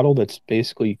model that's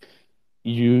basically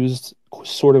used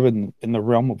sort of in the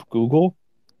realm of Google.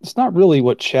 It's not really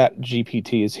what Chat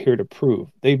GPT is here to prove.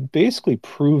 They've basically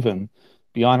proven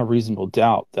beyond a reasonable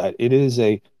doubt that it is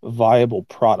a viable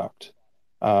product.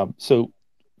 So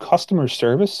customer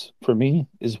service for me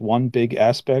is one big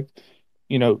aspect.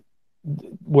 You know,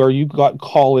 where you got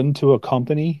call into a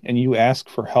company and you ask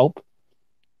for help,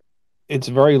 it's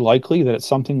very likely that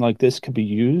something like this could be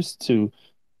used to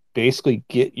basically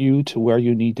get you to where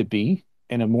you need to be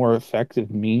in a more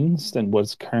effective means than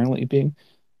what's currently being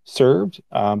served.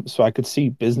 So I could see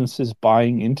businesses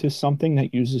buying into something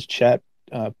that uses Chat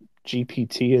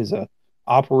GPT as a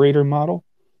operator model.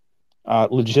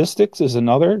 Logistics is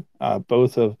another,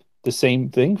 both of the same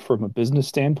thing from a business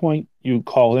standpoint. You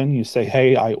call in, you say,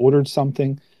 "Hey, I ordered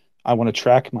something. I want to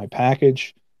track my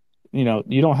package." You know,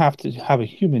 you don't have to have a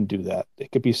human do that.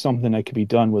 It could be something that could be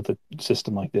done with a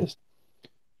system like this.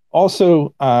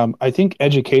 Also, I think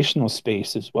educational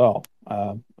space as well.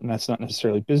 And that's not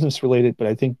necessarily business related, but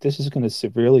I think this is going to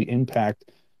severely impact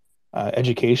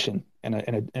education in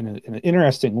an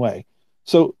interesting way.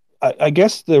 So I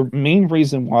guess the main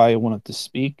reason why I wanted to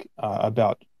speak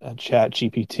about Chat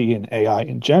GPT and AI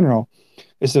in general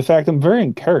is the fact I'm very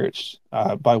encouraged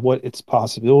by what its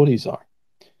possibilities are.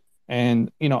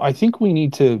 And, you know, I think we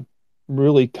need to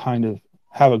really kind of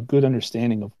have a good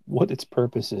understanding of what its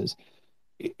purpose is.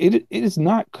 It is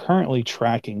not currently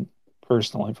tracking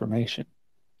personal information.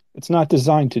 It's not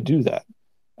designed to do that.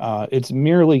 It's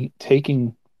merely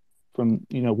taking from,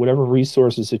 you know, whatever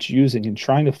resources it's using and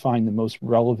trying to find the most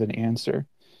relevant answer.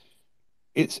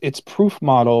 Its proof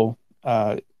model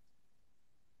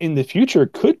in the future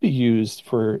could be used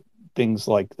for things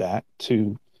like that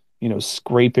to, you know,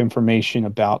 scrape information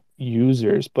about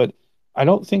users, but I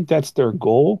don't think that's their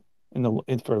goal for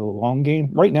the long game.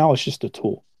 Right now, it's just a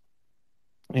tool.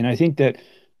 And I think that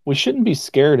we shouldn't be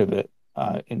scared of it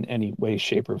in any way,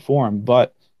 shape, or form.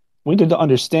 But we need to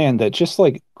understand that just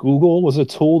like Google was a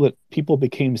tool that people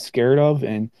became scared of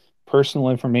and personal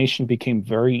information became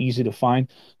very easy to find.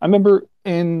 I remember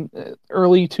in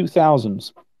early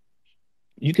 2000s,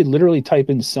 you could literally type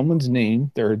in someone's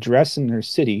name, their address, and their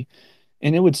city,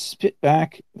 and it would spit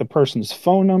back the person's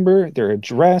phone number, their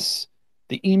address,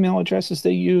 the email addresses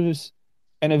they use,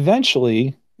 and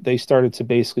eventually they started to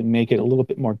basically make it a little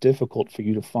bit more difficult for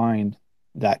you to find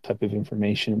that type of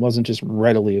information. It wasn't just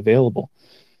readily available.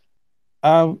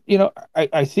 You know,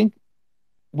 I think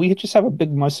we just have a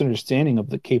big misunderstanding of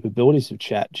the capabilities of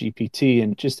Chat GPT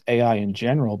and just AI in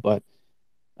general. But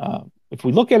if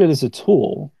we look at it as a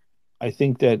tool, I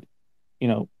think that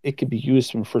it could be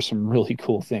used for some really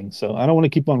cool things. So I don't want to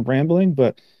keep on rambling,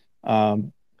 but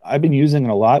um, I've been using it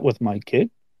a lot with my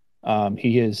kid.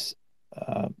 He has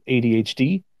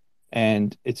ADHD,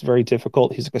 and it's very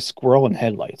difficult. He's like a squirrel in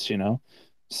headlights.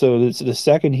 So the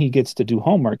second he gets to do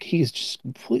homework, he's just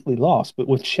completely lost. But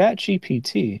with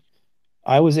ChatGPT,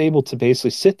 I was able to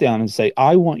basically sit down and say,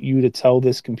 I want you to tell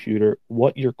this computer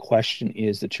what your question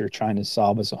is that you're trying to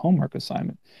solve as a homework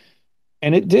assignment.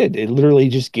 And it did. It literally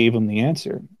just gave him the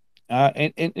answer.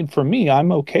 And for me,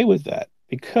 I'm okay with that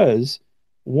because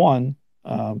one,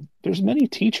 there's many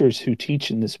teachers who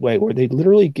teach in this way where they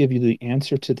literally give you the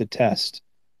answer to the test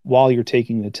while you're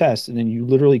taking the test, and then you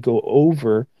literally go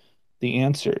over the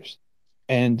answers.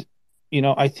 And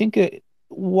I think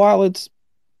while it's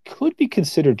could be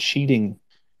considered cheating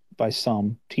by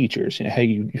some teachers, hey,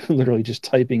 you literally just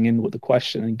typing in with the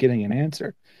question and getting an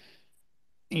answer,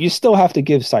 you still have to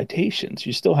give citations.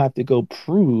 You still have to go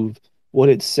prove what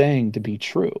it's saying to be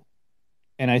true.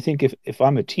 And I think if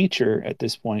I'm a teacher at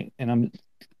this point and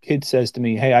kid says to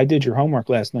me, "Hey, I did your homework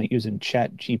last night using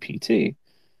Chat GPT,"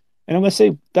 and I'm going to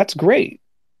say, "That's great,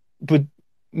 but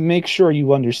make sure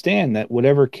you understand that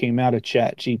whatever came out of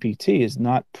Chat GPT is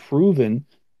not proven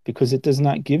because it does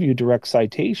not give you direct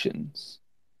citations."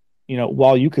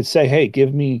 While you could say, "Hey,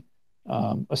 give me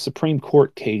a Supreme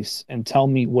Court case and tell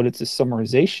me what it's a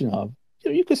summarization of,"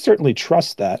 you could certainly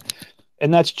trust that.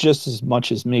 And that's just as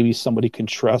much as maybe somebody can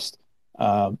trust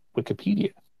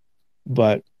Wikipedia.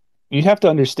 But you have to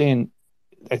understand,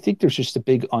 I think there's just a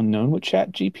big unknown with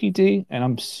Chat GPT, and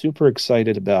I'm super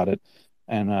excited about it.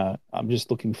 And I'm just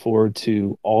looking forward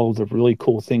to all of the really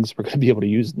cool things we're going to be able to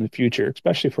use in the future,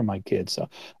 especially for my kids. So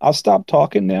I'll stop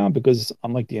talking now because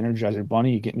I'm like the Energizer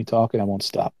Bunny. You get me talking, I won't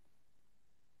stop.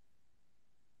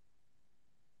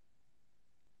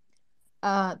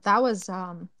 That was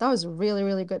a really,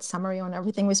 really good summary on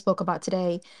everything we spoke about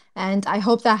today. And I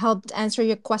hope that helped answer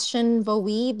your question,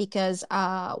 Voe, because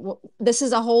this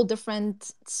is a whole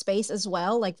different space as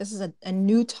well. Like this is a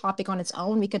new topic on its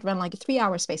own. We could run like a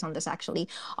 3-hour space on this actually.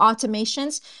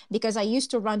 Automations, because I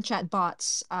used to run chat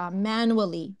bots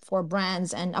manually for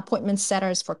brands and appointment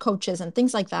setters for coaches and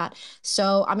things like that.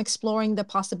 So I'm exploring the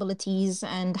possibilities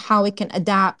and how it can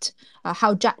adapt,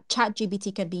 how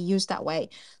ChatGPT can be used that way.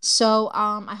 So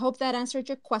I hope that answered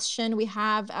your question. We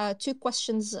have 2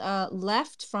 questions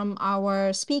left from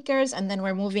our speakers, and then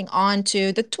we're moving on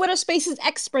to the Twitter Spaces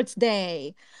Experts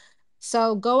Day.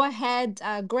 So go ahead,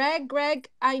 Greg. Greg,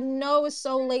 I know it's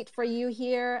so late for you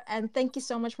here, and thank you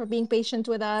so much for being patient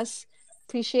with us.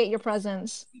 Appreciate your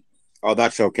presence. Oh,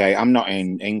 that's okay. I'm not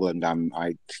in England.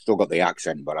 I still got the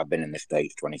accent, but I've been in the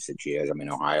States 26 years. I'm in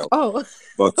Ohio. Oh,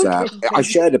 But okay, I good.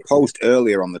 shared a post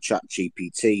earlier on the Chat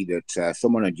GPT that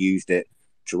someone had used it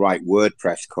to write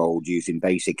WordPress code using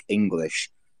basic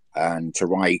English and to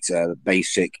write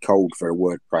basic code for a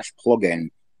WordPress plugin.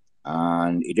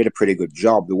 And he did a pretty good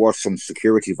job. There was some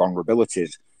security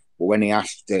vulnerabilities, but when he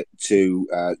asked it to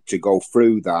go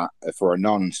through that for a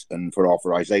nonce and for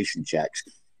authorization checks,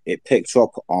 it picked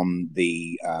up on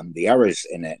the errors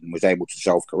in it and was able to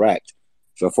self correct.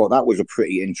 So I thought that was a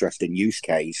pretty interesting use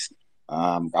case.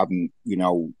 I haven't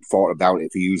thought about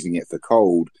it for using it for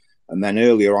code. And then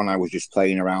earlier on, I was just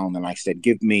playing around and I said,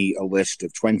 give me a list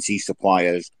of 20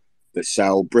 suppliers that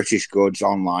sell British goods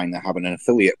online that have an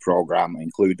affiliate program,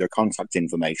 include their contact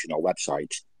information or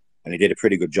websites. And he did a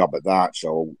pretty good job at that.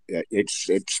 So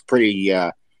it's pretty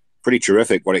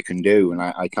terrific what it can do. And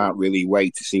I can't really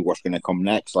wait to see what's going to come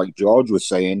next. Like George was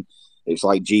saying, it's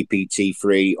like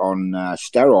GPT-3 on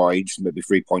steroids, maybe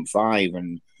 3.5.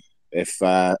 And if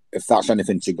that's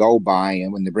anything to go by,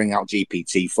 and when they bring out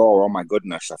GPT-4, oh my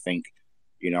goodness, I think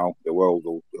the world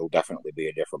will definitely be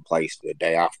a different place the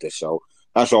day after. So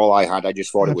that's all I had. I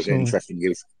just thought it was an Absolutely. interesting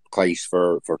use case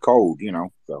for code.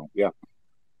 So yeah.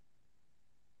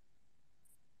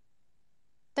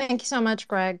 Thank you so much,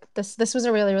 Greg. This was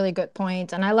a really, really good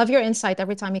point, and I love your insight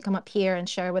every time you come up here and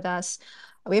share with us.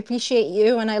 We appreciate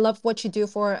you, and I love what you do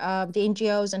for the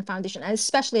NGOs and foundation, and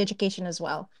especially education as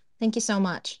well. Thank you so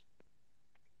much.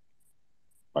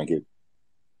 Thank you.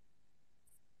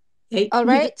 Hey, All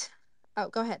right. Oh,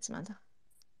 go ahead, Samantha.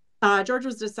 George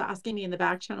was just asking me in the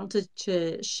back channel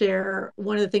to share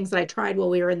one of the things that I tried while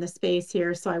we were in the space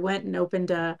here. So I went and opened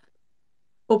a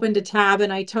tab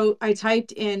and I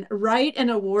typed in write an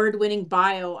award-winning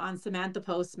bio on Samantha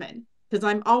Postman, because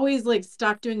I'm always like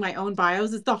stuck doing my own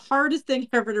bios. It's the hardest thing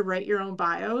ever to write your own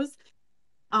bios.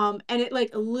 And it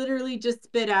like literally just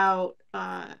spit out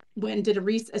did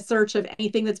a search of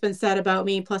anything that's been said about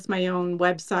me, plus my own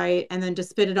website, and then just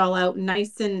spit it all out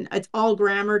nice, and it's all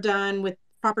grammar done with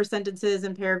proper sentences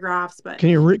and paragraphs. But Can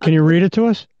you read it to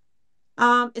us?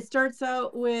 It starts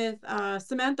out with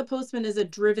Samantha Postman is a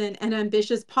driven and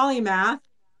ambitious polymath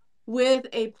with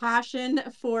a passion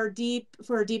for a deep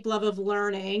love of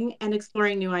learning and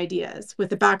exploring new ideas.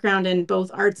 With a background in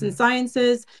both arts and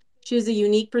sciences, she has a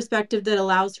unique perspective that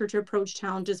allows her to approach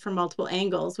challenges from multiple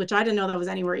angles, which I didn't know that was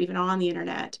anywhere even on the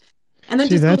internet. And then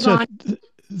See, just goes on.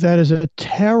 that is a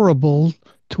terrible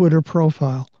Twitter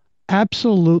profile.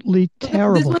 Absolutely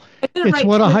terrible. It's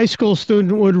what a high school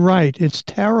student would write. It's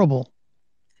terrible.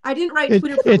 I didn't write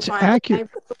Twitter profile. It's accurate.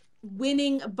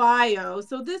 Winning bio.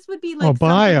 So this would be like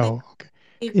bio. Okay.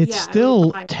 It's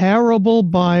still terrible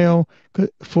bio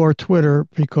for Twitter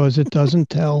because it doesn't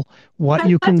tell what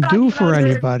you can do for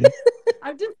anybody.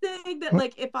 I'm just saying that,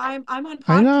 like, if I'm on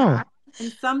podcast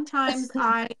and sometimes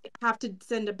I have to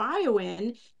send a bio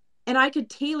in, and I could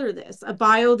tailor this, a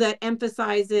bio that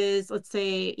emphasizes, let's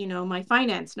say, my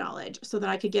finance knowledge, so that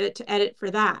I could get it to edit for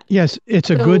that. Yes,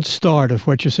 it's a good start. If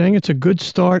what you're saying, it's a good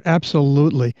start,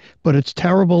 absolutely, but it's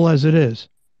terrible as it is.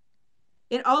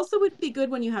 It also would be good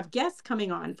when you have guests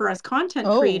coming on. For us content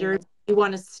creators, you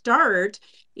want to start.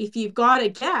 If you've got a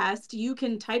guest, you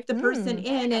can type the person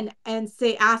in and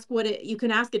say, you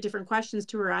can ask it different questions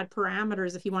to her, add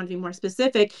parameters if you want to be more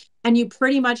specific. And you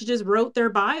pretty much just wrote their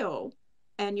bio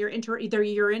and your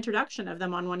introduction of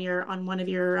them on one of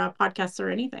your podcasts or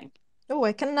anything. Oh,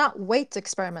 I cannot wait to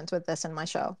experiment with this in my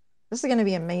show. This is going to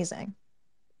be amazing.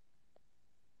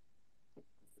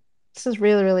 This is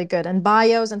really, really good. And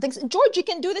bios and things. George, you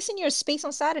can do this in your space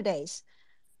on Saturdays.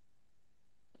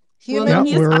 Human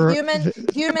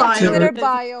Twitter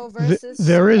bio versus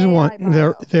there is AI one.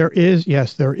 Bio. There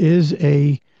is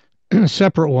a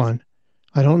separate one.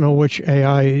 I don't know which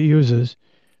AI it uses,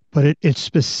 but it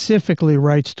specifically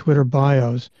writes Twitter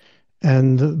bios.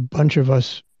 And a bunch of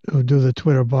us who do the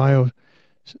Twitter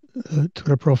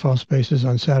Twitter profile spaces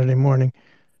on Saturday morning,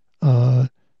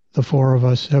 the four of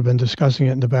us have been discussing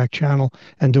it in the back channel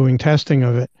and doing testing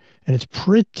of it. And it's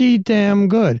pretty damn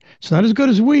good. It's not as good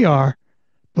as we are,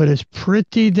 but it's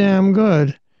pretty damn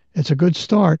good. It's a good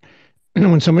start.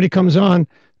 When somebody comes on,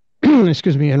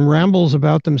 excuse me, and rambles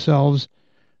about themselves,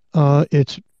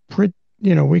 it's pretty,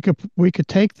 we could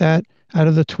take that out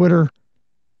of the Twitter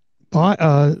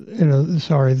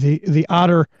the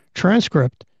Otter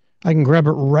transcript. I can grab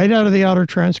it right out of the Otter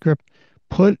transcript,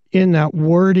 put in that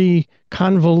wordy,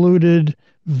 convoluted,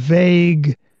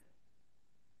 vague,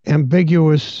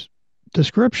 ambiguous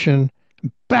description,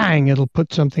 bang, it'll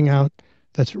put something out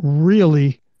that's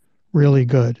really, really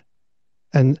good.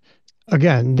 And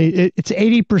again, it's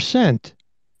 80%,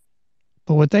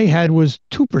 but what they had was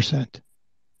 2%.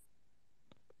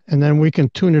 And then we can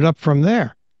tune it up from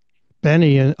there.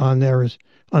 Benny on there is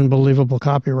unbelievable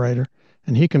copywriter,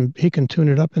 and he can tune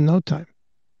it up in no time.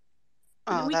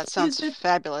 Oh, that sounds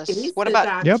fabulous. What about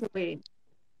actually?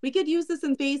 We could use this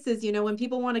in faces, when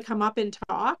people want to come up and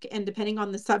talk, and depending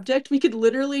on the subject, we could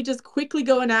literally just quickly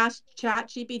go and ask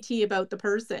ChatGPT about the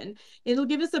person. It'll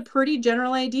give us a pretty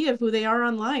general idea of who they are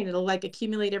online. It'll like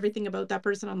accumulate everything about that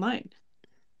person online.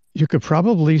 You could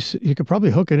probably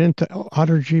hook it into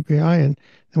Otter GPI, and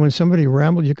when somebody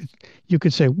rambled, you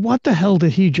could say, "What the hell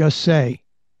did he just say?"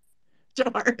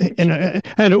 Sure.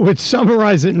 And it would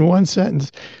summarize it in one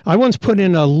sentence. I once put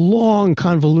in a long,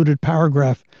 convoluted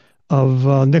paragraph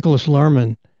of Nicholas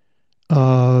Lerman,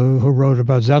 who wrote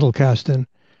about Zettelkasten.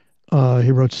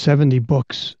 He wrote 70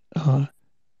 books,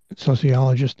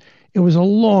 sociologist. It was a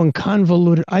long,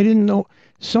 convoluted. I didn't know.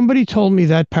 Somebody told me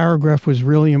that paragraph was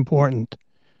really important.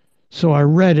 So I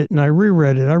read it and I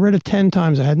reread it. I read it 10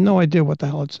 times. I had no idea what the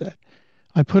hell it said.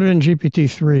 I put it in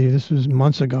GPT-3. This was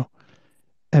months ago.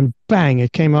 And bang,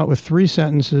 it came out with 3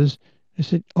 sentences. I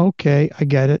said, okay, I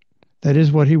get it. That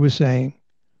is what he was saying.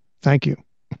 Thank you.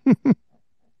 Oh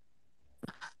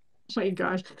my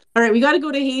gosh. All right, we got to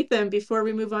go to Hatham before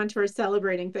we move on to our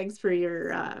celebrating. Thanks for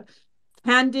your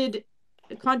candid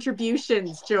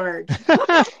contributions, George.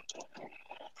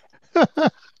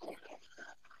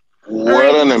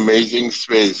 What an amazing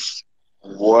space.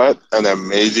 What an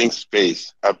amazing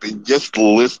space. I've been just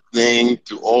listening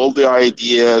to all the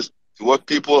ideas, to what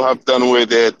people have done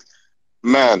with it.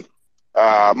 Man,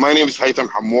 my name is Haitham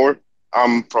Hamour.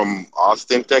 I'm from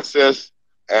Austin, Texas.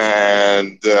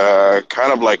 And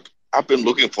kind of like, I've been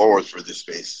looking forward for this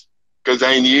space because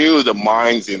I knew the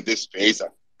minds in this space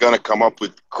are going to come up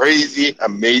with crazy,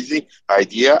 amazing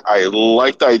idea. I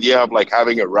like the idea of like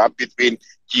having a rap between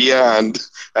Kia and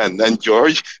then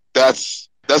George. That's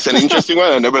an interesting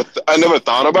one. I never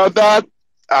thought about that.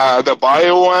 The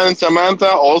bio one, Samantha,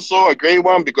 also a great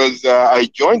one because I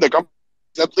joined the company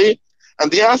recently, and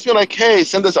they asked me like, "Hey,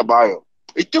 send us a bio."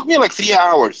 It took me like 3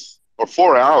 hours or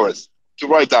 4 hours to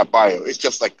write that bio. It's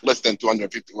just like less than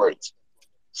 250 words.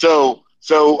 So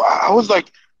I was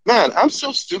like, man, I'm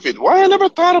so stupid. Why I never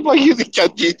thought of like using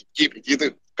ChatGPT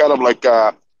to kind of like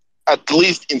at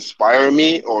least inspire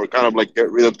me or kind of like get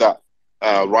rid of that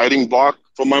writing block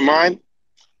from my mind.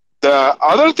 The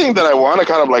other thing that I want to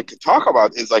kind of like talk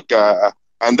about is like,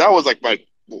 and that was like my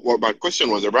what my question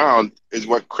was around is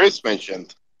what Chris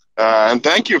mentioned, and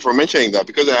thank you for mentioning that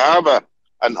because I have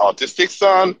an autistic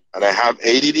son and I have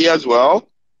ADD as well.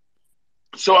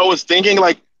 So I was thinking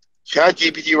like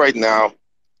ChatGPT right now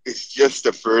is just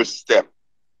the first step.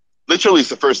 Literally, it's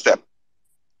the first step.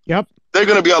 Yep. There are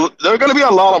gonna be a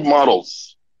lot of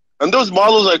models, and those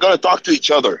models are gonna talk to each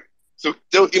other. So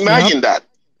imagine that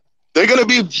they're gonna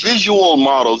be visual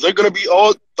models. They're gonna be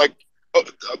all like uh,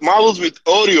 models with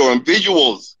audio and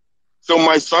visuals. So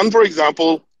my son, for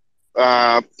example,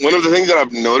 one of the things that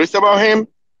I've noticed about him,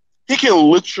 he can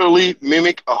literally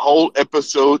mimic a whole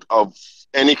episode of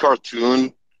any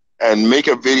cartoon and make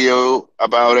a video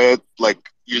about it, like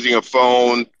using a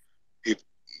phone. He,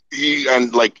 he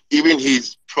and like even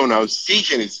his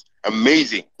pronunciation is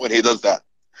amazing when he does that.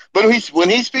 But when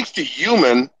he speaks to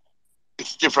human,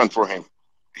 it's different for him.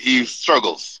 He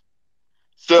struggles.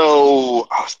 So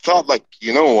I thought, like,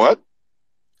 you know what?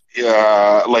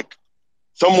 Yeah, like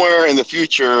somewhere in the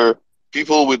future,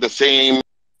 people with the same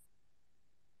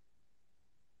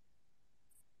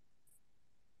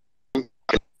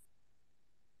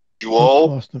visual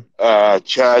Lost them.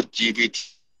 chat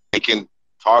GPT they can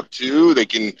talk to, they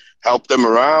can help them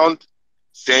around.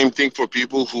 Same thing for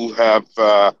people who have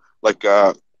like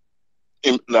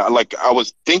like I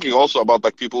was thinking also about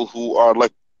like people who are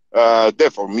like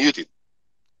deaf or muted.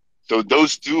 So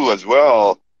those two as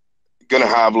well gonna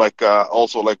have like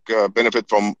also like benefit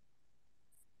from.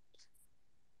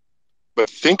 But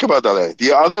think about that.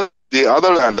 The other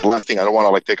and the last thing, I don't want to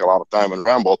like take a lot of time and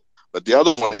ramble, but the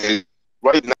other one is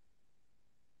right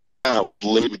now,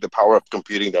 limited with the power of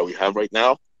computing that we have right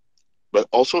now. But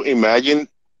also imagine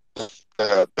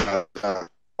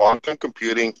quantum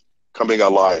computing coming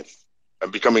alive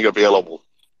and becoming available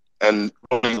and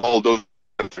running all those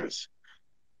centers.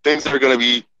 Things are going to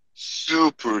be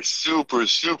super, super,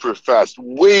 super fast,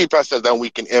 way faster than we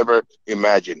can ever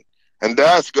imagine. And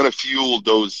that's going to fuel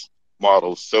those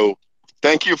models. So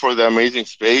thank you for the amazing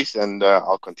space, and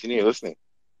I'll continue listening.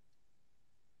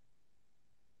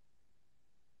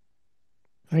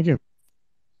 Thank you.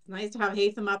 Nice to have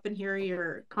Hatham up and hear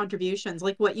your contributions.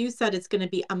 Like what you said, it's going to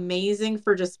be amazing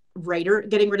for just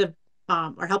getting rid of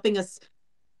or helping us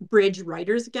bridge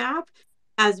writer's gap,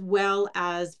 as well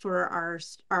as for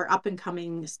our up and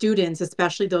coming students,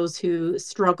 especially those who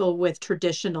struggle with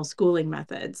traditional schooling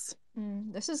methods.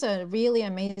 This is a really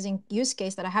amazing use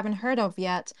case that I haven't heard of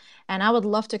yet, and I would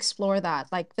love to explore that.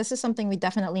 Like, this is something we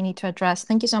definitely need to address.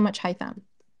 Thank you so much, Haitham.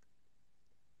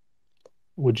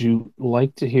 Would you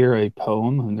like to hear a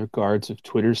poem in regards of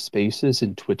Twitter Spaces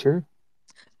in Twitter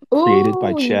created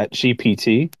by Ooh,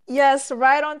 ChatGPT? yes,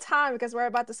 right on time because we're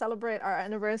about to celebrate our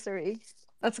anniversary.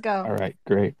 Let's go. All right,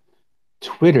 great.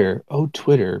 Twitter, oh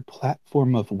Twitter,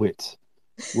 platform of wit,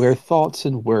 where thoughts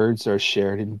and words are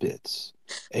shared in bits,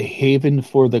 a haven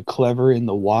for the clever and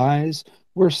the wise,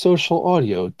 where social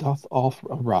audio doth oft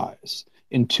arise.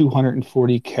 In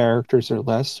 240 characters or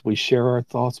less, we share our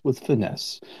thoughts with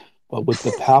finesse. But with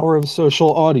the power of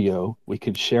social audio, we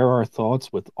can share our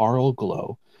thoughts with aural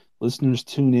glow. Listeners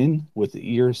tune in with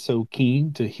ears so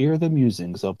keen to hear the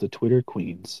musings of the Twitter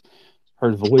queens.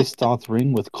 Her voice doth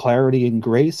ring with clarity and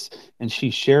grace, and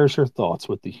she shares her thoughts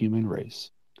with the human race.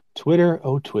 Twitter,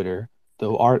 oh Twitter,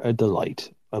 thou art a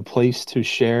delight, a place to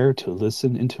share, to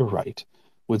listen, and to write.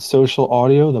 With social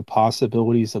audio, the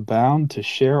possibilities abound to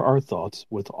share our thoughts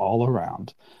with all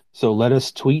around. So let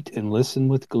us tweet and listen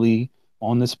with glee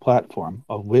on this platform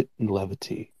of wit and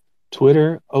levity.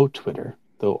 Twitter, oh Twitter,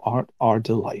 thou art our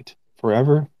delight,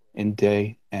 forever in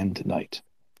day and night.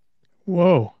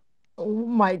 Whoa. Oh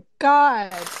my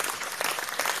God.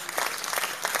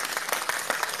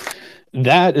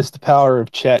 That is the power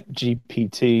of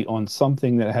ChatGPT on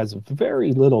something that has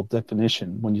very little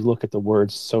definition when you look at the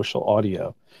words social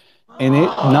audio. And it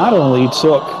not only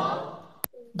took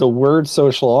the word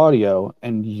social audio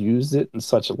and used it in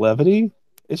such levity,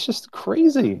 it's just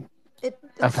crazy of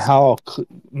It's how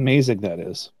amazing that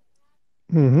is.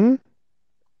 Mm-hmm.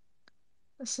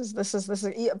 this is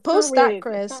yeah, It's not post that, really, it's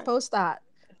Chris. not, Post that.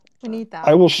 We need I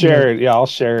that. will Yeah. share it. Yeah, I'll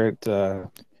share it. Yeah,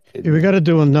 we got to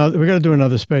do another. We got to do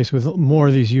another space with more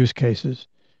of these use cases,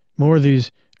 more of these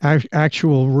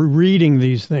actual reading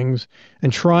these things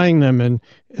and trying them and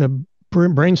uh,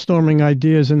 brainstorming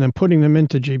ideas and then putting them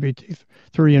into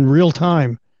GPT-3 in real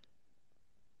time.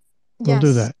 We'll do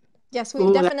Yes. that. Yes, we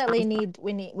Ooh, that definitely sounds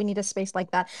need a space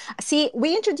like that. See,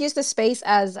 we introduced the space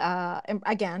as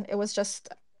again, it was just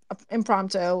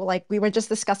impromptu. Like we were just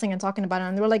discussing and talking about it,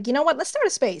 and we were like, you know what, let's start a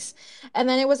space. And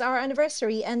then it was our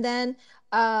anniversary, and then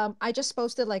I just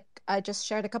posted like I just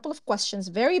shared a couple of questions,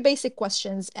 very basic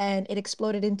questions, and it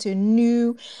exploded into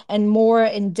new and more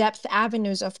in-depth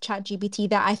avenues of ChatGPT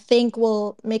that I think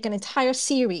will make an entire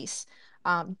series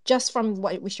just from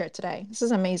what we shared today. This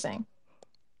is amazing.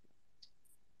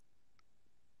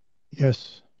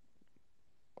 Yes.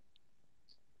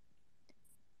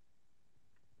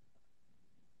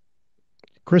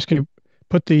 Chris, can you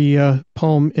put the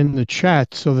poem in the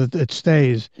chat so that it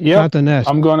stays, Yep, not the nest,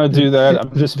 I'm going to do that.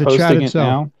 I'm just the chat posting it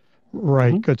itself. now.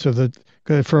 Right. Mhm. Good. So that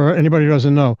good for anybody who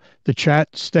doesn't know, the chat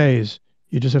stays.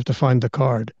 You just have to find the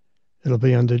card. It'll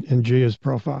be under in Gia's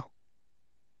profile.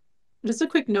 Just a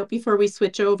quick note before we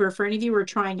switch over, for any of you who are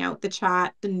trying out the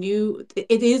chat, it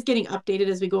is getting updated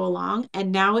as we go along,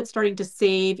 and now it's starting to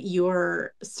save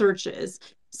your searches.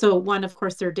 So one, of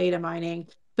course, they're data mining,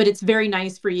 but it's very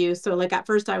nice for you. So like at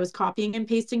first I was copying and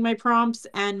pasting my prompts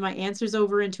and my answers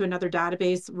over into another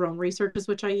database, Rome Researches,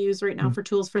 which I use right now Mm. for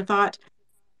tools for thought.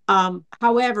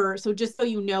 However, so just so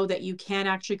you know that you can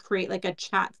actually create like a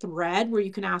chat thread where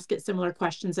you can ask it similar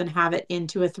questions and have it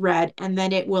into a thread, and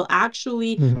then it will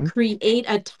actually Mm-hmm. create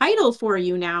a title for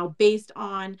you now based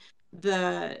on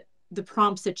the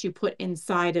prompts that you put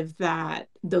inside of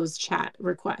those chat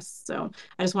requests. So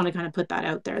I just want to kind of put that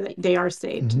out there that they are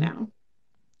saved Mm-hmm. now.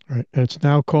 Right. And it's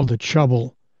now called the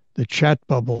Chubble, the chat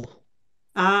bubble.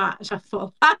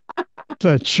 Shuffle.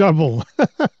 The Chubble.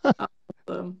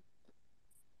 Awesome.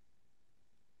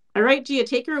 All right, Gia,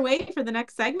 take her away for the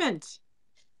next segment.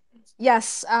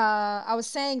 Yes, I was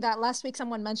saying that last week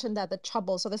someone mentioned that the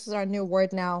trouble. So this is our new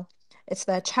word now. It's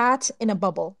the chat in a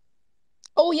bubble.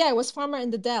 Oh yeah, it was Farmer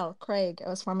in the Dell, Craig. It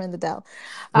was Farmer in the Dell.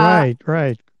 Uh, Right.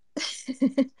 Right.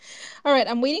 all right,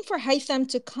 I'm waiting for Haitham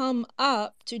to come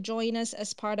up to join us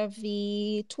as part of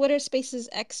the Twitter Spaces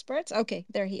experts. Okay,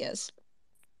 there he is.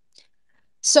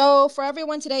 So, for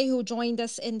everyone today who joined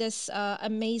us in this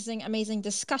amazing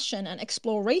discussion and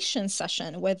exploration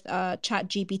session with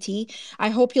ChatGPT, I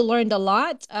hope you learned a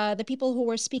lot. The people who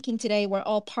were speaking today were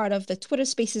all part of the Twitter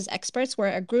Spaces experts. We're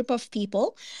a group of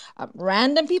people,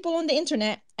 random people on the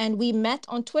internet, and we met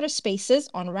on Twitter Spaces,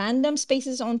 on random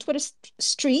spaces on Twitter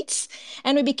streets,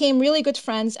 and we became really good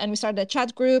friends. And we started a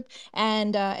chat group,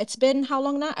 and it's been how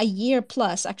long now? A year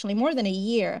plus, actually, more than a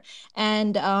year.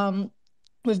 And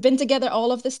we've been together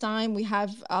all of this time. We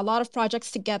have a lot of projects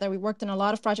together. We worked on a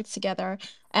lot of projects together,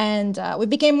 and we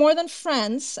became more than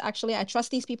friends. Actually, I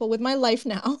trust these people with my life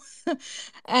now.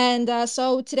 And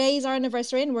so today is our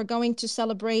anniversary, and we're going to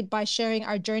celebrate by sharing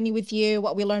our journey with you,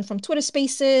 what we learned from Twitter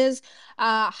Spaces,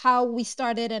 how we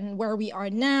started and where we are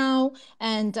now,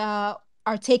 and our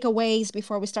takeaways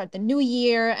before we start the new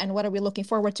year, and what are we looking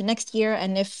forward to next year,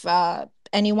 and if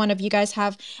any one of you guys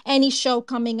have any show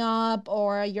coming up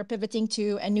or you're pivoting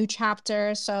to a new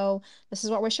chapter. So this is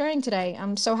what we're sharing today.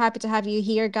 I'm so happy to have you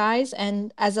here, guys.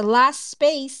 And as a last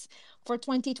space for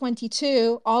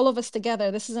 2022, all of us together,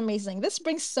 this is amazing. This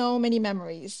brings so many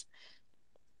memories.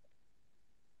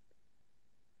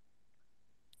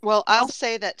 Well, I'll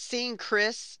say that seeing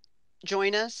Chris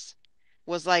join us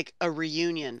was like a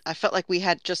reunion. I felt like we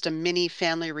had just a mini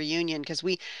family reunion because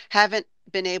we haven't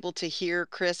been able to hear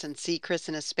Chris and see Chris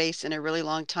in a space in a really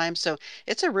long time. So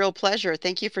it's a real pleasure.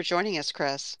 Thank you for joining us,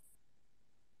 Chris.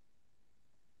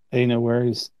 Hey, no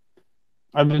worries.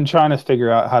 I've been trying to figure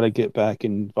out how to get back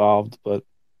involved, but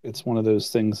it's one of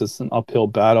those things. It's an uphill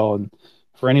battle, and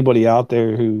for anybody out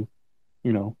there who,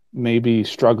 may be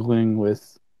struggling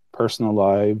with personal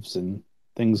lives and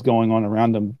things going on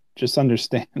around them, just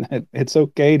understand that it's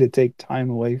okay to take time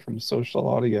away from social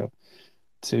audio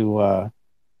to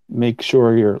make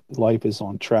sure your life is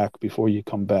on track before you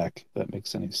come back, if that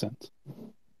makes any sense.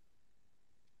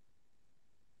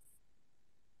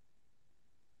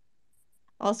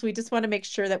 Also, we just want to make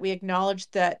sure that we acknowledge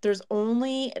that there's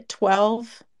only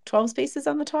 12 spaces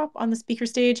on the top on the speaker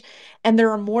stage, and there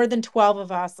are more than 12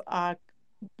 of us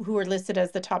who are listed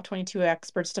as the top 22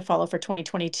 experts to follow for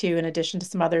 2022, in addition to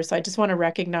some others. So I just want to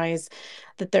recognize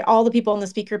that they're all the people on the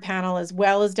speaker panel, as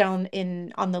well as down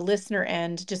in on the listener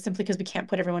end, just simply because we can't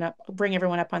bring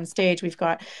everyone up on stage. We've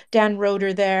got Dan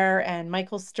Roeder there, and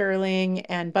Michael Sterling,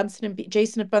 and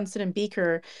Jason of Bunsen and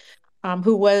Beaker,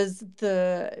 who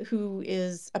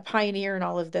is a pioneer in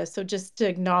all of this. So just to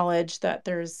acknowledge that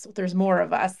there's more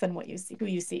of us than who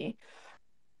you see.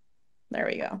 There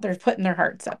we go. They're putting their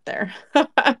hearts up there.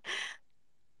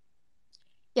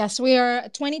 Yes, we are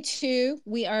 22.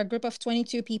 We are a group of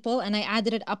 22 people, and I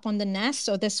added it up on the nest.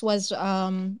 So this was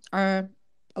our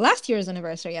last year's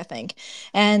anniversary, I think.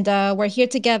 And we're here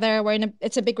together.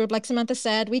 It's a big group, like Samantha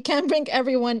said. We can't bring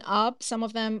everyone up. Some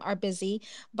of them are busy,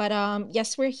 but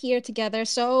yes, we're here together.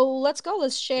 So let's go.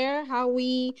 Let's share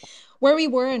where we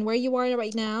were and where you are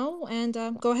right now. And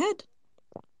go ahead.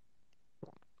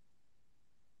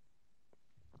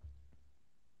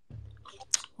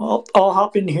 I'll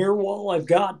hop in here while I've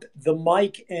got the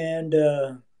mic and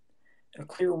a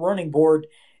clear running board.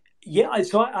 Yeah,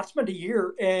 so I've spent a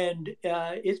year and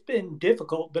it's been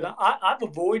difficult, but I've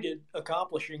avoided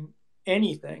accomplishing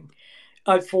anything.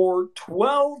 For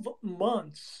 12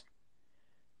 months,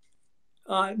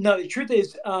 no, the truth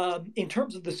is, in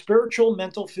terms of the spiritual,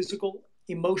 mental, physical,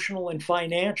 emotional, and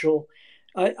financial,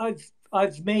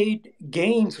 I've made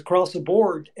gains across the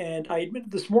board. And I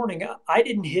admitted this morning I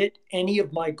didn't hit any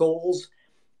of my goals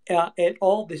at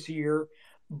all this year,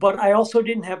 but I also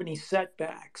didn't have any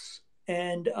setbacks.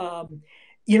 And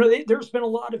there's been a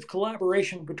lot of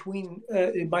collaboration between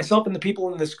myself and the people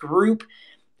in this group.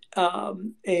 A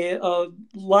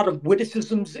lot of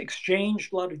witticisms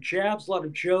exchanged, a lot of jabs, a lot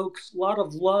of jokes, a lot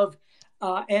of love.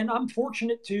 And I'm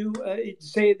fortunate to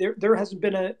say there hasn't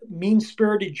been a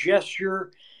mean-spirited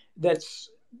gesture that's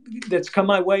that's come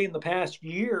my way in the past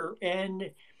year,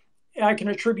 and I can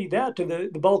attribute that to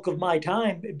the bulk of my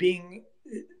time being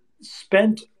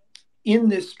spent in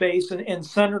this space and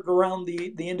centered around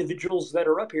the individuals that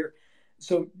are up here.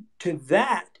 So to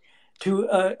that,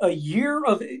 to a year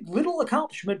of little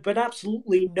accomplishment, but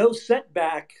absolutely no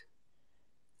setback,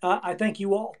 I thank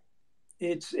you all.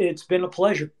 It's been a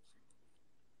pleasure.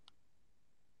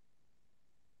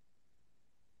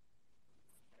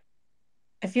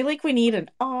 I feel like we need an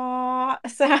aw.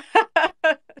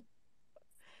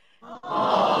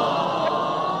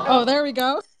 Oh, there we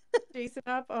go. Jason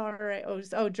up. All right.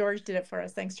 Oh, George did it for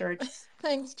us. Thanks, George.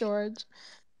 Thanks, George.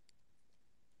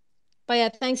 But yeah,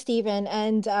 thanks, Stephen.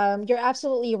 And you're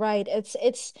absolutely right.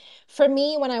 It's for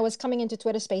me when I was coming into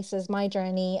Twitter Spaces, my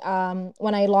journey.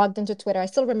 When I logged into Twitter, I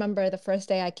still remember the first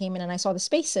day I came in and I saw the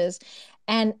Spaces,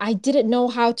 and I didn't know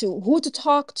who to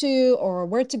talk to or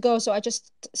where to go. So I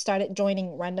just started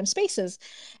joining random spaces,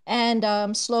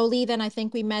 and slowly, then I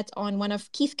think we met on one of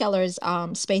Keith Keller's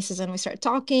spaces, and we started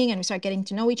talking and we started getting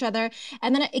to know each other,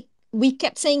 and then we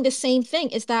kept saying the same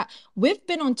thing: is that we've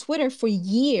been on Twitter for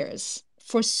years.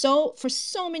 For so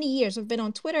many years we've been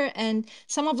on Twitter, and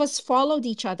some of us followed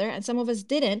each other and some of us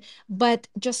didn't, but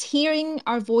just hearing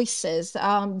our voices,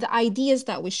 the ideas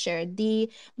that we shared,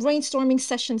 the brainstorming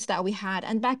sessions that we had,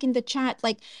 and back in the chat,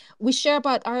 like we share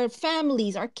about our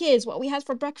families, our kids, what we had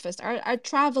for breakfast, our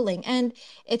traveling, and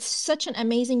it's such an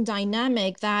amazing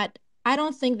dynamic that I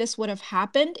don't think this would have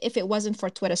happened if it wasn't for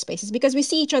Twitter Spaces, because we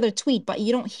see each other tweet, but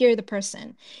you don't hear the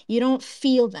person, you don't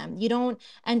feel them, you don't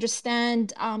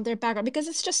understand their background, because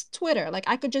it's just Twitter. Like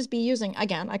I could just be using,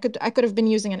 again, I could have been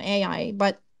using an AI,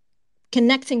 but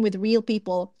connecting with real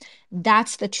people,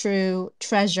 that's the true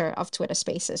treasure of Twitter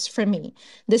Spaces for me.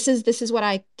 This is what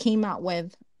I came out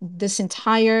with this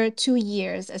entire 2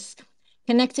 years, as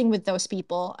connecting with those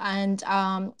people. And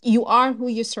you are who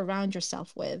you surround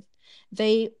yourself with.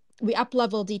 We up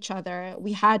leveled each other.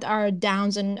 We had our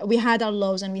downs and we had our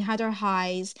lows and we had our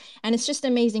highs. And it's just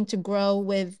amazing to grow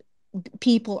with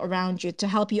people around you to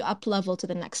help you up level to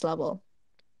the next level.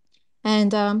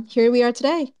 And here we are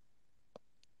today.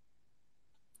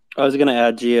 I was going to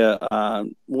add, Gia,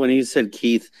 when you said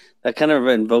Keith, that kind of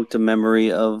invoked a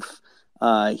memory of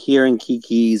hearing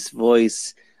Kiki's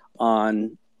voice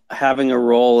on having a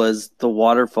role as the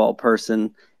waterfall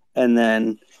person, and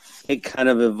then it kind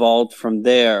of evolved from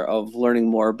there of learning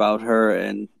more about her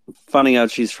and finding out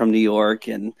she's from New York.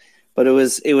 But it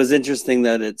was interesting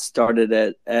that it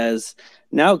started as,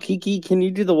 now Kiki, can you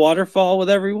do the waterfall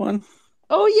with everyone?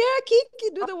 Oh yeah,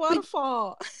 Kiki, do the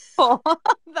waterfall.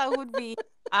 That would be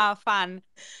fun.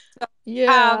 So,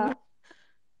 Yeah.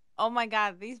 oh my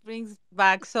God, this brings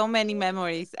back so many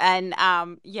memories. And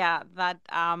yeah,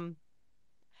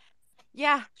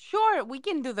 yeah, sure, we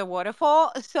can do the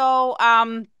waterfall. So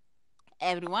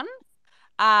everyone,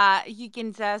 you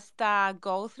can just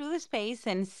go through the space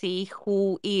and see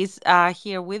who is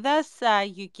here with us.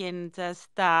 You can just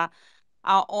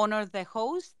honor the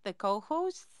host, the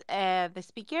co-hosts, the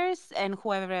speakers, and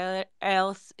whoever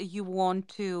else you want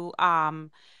to add.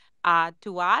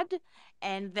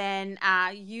 And then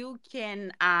you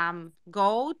can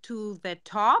go to the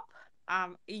top.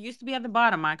 It used to be at the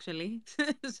bottom, actually.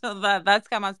 So that's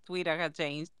how much Twitter has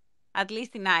changed, at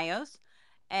least in iOS.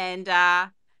 And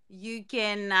You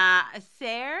can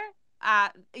share.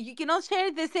 You cannot share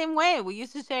it the same way. We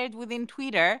used to share it within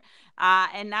Twitter,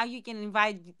 and now you can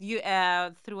invite you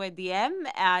through a DM.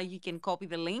 You can copy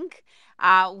the link.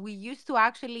 We used to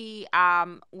actually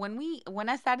when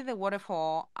I started the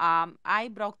waterfall, I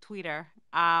broke Twitter.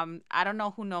 I don't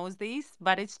know who knows this,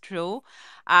 but it's true.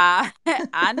 Uh,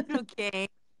 Andrew came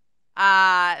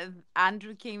uh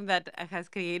Andrew came that has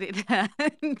created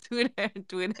Twitter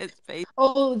space.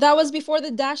 Oh, that was before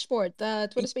the dashboard, the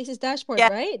Twitter Spaces dashboard,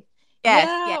 Yes, right? yes,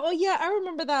 Yeah. yes. Oh, yeah. I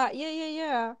remember that. Yeah, yeah,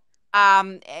 yeah.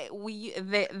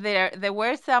 There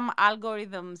were some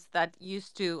algorithms that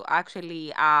used to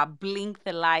actually blink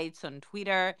the lights on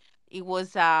Twitter. It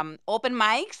was open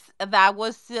mics. That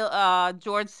was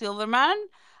George Silverman.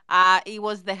 It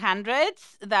was the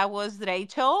hundreds. That was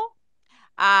Rachel.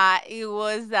 It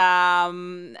was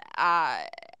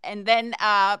and then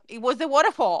it was the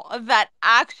waterfall that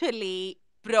actually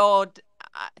brought.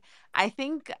 Uh, I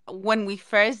think when we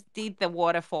first did the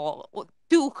waterfall,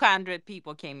 200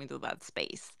 people came into that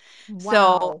space.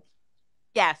 So Wow.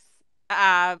 yes,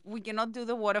 we cannot do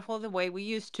the waterfall the way we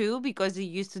used to because it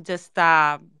used to just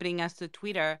bring us to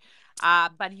Twitter.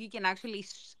 But you can actually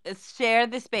share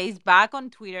the space back on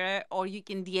Twitter, or you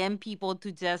can DM people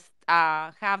to just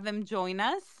have them join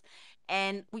us.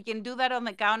 And we can do that on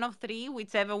the count of three,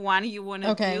 whichever one you want to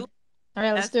Okay. do. All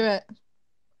right, let's That's do it.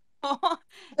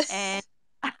 and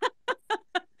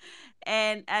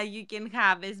and you can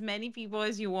have as many people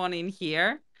as you want in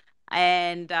here.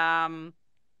 And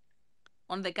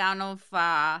on the count of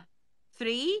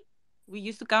three. We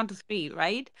used to count to three,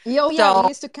 right? Oh, yeah, we So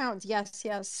used to count. Yes,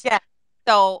 yes. yeah.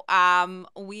 So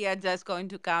we are just going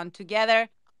to count together.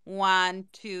 One,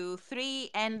 two, three,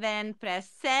 and then press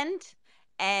send.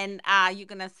 And you're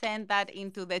gonna send that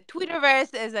into the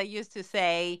Twitterverse, as I used to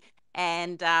say.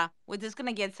 And we're just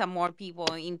gonna get some more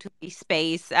people into this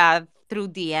space through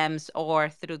DMs or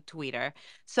through Twitter.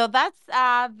 So that's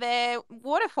the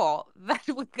waterfall that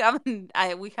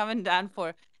we haven't done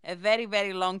for a very,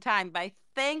 very long time. But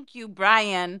thank you,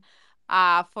 Brian,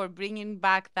 for bringing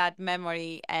back that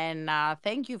memory. And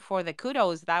thank you for the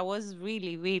kudos. That was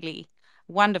really, really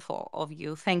wonderful of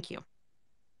you. Thank you.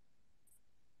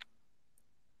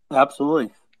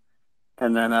 Absolutely.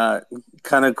 And then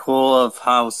kind of cool of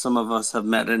how some of us have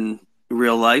met in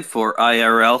real life or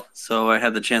IRL. So I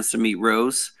had the chance to meet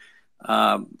Rose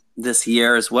this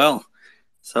year as well.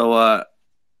 So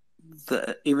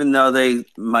even though they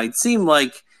might seem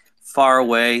like far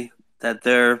away, that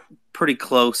they're pretty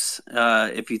close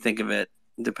if you think of it,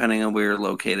 depending on where you're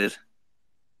located.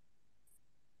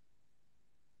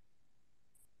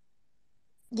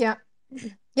 Yeah.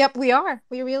 Yep, we are.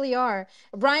 We really are.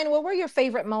 Brian, what were your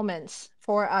favorite moments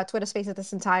for Twitter Spaces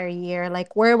this entire year?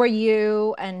 Like, where were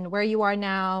you and where you are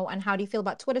now, and how do you feel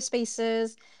about Twitter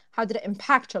Spaces? How did it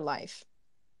impact your life?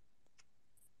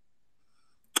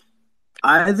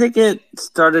 I think it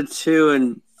started to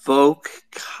invoke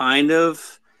kind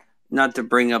of, not to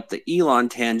bring up the Elon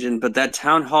tangent, but that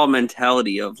town hall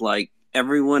mentality of like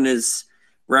everyone is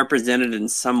represented in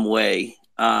some way.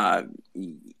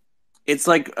 It's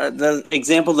like the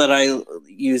example that I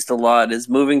used a lot is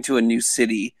moving to a new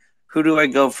city. Who do I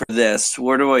go for this?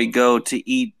 Where do I go to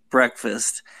eat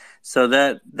breakfast? So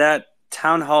that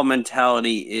town hall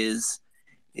mentality is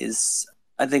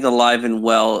I think alive and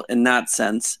well in that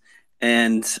sense.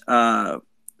 And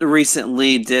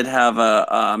recently did have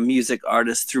a music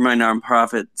artist through my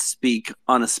nonprofit speak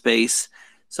on a space.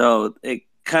 So it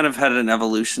kind of had an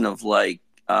evolution of like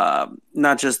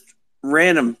not just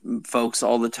random folks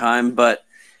all the time, but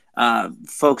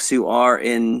folks who are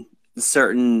in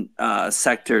certain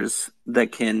sectors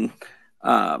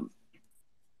um,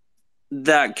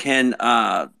 that can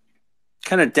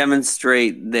kind of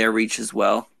demonstrate their reach as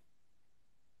well.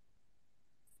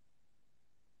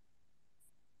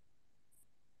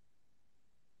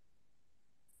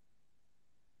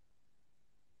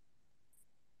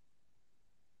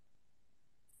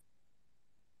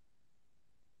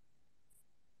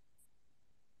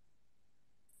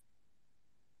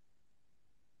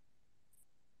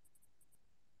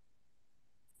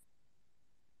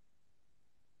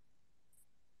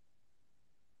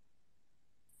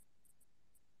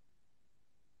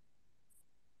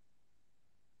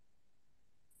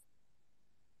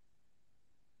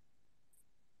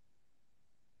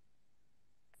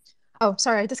 Oh,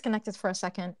 sorry, I disconnected for a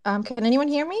second. Can anyone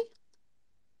hear me?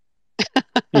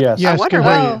 Yes. I Yes, wonder can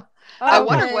what hear Oh, you. I oh,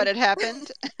 wonder Yeah, what okay. had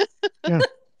happened. yeah.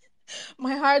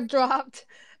 My heart dropped.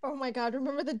 Oh my God.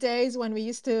 Remember the days when we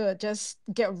used to just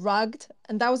get rugged?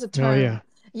 And that was a Oh, term. yeah.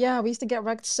 Yeah, we used to get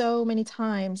rugged so many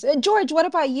times. George, what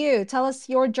about you? Tell us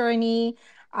your journey.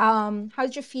 How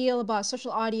did you feel about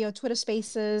social audio, Twitter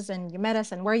Spaces, and you met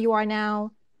us and where you are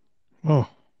now? Oh,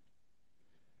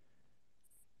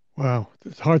 wow.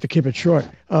 It's hard to keep it short.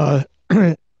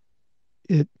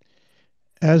 It,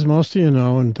 as most of you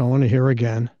know, and don't want to hear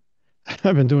again,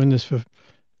 I've been doing this for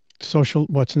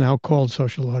what's now called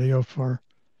social audio for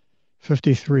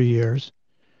 53 years.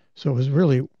 So it was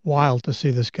really wild to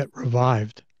see this get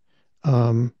revived.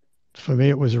 Um, for me,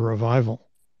 it was a revival.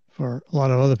 For a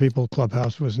lot of other people,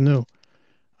 Clubhouse was new.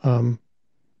 But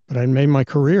I made my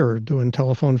career doing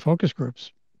telephone focus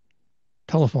groups,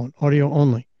 telephone, audio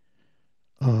only.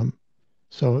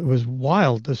 So it was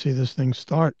wild to see this thing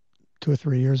start 2 or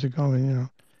 3 years ago,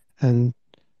 and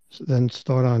then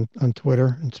start on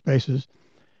Twitter and Spaces.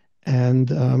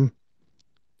 And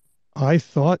I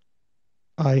thought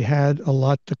I had a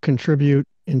lot to contribute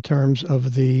in terms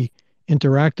of the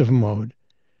interactive mode,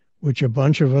 which a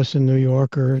bunch of us in New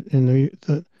York or in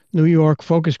the New York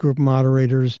focus group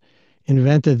moderators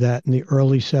invented that in the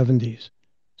early 70s,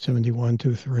 71,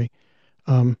 2, 3.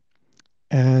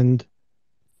 And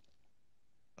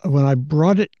when I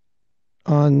brought it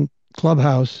on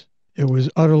Clubhouse, it was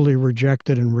utterly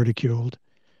rejected and ridiculed.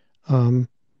 When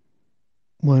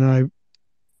I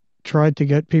tried to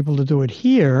get people to do it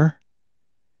here,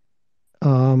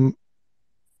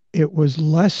 it was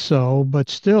less so, but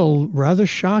still rather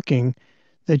shocking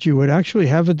that you would actually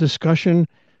have a discussion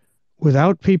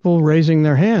without people raising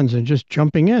their hands and just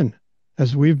jumping in,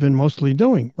 as we've been mostly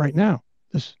doing right now,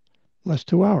 this last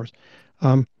 2 hours.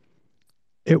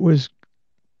 It was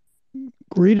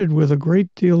greeted with a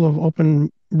great deal of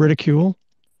open ridicule.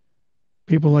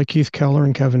 People like Keith Keller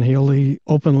and Kevin Healy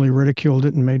openly ridiculed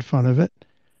it and made fun of it,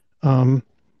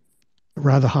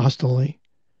 rather hostilely.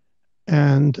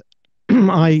 And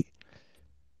I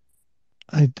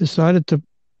decided to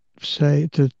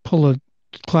pull a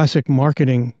classic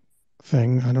marketing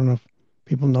thing. I don't know if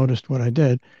people noticed what I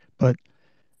did, but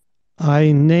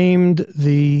I named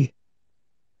the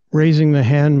raising the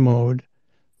hand mode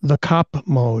the COP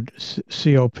mode,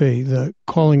 COP, the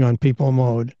calling on people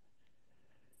mode.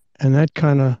 And that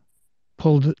kind of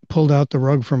pulled out the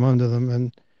rug from under them.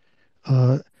 And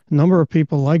a number of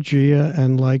people like Gia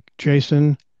and like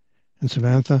Jason and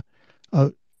Samantha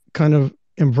kind of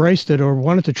embraced it or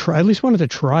at least wanted to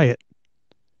try it.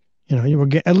 You were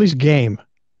at least game,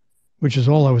 which is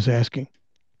all I was asking,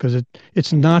 because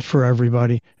it's not for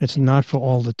everybody. It's not for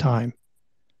all the time.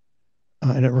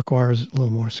 And it requires a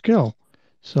little more skill.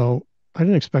 So I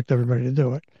didn't expect everybody to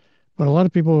do it. But a lot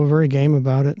of people were very game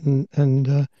about it. And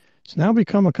it's now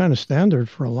become a kind of standard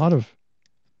for a lot of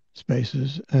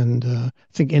spaces. And I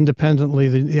think independently,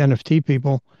 the NFT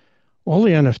people, all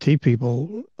the NFT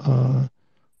people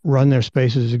run their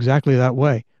spaces exactly that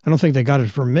way. I don't think they got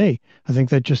it from me. I think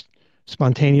that just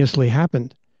spontaneously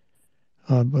happened.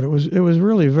 But it was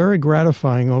really very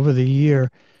gratifying over the year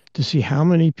to see how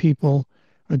many people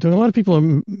are doing. A lot of people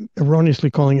are erroneously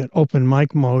calling it open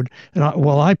mic mode. And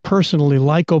while I personally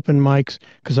like open mics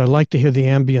because I like to hear the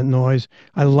ambient noise,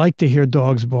 I like to hear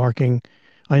dogs barking.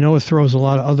 I know it throws a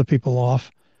lot of other people off,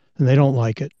 and they don't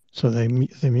like it, so they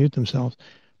mute themselves.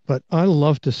 But I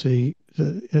love to see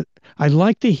I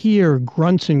like to hear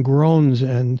grunts and groans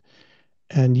and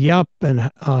yup and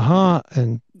aha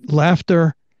and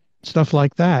laughter, stuff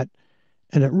like that.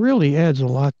 And it really adds a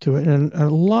lot to it. And a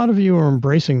lot of you are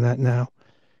embracing that now.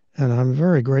 And I'm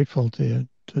very grateful to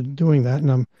doing that. And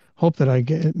I hope that I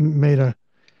made a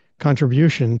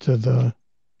contribution to the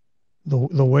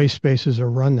way spaces are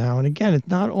run now. And again, it's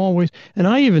not always, and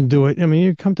I even do it. I mean,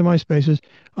 you come to my spaces,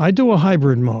 I do a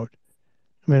hybrid mode.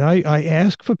 I mean, I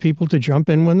ask for people to jump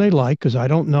in when they like, because I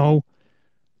don't know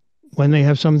when they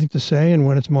have something to say and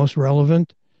when it's most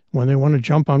relevant, when they want to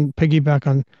piggyback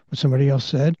on what somebody else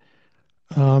said.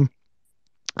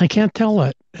 I can't tell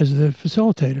that as the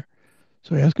facilitator.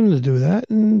 So I ask them to do that,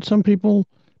 and some people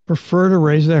prefer to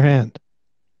raise their hand.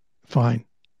 Fine,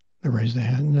 they raise their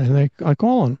hand, and I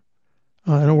call them,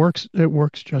 and it works. It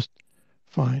works just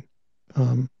fine.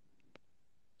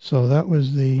 So that was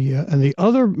and the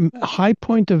other high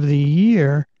point of the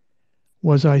year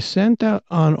was I sent out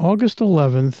on August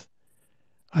 11th.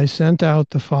 I sent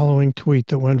out the following tweet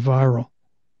that went viral.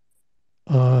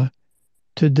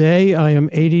 Today I am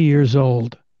 80 years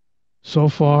old. So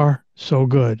far, so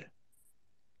good.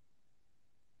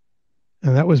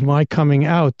 And that was my coming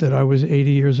out that I was 80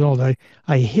 years old.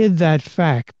 I hid that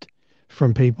fact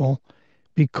from people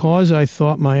because I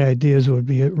thought my ideas would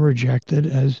be rejected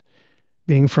as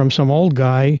being from some old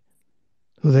guy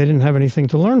who they didn't have anything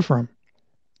to learn from.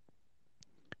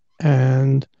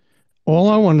 And all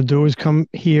I want to do is come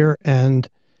here and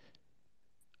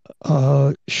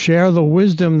share the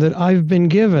wisdom that I've been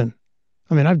given.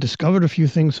 I mean, I've discovered a few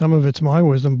things. Some of it's my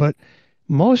wisdom, but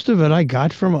most of it I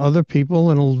got from other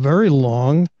people in a very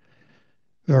long,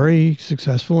 very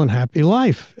successful and happy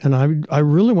life. And I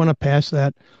really want to pass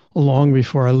that along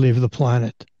before I leave the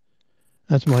planet.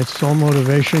 That's my sole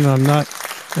motivation. I'm not,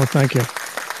 well, thank you.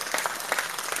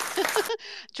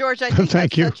 George, I think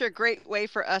Thank that's you. such a great way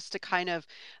for us to kind of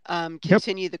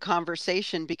continue the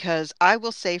conversation, because I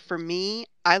will say for me,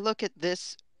 I look at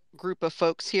this group of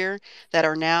folks here that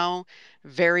are now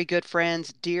very good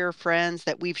friends, dear friends,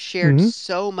 that we've shared Mhm.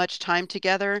 so much time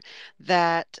together,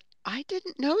 that I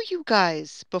didn't know you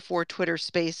guys before Twitter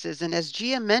Spaces. And as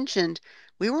Gia mentioned,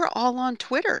 we were all on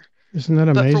Twitter. Isn't that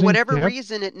But for amazing? whatever Yep.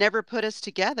 reason, it never put us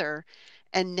together.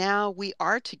 And now we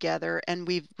are together, and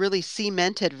we've really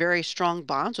cemented very strong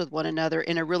bonds with one another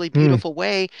in a really Mm. beautiful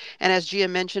way. And as Gia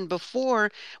mentioned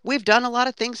before, we've done a lot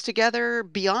of things together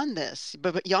beyond this,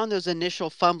 but beyond those initial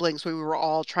fumblings where we were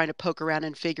all trying to poke around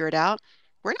and figure it out.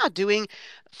 We're now doing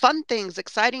fun things,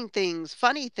 exciting things,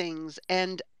 funny things.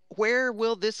 And where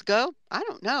will this go? I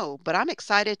don't know, but I'm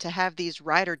excited to have these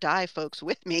ride or die folks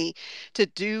with me to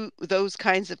do those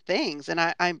kinds of things. And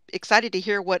I'm excited to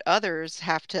hear what others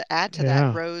have to add to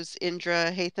that. Yeah. Rose,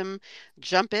 Indra, Hatham,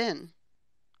 jump in.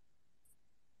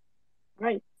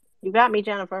 Right. You got me,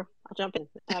 Jennifer. I'll jump in.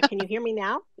 Can you hear me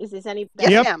now? Is this any Yes,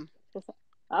 better? Yep. ma'am.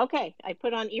 Okay. I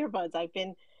put on earbuds. I've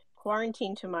been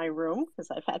quarantined to my room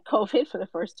because I've had COVID for the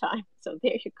first time. So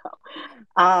there you go.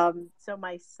 So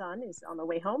my son is on the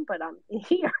way home, but I'm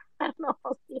here. I don't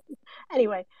know.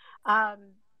 Anyway, I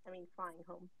mean, flying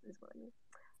home is what I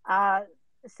mean.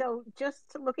 So just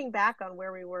looking back on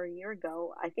where we were a year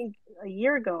ago, I think a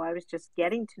year ago I was just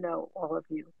getting to know all of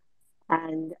you.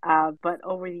 And but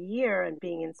over the year and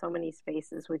being in so many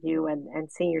spaces with you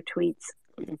and seeing your tweets,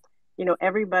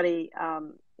 everybody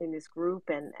in this group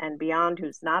and beyond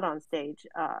who's not on stage,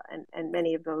 and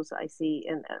many of those I see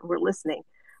and we're listening,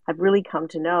 I've really come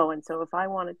to know. And so if I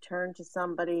want to turn to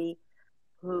somebody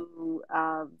who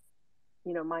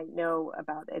might know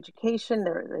about education,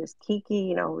 there's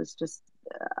Kiki, who's just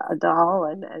a doll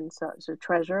and such a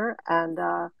treasure, and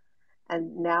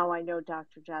now I know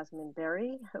Dr. Jasmine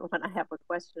Berry when I have a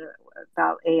question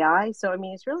about AI. So, I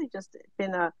mean, it's really just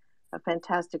been a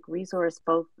fantastic resource,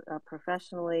 both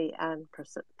professionally and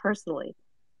personally,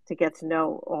 to get to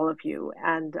know all of you.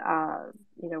 And,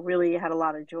 really had a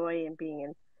lot of joy in being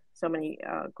in so many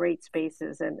great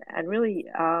spaces. And really,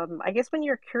 I guess when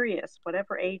you're curious,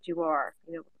 whatever age you are,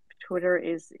 Twitter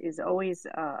is always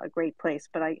a great place.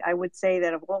 But I would say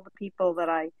that of all the people that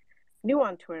I knew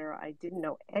on Twitter, I didn't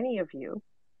know any of you.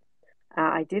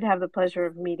 I did have the pleasure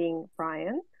of meeting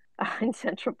Brian in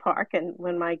Central Park, and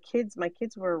when my kids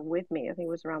were with me, I think it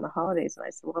was around the holidays, and I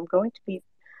said, "Well, I'm going to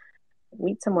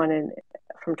meet someone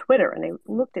from Twitter," and they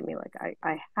looked at me like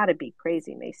I had to be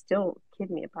crazy, and they still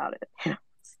kid me about it.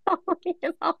 So,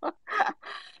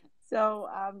 so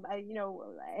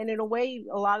and in a way,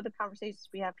 a lot of the conversations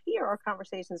we have here are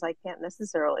conversations I can't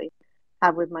necessarily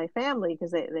have with my family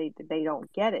because they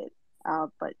don't get it.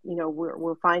 But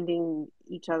we're finding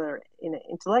each other in an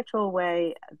intellectual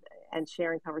way and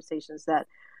sharing conversations that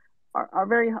are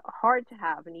very hard to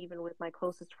have. And even with my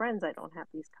closest friends, I don't have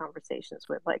these conversations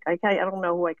with. Like, I don't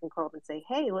know who I can call up and say,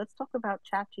 "Hey, let's talk about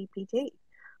ChatGPT."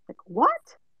 Like,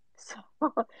 what? So,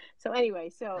 so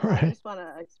anyway, I just want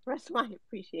to express my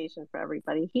appreciation for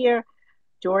everybody here.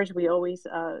 George, we always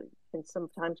can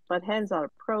sometimes butt heads on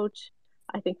approach.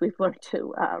 I think we've learned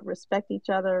to respect each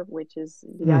other, which is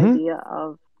the idea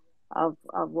of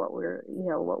what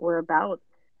we're about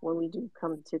when we do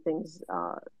come to things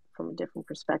from a different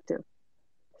perspective.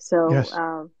 So, Yes.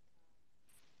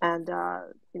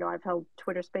 I've held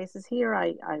Twitter Spaces here.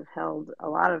 I've held a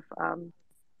lot of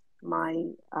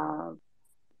my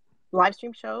live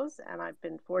stream shows, and I've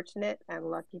been fortunate and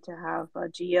lucky to have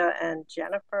Gia and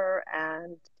Jennifer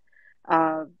and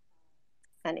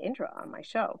Indra on my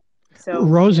show. So,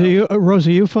 Rose,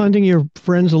 are you finding your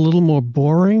friends a little more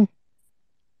boring?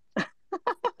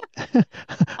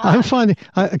 I'm finding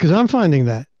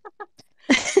that.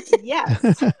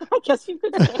 Yes, I guess you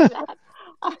could say that.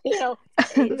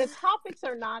 The topics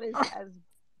are not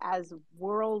as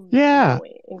world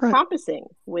encompampassing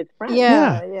with friends.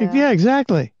 Yeah,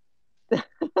 exactly.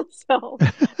 So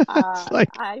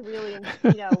I really,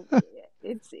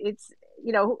 it's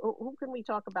who can we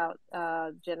talk about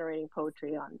generating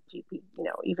poetry on GP?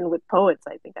 Even with poets,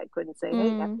 I think I couldn't say,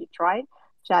 "Hey, have you tried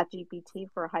ChatGPT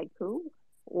for haiku?"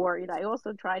 Or I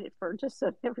also tried it for, just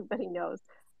so everybody knows,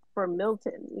 for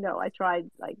Milton. I tried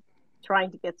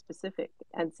trying to get specific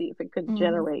and see if it could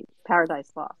generate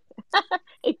Paradise Lost.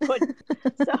 It couldn't.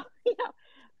 So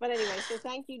But anyway, so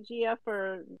thank you, Gia,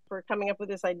 for coming up with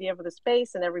this idea for the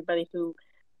space, and everybody who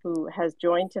has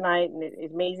joined tonight. And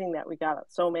it's amazing that we got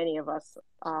so many of us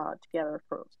together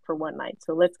for one night.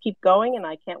 So let's keep going, and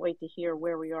I can't wait to hear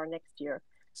where we are next year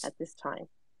at this time.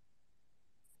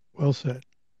 Well said.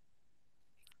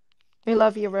 We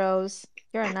love you, Rose.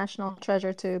 You're a national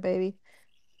treasure too, baby.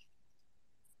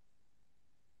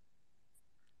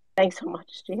 Thanks so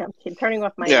much, Gia. I'm turning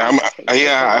off my Yeah, mic. Okay,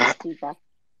 yeah. feedback.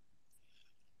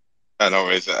 I know.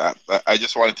 I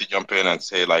just wanted to jump in and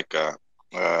say, like,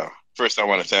 first I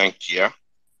want to thank Gia,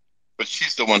 but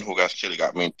she's the one who actually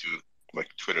got me into like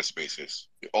Twitter Spaces.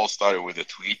 It all started with a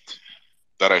tweet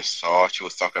that I saw. She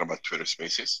was talking about Twitter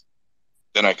Spaces.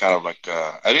 Then I kind of like,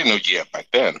 I didn't know Gia back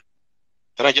then.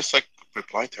 Then I just like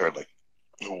replied to her like,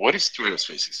 "What is Twitter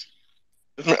Spaces?"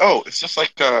 Oh, it's just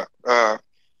like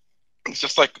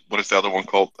what is the other one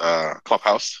called?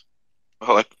 Clubhouse.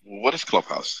 I'm like, what is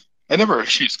Clubhouse? I never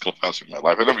used Clubhouse in my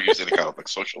life. I never used any kind of like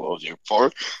social audio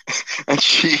before. And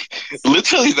she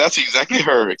literally, that's exactly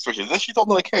her expression. Then she told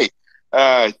me like, hey,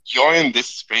 join this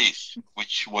space,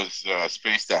 which was a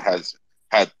space that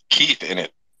had Keith in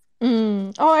it.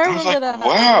 Oh, I I was remember like, that.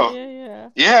 wow. Yeah.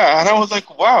 Yeah, and I was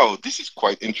like, wow, this is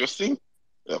quite interesting.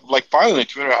 Like finally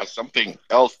Twitter has something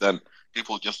else than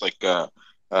people just like kind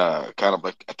of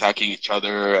like attacking each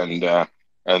other and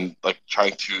like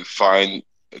trying to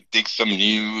dig some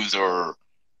news or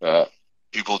uh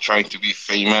people trying to be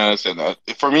famous and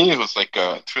for me it was like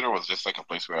Twitter was just like a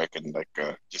place where I can like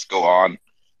just go on,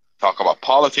 talk about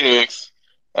politics,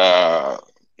 uh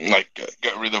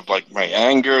get rid of like my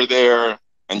anger there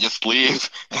and just leave.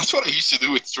 That's what I used to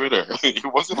do with Twitter. It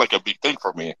wasn't like a big thing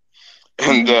for me.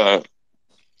 And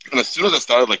and as soon as I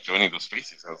started like joining those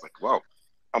spaces, I was like, wow,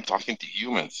 I'm talking to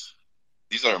humans.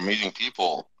 These are amazing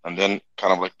people. And then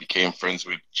kind of like became friends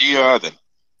with Gia, then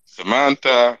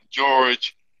Samantha,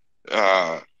 George,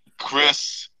 uh,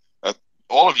 Chris, uh,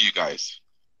 all of you guys.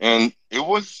 And it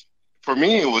was, for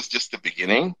me, it was just the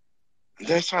beginning. And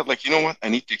then I started like, you know what? I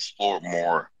need to explore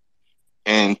more.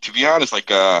 And to be honest,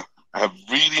 like I have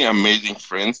really amazing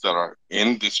friends that are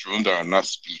in this room that are not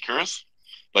speakers.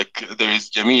 Like there is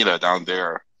Jamila down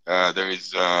there. There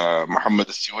is Mohammed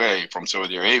Suway from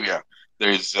Saudi Arabia.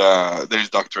 There's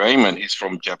Dr. Ayman. He's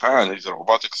from Japan. He's a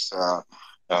robotics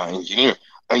engineer.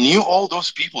 I knew all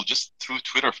those people just through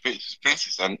Twitter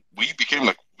spaces, and we became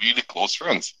like really close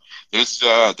friends. There's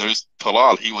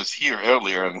Talal. He was here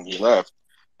earlier and he left,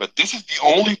 but this is the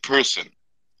only person.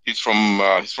 He's from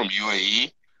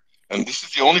UAE, and this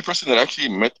is the only person that I actually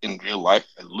met in real life.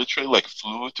 I literally like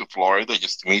flew to Florida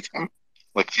just to meet him,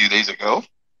 like a few days ago.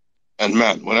 And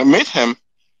man, when I met him,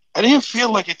 I didn't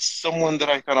feel like it's someone that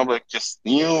I kind of like just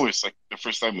knew. It's like the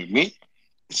first time we meet.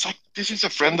 It's like this is a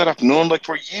friend that I've known like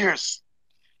for years.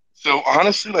 So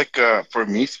honestly, like for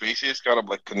me, Spaces kind of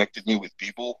like connected me with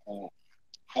people who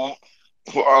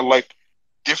who are like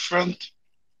different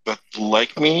but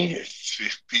like me,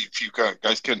 if you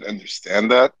guys can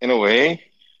understand that in a way,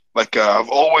 like I've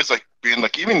always like been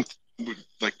like even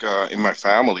like in my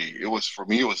family, it was for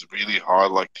me it was really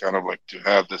hard like kind of like to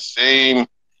have the same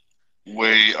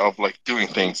way of like doing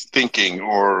things, thinking,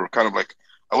 or kind of like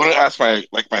I wouldn't ask my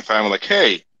family like,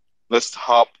 hey, let's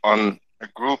hop on a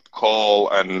group call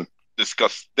and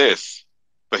discuss this.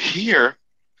 But here,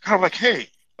 kind of like, hey,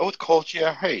 I would call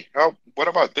Gia, hey, what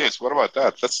about this? What about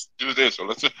that? Let's do this, or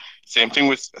let's do same thing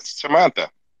with Samantha.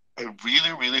 I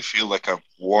really, really feel like I've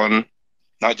won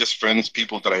not just friends,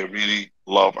 people that I really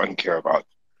love and care about.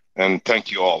 And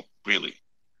thank you all, really.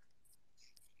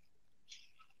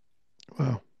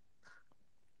 Wow.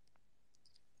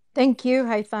 Thank you,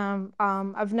 Haitham.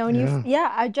 I've known you. Yeah.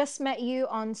 Yeah, I just met you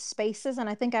on Spaces, and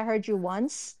I think I heard you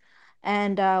once,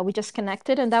 and we just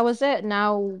connected, and that was it.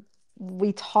 Now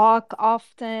we talk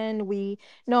often. We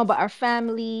know about our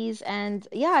families, and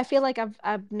yeah, I feel like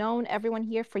I've known everyone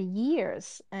here for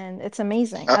years, and it's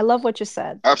amazing. Uh, I love what you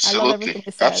said. I love Absolutely, everything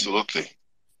you said. absolutely.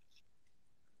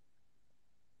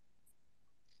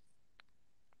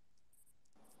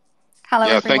 Hello,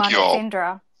 Yeah, thank everyone. you It's all.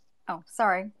 Indra. Oh,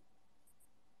 sorry.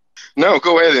 No,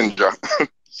 go ahead, Indra.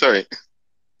 Sorry.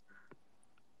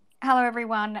 Hello,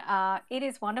 everyone. It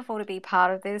is wonderful to be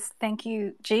part of this. Thank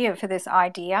you, Gia, for this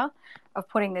idea of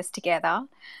putting this together.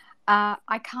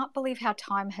 I can't believe how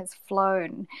time has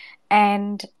flown.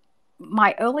 And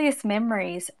my earliest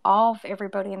memories of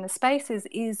everybody in the spaces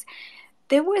is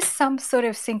there was some sort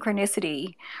of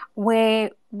synchronicity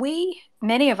where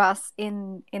many of us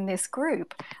in this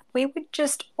group, we would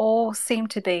just all seem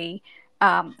to be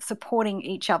supporting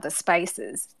each other's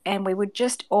spaces, and we would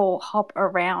just all hop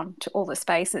around to all the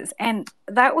spaces. And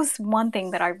that was one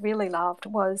thing that I really loved,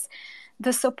 was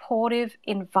the supportive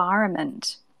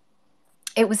environment.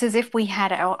 It was as if we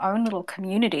had our own little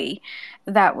community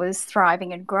that was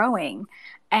thriving and growing.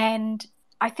 And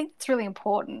I think it's really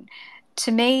important.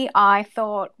 To me, I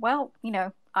thought, well,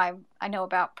 I know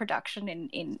about production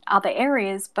in other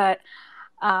areas, but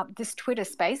this Twitter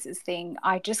Spaces thing,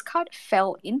 I just kind of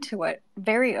fell into it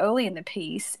very early in the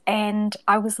piece. And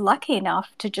I was lucky enough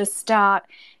to just start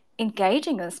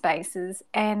engaging in the spaces.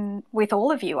 And with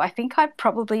all of you, I think I've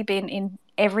probably been in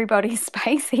everybody's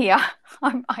space here.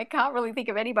 I can't really think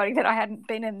of anybody that I hadn't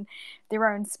been in their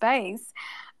own space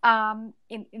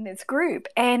in this group.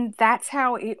 And that's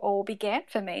how it all began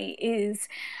for me, is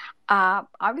I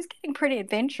was getting pretty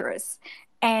adventurous.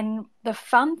 And the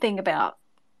fun thing about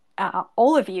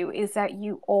all of you is that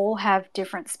you all have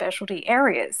different specialty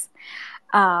areas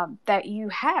that you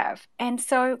have. And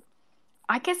so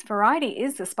I guess variety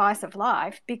is the spice of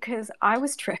life, because I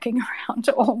was trekking around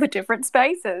to all the different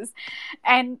spaces,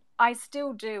 and I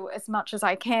still do as much as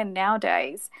I can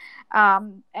nowadays.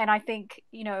 And I think,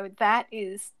 that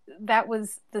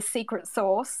was the secret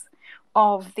sauce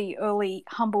of the early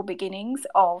humble beginnings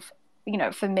of,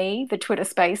 for me, the Twitter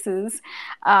Spaces.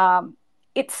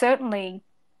 It certainly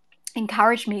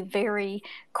encouraged me very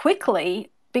quickly,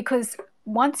 because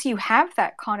once you have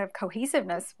that kind of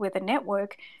cohesiveness with a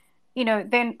network,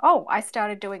 then, I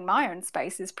started doing my own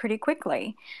spaces pretty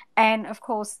quickly. And of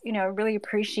course, really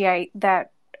appreciate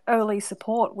that early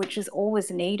support, which is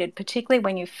always needed, particularly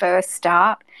when you first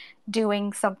start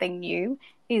doing something new,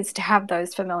 is to have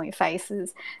those familiar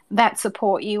faces that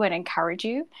support you and encourage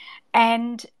you.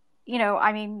 And,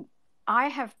 I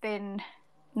have been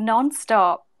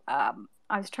nonstop.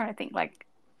 I was trying to think, like,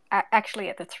 actually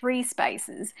at the three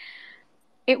spaces,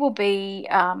 it will be,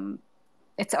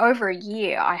 it's over a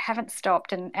year. I haven't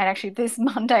stopped. And actually this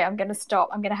Monday, I'm going to stop.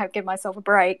 I'm going to give myself a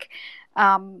break.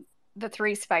 The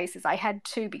three spaces, I had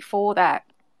two before that,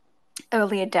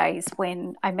 earlier days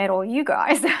when I met all you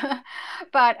guys.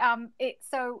 But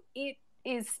it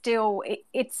is still,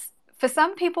 it's for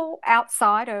some people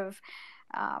outside of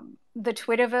the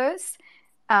Twitterverse.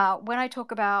 When I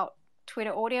talk about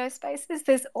Twitter audio spaces,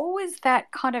 there's always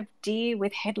that kind of deer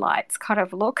with headlights kind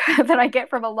of look that I get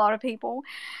from a lot of people.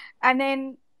 And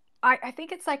then I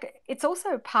think it's like, it's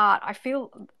also part, I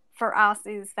feel, for us,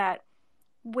 is that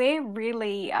we're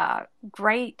really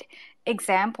great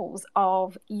examples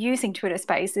of using Twitter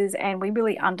Spaces, and we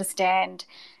really understand,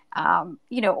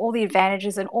 all the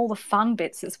advantages and all the fun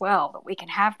bits as well that we can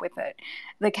have with it,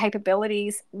 the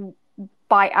capabilities.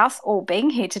 By us all being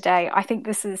here today, I think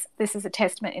this is a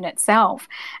testament in itself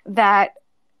that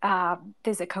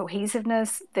there's a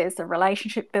cohesiveness, there's a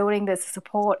relationship building, there's a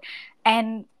support,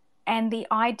 and the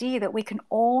idea that we can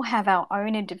all have our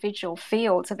own individual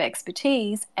fields of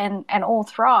expertise and all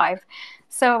thrive.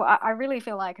 So I really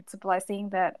feel like it's a blessing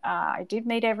that I did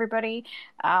meet everybody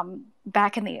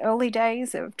back in the early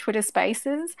days of Twitter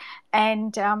Spaces,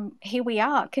 and here we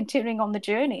are continuing on the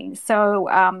journey. So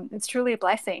it's truly a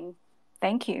blessing.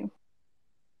 Thank you.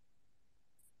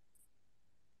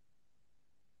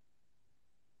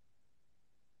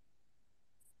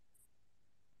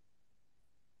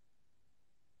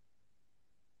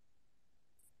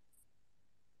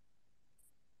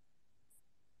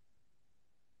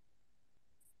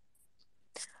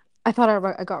 I thought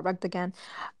I got wrecked again.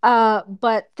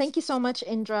 But thank you so much,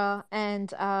 Indra.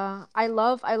 And I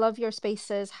love your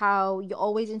spaces, how you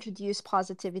always introduce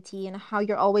positivity and how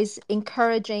you're always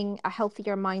encouraging a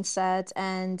healthier mindset.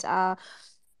 And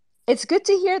it's good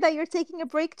to hear that you're taking a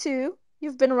break too.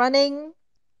 You've been running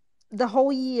the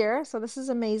whole year. So this is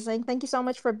amazing. Thank you so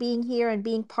much for being here and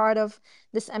being part of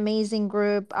this amazing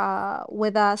group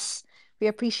with us. We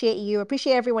appreciate you,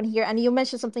 appreciate everyone here. And you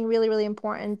mentioned something really, really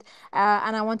important.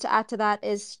 And I want to add to that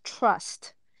is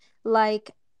trust.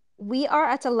 Like, we are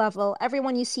at a level,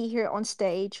 everyone you see here on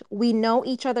stage, we know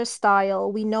each other's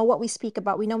style, we know what we speak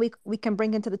about, we know we can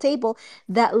bring into the table,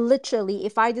 that literally,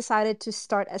 if I decided to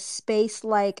start a space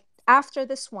like after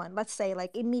this one, let's say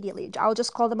like immediately, I'll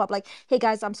just call them up like, hey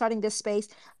guys, I'm starting this space.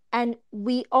 And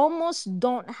we almost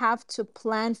don't have to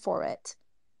plan for it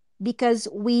because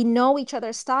we know each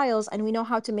other's styles and we know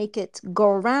how to make it go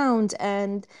around.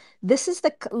 And this is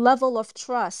the level of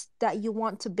trust that you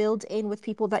want to build in with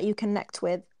people that you connect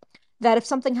with, that if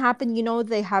something happened, you know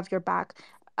they have your back.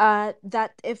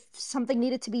 That if something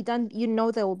needed to be done, you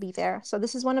know they will be there. So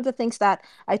this is one of the things that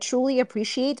I truly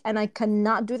appreciate, and I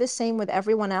cannot do the same with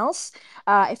everyone else.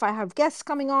 If I have guests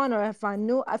coming on, or if I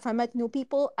met new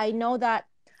people, I know that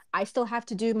I still have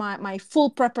to do my full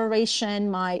preparation,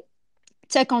 my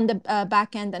tech on the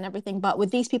back end and everything. But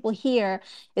with these people here,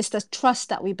 it's the trust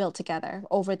that we built together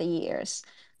over the years.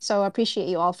 So I appreciate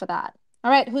you all for that. All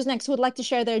right, who's next? Who would like to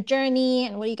share their journey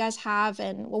and what do you guys have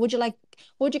and what would you like?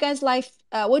 What would you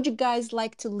guys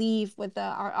like to leave with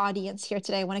our audience here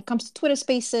today when it comes to Twitter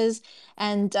Spaces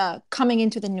and coming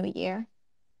into the new year?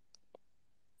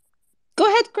 Go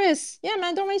ahead, Chris. Yeah,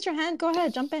 man, don't raise your hand. Go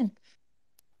ahead, jump in.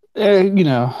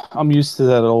 I'm used to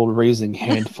that old raising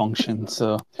hand function.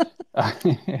 So,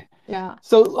 Yeah,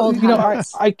 so old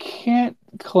habits. I can't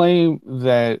claim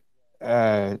that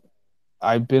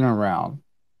I've been around,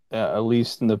 at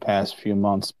least in the past few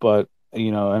months, but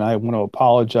and I want to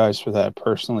apologize for that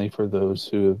personally for those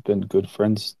who have been good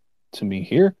friends to me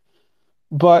here.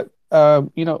 But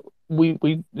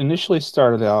we initially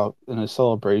started out in a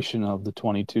celebration of the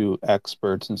 22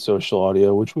 experts in social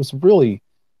audio, which was really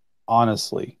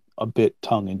honestly a bit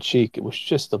tongue in cheek. It was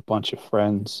just a bunch of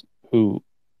friends who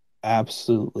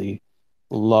absolutely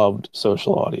loved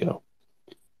social audio.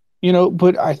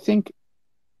 But I think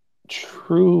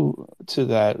true to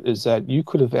that is that you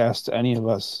could have asked any of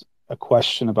us a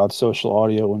question about social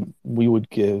audio and we would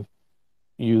give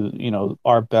you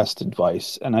our best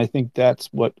advice. And I think that's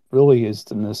what really is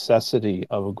the necessity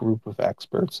of a group of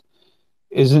experts.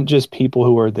 Isn't just people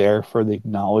who are there for the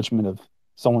acknowledgement of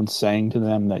someone saying to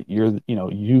them that you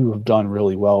have done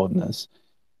really well in this.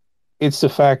 It's the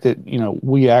fact that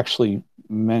we actually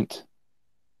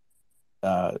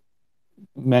uh,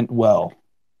 meant well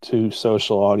to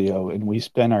social audio, and we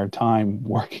spend our time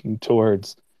working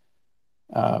towards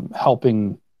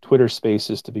helping Twitter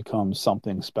Spaces to become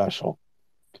something special.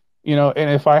 And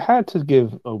if I had to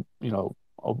give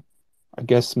I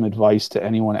guess some advice to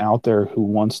anyone out there who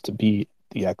wants to be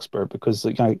the expert, because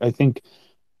I think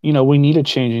we need a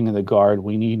changing of the guard.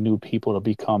 We need new people to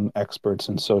become experts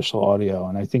in social audio.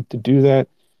 And I think to do that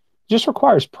just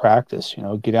requires practice.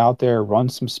 Get out there, run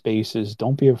some spaces.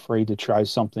 Don't be afraid to try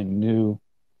something new.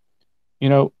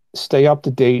 Stay up to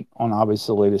date on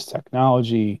obviously the latest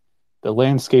technology. The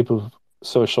landscape of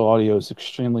social audio is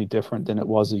extremely different than it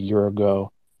was a year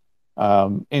ago.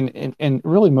 And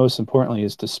really most importantly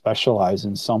is to specialize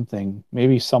in something,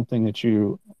 maybe something that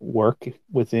you work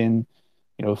within,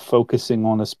 focusing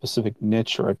on a specific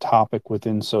niche or a topic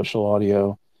within social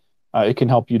audio. It can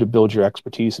help you to build your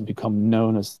expertise and become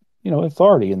known as,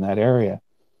 authority in that area.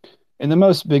 And the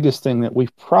most biggest thing that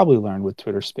we've probably learned with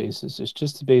Twitter Spaces is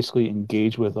just to basically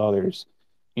engage with others.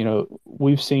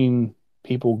 We've seen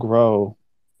people grow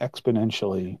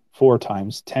exponentially 4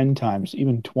 times, 10 times,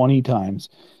 even 20 times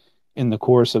in the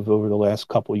course of over the last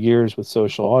couple of years with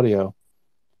social audio.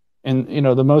 And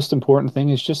the most important thing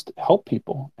is just help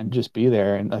people and just be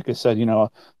there. And like I said,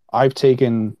 I've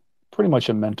taken pretty much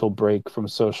a mental break from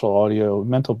social audio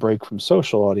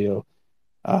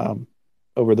um,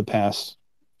 over the past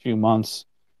few months.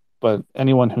 But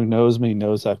anyone who knows me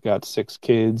knows I've got 6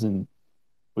 kids and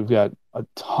we've got a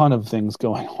ton of things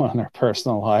going on in our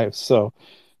personal lives. So,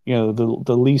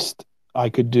 the least I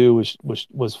could do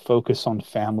was focus on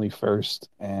family first,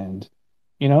 and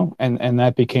and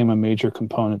that became a major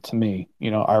component to me.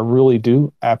 I really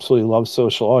do absolutely love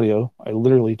social audio. I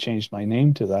literally changed my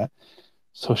name to that,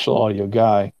 social audio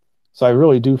guy. So I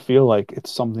really do feel like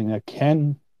it's something that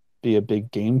can be a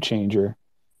big game changer.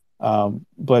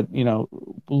 But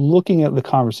looking at the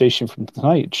conversation from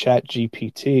tonight,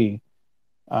 ChatGPT,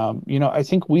 I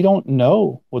think we don't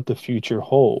know what the future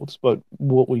holds, but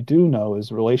what we do know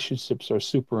is relationships are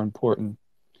super important.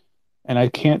 And I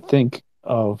can't think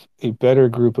of a better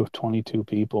group of 22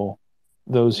 people,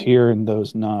 those here and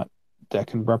those not, that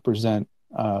can represent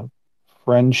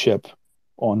friendship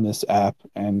on this app.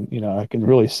 And, I can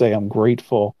really say I'm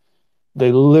grateful.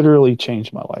 They literally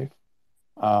changed my life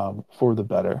for the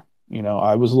better.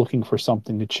 I was looking for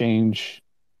something to change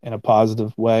in a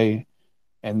positive way.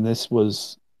 And this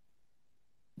was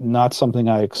not something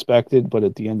I expected, but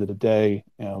at the end of the day,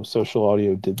 social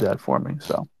audio did that for me.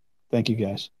 So thank you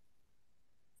guys.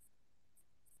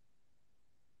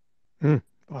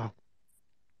 Wow.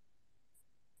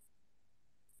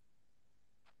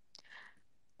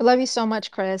 I love you so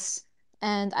much, Chris.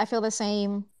 And I feel the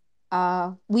same.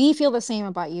 We feel the same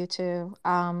about you too.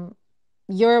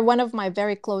 You're one of my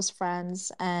very close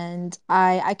friends, and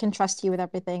I can trust you with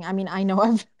everything. I mean, I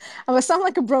know I sound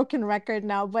like a broken record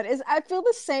now, but I feel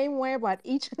the same way about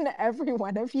each and every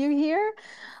one of you here.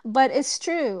 But it's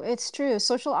true. It's true.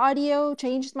 Social audio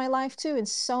changed my life too in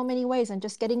so many ways, and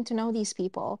just getting to know these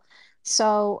people.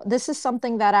 So this is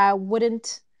something that I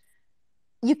wouldn't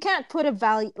you can't put a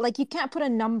value, like you can't put a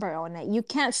number on it. You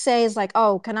can't say it's like,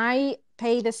 oh, can I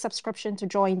pay this subscription to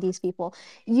join these people.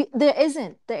 There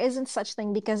isn't such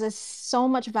thing because it's so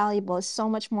much valuable. It's so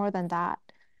much more than that.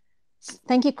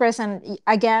 Thank you, Chris. And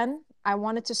again, I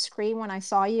wanted to scream when I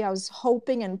saw you. I was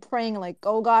hoping and praying, like,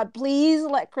 oh God, please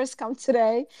let Chris come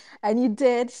today. And you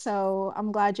did. So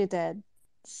I'm glad you did.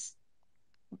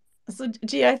 So,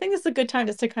 Gia, I think this is a good time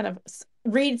just to kind of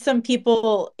read some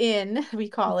people in, we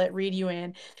call it, read you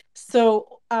in.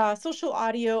 So, social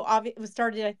audio was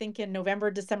started, I think, in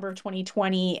November, December of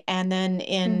 2020. And then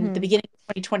in the beginning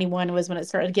of 2021 was when it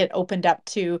started to get opened up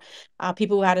to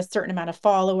people who had a certain amount of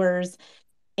followers.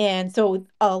 And so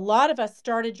a lot of us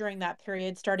started during that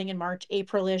period, starting in March,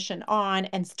 April-ish and on,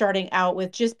 and starting out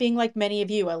with just being like many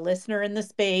of you, a listener in the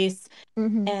space,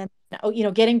 and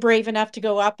getting brave enough to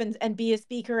go up and be a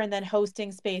speaker and then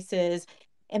hosting spaces.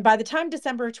 And by the time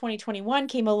December of 2021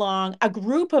 came along, a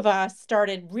group of us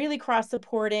started really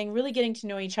cross-supporting, really getting to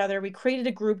know each other. We created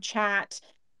a group chat.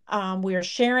 We are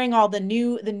sharing all the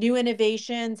new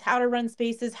innovations, how to run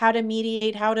spaces, how to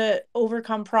mediate, how to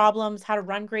overcome problems, how to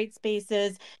run great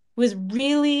spaces. It was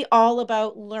really all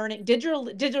about learning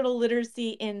digital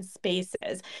literacy in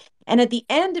spaces. And at the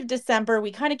end of December,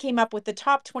 we kind of came up with the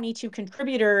top 22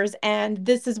 contributors. And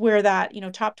this is where that,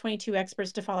 top 22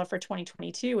 experts to follow for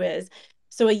 2022 is.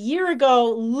 So a year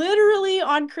ago, literally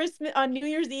on New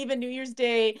Year's Eve and New Year's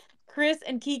Day, Chris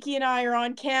and Kiki and I are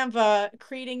on Canva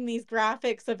creating these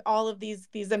graphics of all of these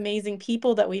amazing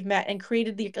people that we've met and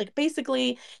created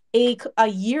basically a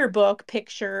yearbook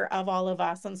picture of all of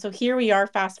us. And so here we are,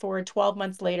 fast forward 12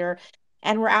 months later,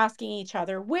 and we're asking each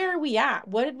other, where are we at?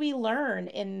 What did we learn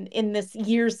in this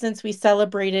year since we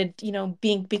celebrated,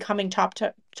 becoming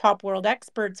top world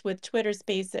experts with Twitter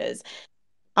Spaces?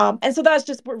 And so that's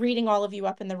just reading all of you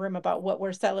up in the room about what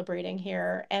we're celebrating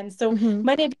here. And so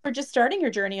many of you are just starting your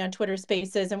journey on Twitter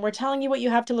Spaces, and we're telling you what you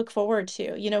have to look forward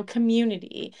to,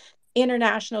 community,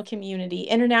 international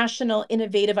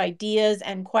innovative ideas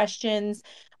and questions.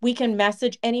 We can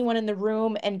message anyone in the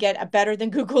room and get a better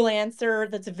than Google answer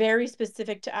that's very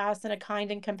specific to us in a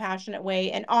kind and compassionate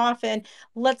way. And often,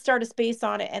 let's start a space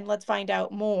on it and let's find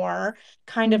out more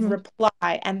kind of reply.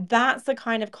 And that's the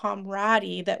kind of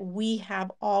camaraderie that we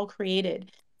have all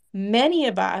created. Many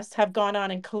of us have gone on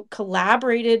and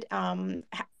collaborated.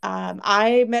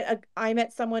 I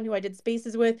met someone who I did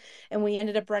spaces with, and we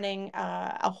ended up running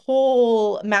a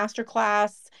whole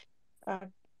masterclass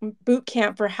boot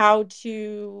camp for how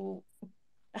to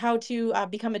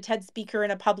become a TED speaker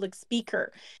and a public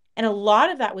speaker. And a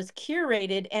lot of that was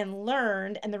curated and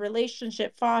learned and the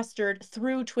relationship fostered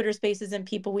through Twitter Spaces and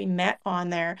people we met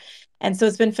on there. And so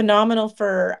it's been phenomenal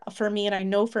for me, and I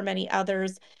know for many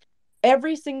others.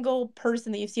 Every single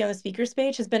person that you see on the speaker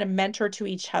page has been a mentor to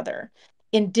each other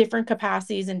in different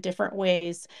capacities, in different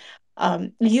ways.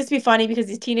 It used to be funny because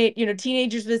these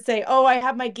teenagers would say, oh, I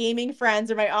have my gaming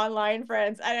friends or my online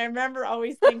friends. And I remember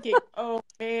always thinking, oh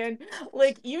man,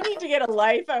 like you need to get a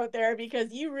life out there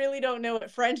because you really don't know what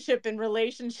friendship and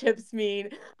relationships mean.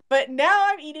 But now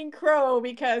I'm eating crow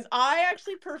because I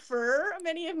actually prefer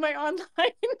many of my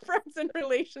online friends and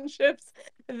relationships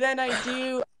than I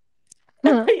do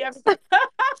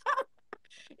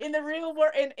in the real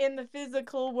world, in the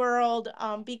physical world,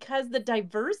 because the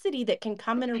diversity that can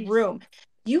come in a room.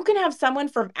 You can have someone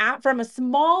from a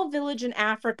small village in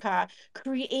Africa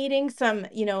creating some,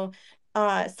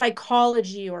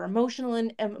 psychology or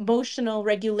emotional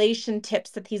regulation tips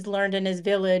that he's learned in his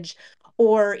village,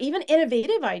 or even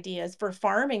innovative ideas for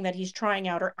farming that he's trying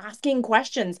out or asking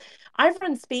questions. I've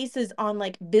run spaces on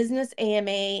like business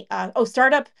AMA,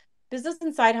 startup business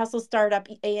and side hustle startup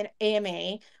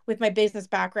AMA with my business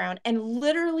background, and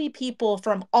literally people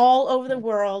from all over the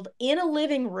world in a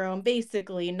living room,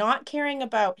 basically not caring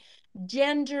about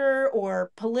gender or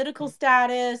political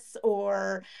status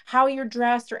or how you're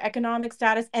dressed or economic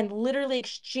status, and literally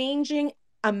exchanging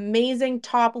amazing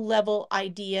top level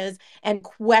ideas and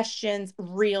questions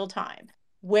real time.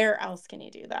 Where else can you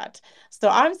do that? So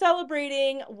I'm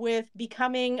celebrating with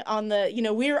becoming on the,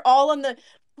 we're all on the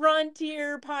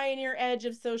frontier, pioneer edge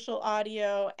of social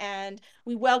audio, and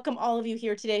we welcome all of you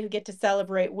here today who get to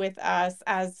celebrate with us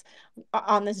as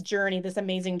on this journey, this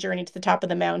amazing journey to the top of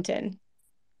the mountain.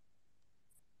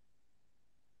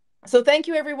 So thank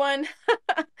you, everyone.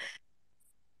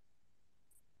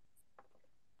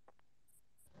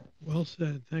 Well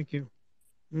said. Thank you.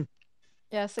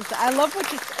 Yes, I love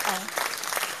what you said.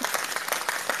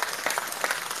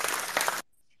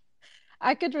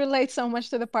 I could relate so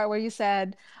much to the part where you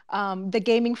said the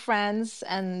gaming friends,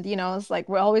 and it's like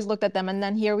we always looked at them, and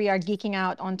then here we are geeking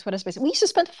out on Twitter Space. We used to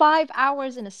spend 5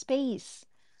 hours in a space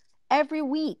every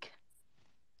week.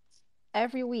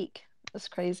 Every week. That's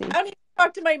crazy. I don't even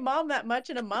talk to my mom that much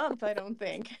in a month, I don't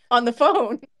think, on the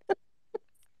phone.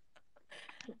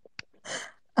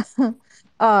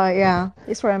 Yeah,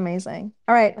 these were amazing.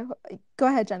 All right, go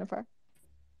ahead, Jennifer.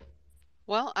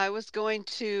 Well, I was going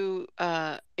to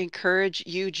encourage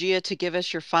you, Gia, to give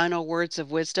us your final words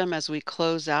of wisdom as we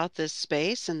close out this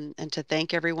space and to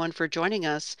thank everyone for joining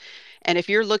us. And if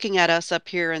you're looking at us up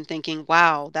here and thinking,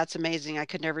 wow, that's amazing, I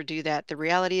could never do that. The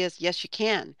reality is, yes, you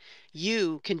can.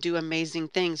 You can do amazing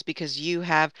things because you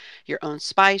have your own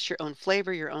spice, your own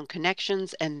flavor, your own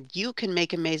connections, and you can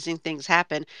make amazing things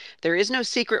happen. There is no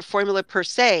secret formula per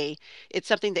se. It's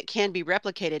something that can be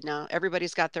replicated now.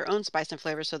 Everybody's got their own spice and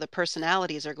flavor, so the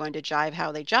personalities are going to jive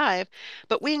how they jive.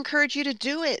 But we encourage you to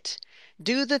do it.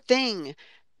 Do the thing.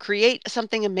 Create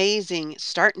something amazing.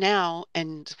 Start now.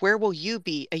 And where will you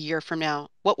be a year from now?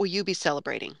 What will you be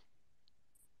celebrating?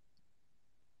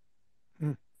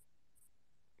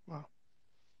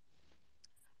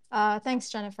 Thanks,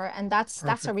 Jennifer. And that's a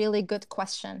Perfect. really good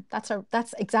question. That's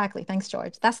exactly, thanks,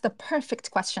 George. That's the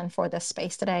perfect question for this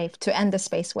space today to end the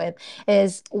space with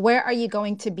is where are you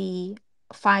going to be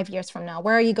 5 years from now?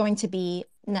 Where are you going to be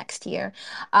next year?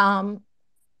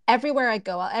 Everywhere I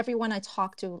go, everyone I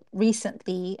talk to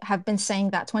recently have been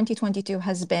saying that 2022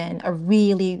 has been a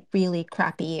really, really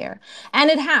crappy year. And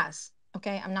it has.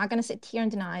 Okay, I'm not going to sit here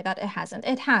and deny that it hasn't.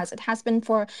 It has. It has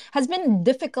been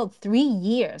difficult 3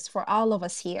 years for all of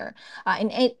us here,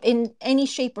 in any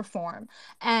shape or form.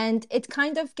 And it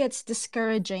kind of gets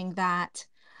discouraging that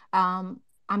um,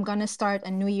 I'm gonna start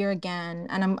a new year again,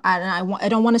 and I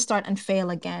don't want to start and fail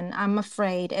again. I'm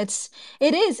afraid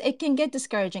it can get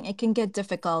discouraging, it can get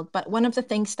difficult, but one of the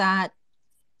things that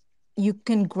you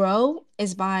can grow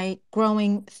is by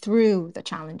growing through the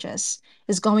challenges,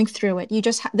 is going through it.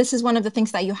 This is one of the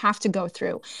things that you have to go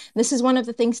through. This is one of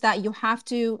the things that you have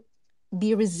to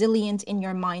be resilient in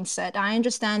your mindset. I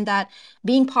understand that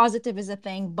being positive is a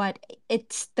thing, but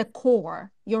it's the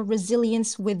core, your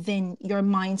resilience within your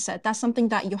mindset. That's something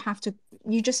that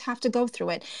you just have to go through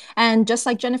it. And just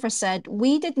like Jennifer said,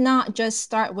 we did not just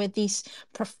start with these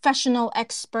professional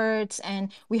experts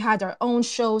and we had our own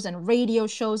shows and radio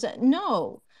shows.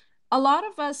 No. A lot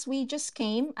of us, we just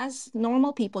came as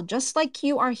normal people, just like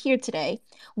you are here today.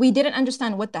 We didn't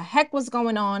understand what the heck was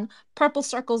going on, purple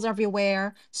circles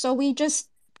everywhere. So we just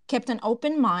kept an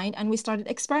open mind and we started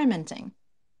experimenting.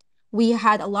 We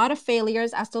had a lot of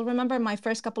failures. I still remember my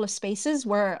first couple of spaces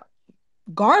were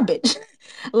garbage.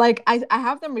 Like I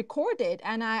have them recorded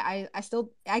and I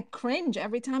cringe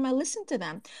every time I listen to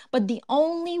them. But the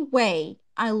only way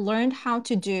I learned how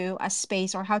to do a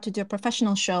space or how to do a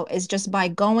professional show is just by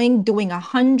doing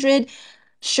 100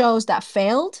 shows that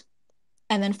failed,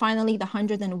 and then finally, the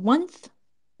 101th,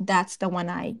 that's the one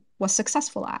I was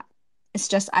successful at. It's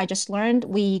just, I just learned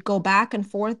we go back and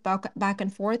forth, back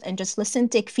and forth, and just listen,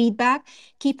 take feedback,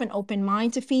 keep an open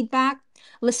mind to feedback,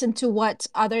 listen to what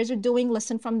others are doing,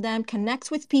 listen from them,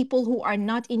 connect with people who are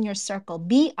not in your circle,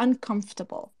 be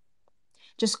uncomfortable.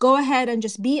 Just go ahead and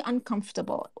just be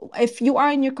uncomfortable. If you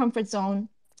are in your comfort zone,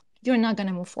 you're not going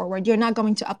to move forward. You're not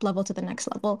going to up level to the next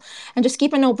level. And just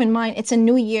keep an open mind. It's a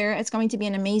new year. It's going to be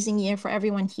an amazing year for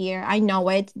everyone here. I know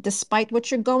it. Despite what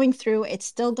you're going through, it's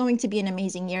still going to be an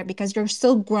amazing year because you're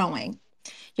still growing.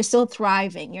 You're still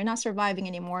thriving. You're not surviving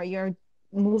anymore. You're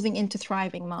moving into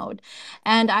thriving mode.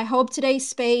 And I hope today's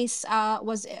space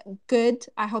was good.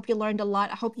 I hope you learned a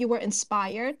lot. I hope you were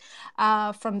inspired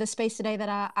from the space today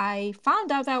that I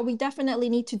found out that we definitely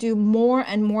need to do more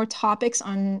and more topics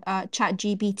on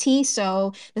ChatGPT.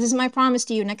 So this is my promise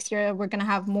to you. Next year, we're going to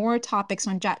have more topics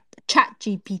on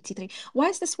ChatGPT. Why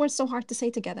is this word so hard to say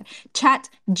together?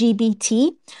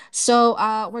 ChatGPT. So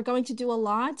we're going to do a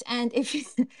lot. And if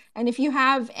you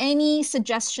have any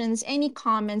suggestions, any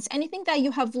comments, anything that you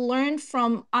have learned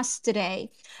from us today,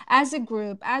 as a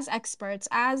group, as experts,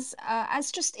 as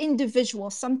just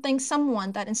individuals,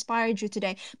 someone that inspired you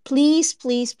today, please,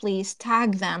 please, please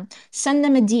tag them, send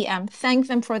them a DM, thank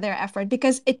them for their effort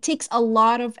because it takes a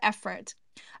lot of effort,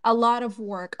 a lot of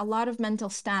work, a lot of mental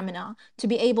stamina to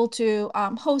be able to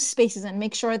host spaces and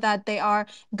make sure that they are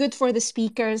good for the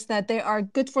speakers, that they are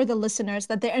good for the listeners,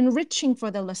 that they're enriching for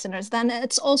the listeners. Then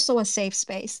it's also a safe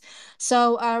space.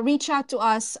 So reach out to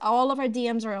us. All of our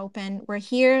DMs are open. We're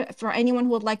here for anyone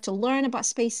who would like to learn about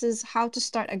spaces, how to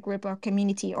start a group or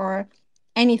community or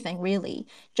anything really.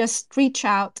 Just reach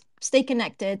out, stay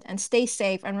connected, and stay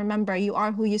safe. And remember, you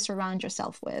are who you surround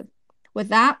yourself with. With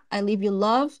that, I leave you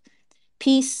love,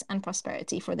 peace, and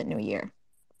prosperity for the new year.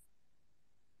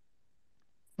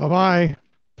 Bye-bye.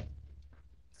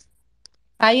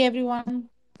 Bye, everyone.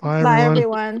 Bye, Bye, everyone.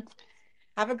 everyone.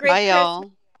 Have a great Bye, Christmas.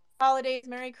 y'all. holidays,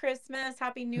 Merry Christmas,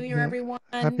 Happy New Year, everyone.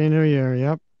 Happy New Year.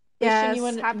 Yep. Wishing you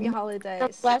Yes, happy a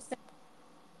holidays. blessing.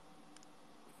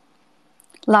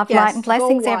 Love, light, Yes, and go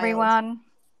blessings, wild. everyone.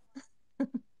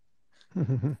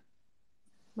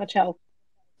 Much health.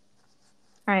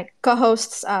 All right,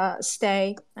 co-hosts,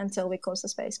 stay until we close the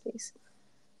space, please.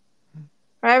 All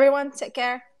right, everyone, take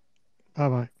care.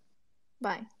 Bye-bye.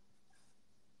 Bye.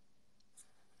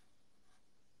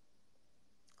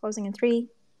 Closing in 3,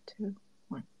 2.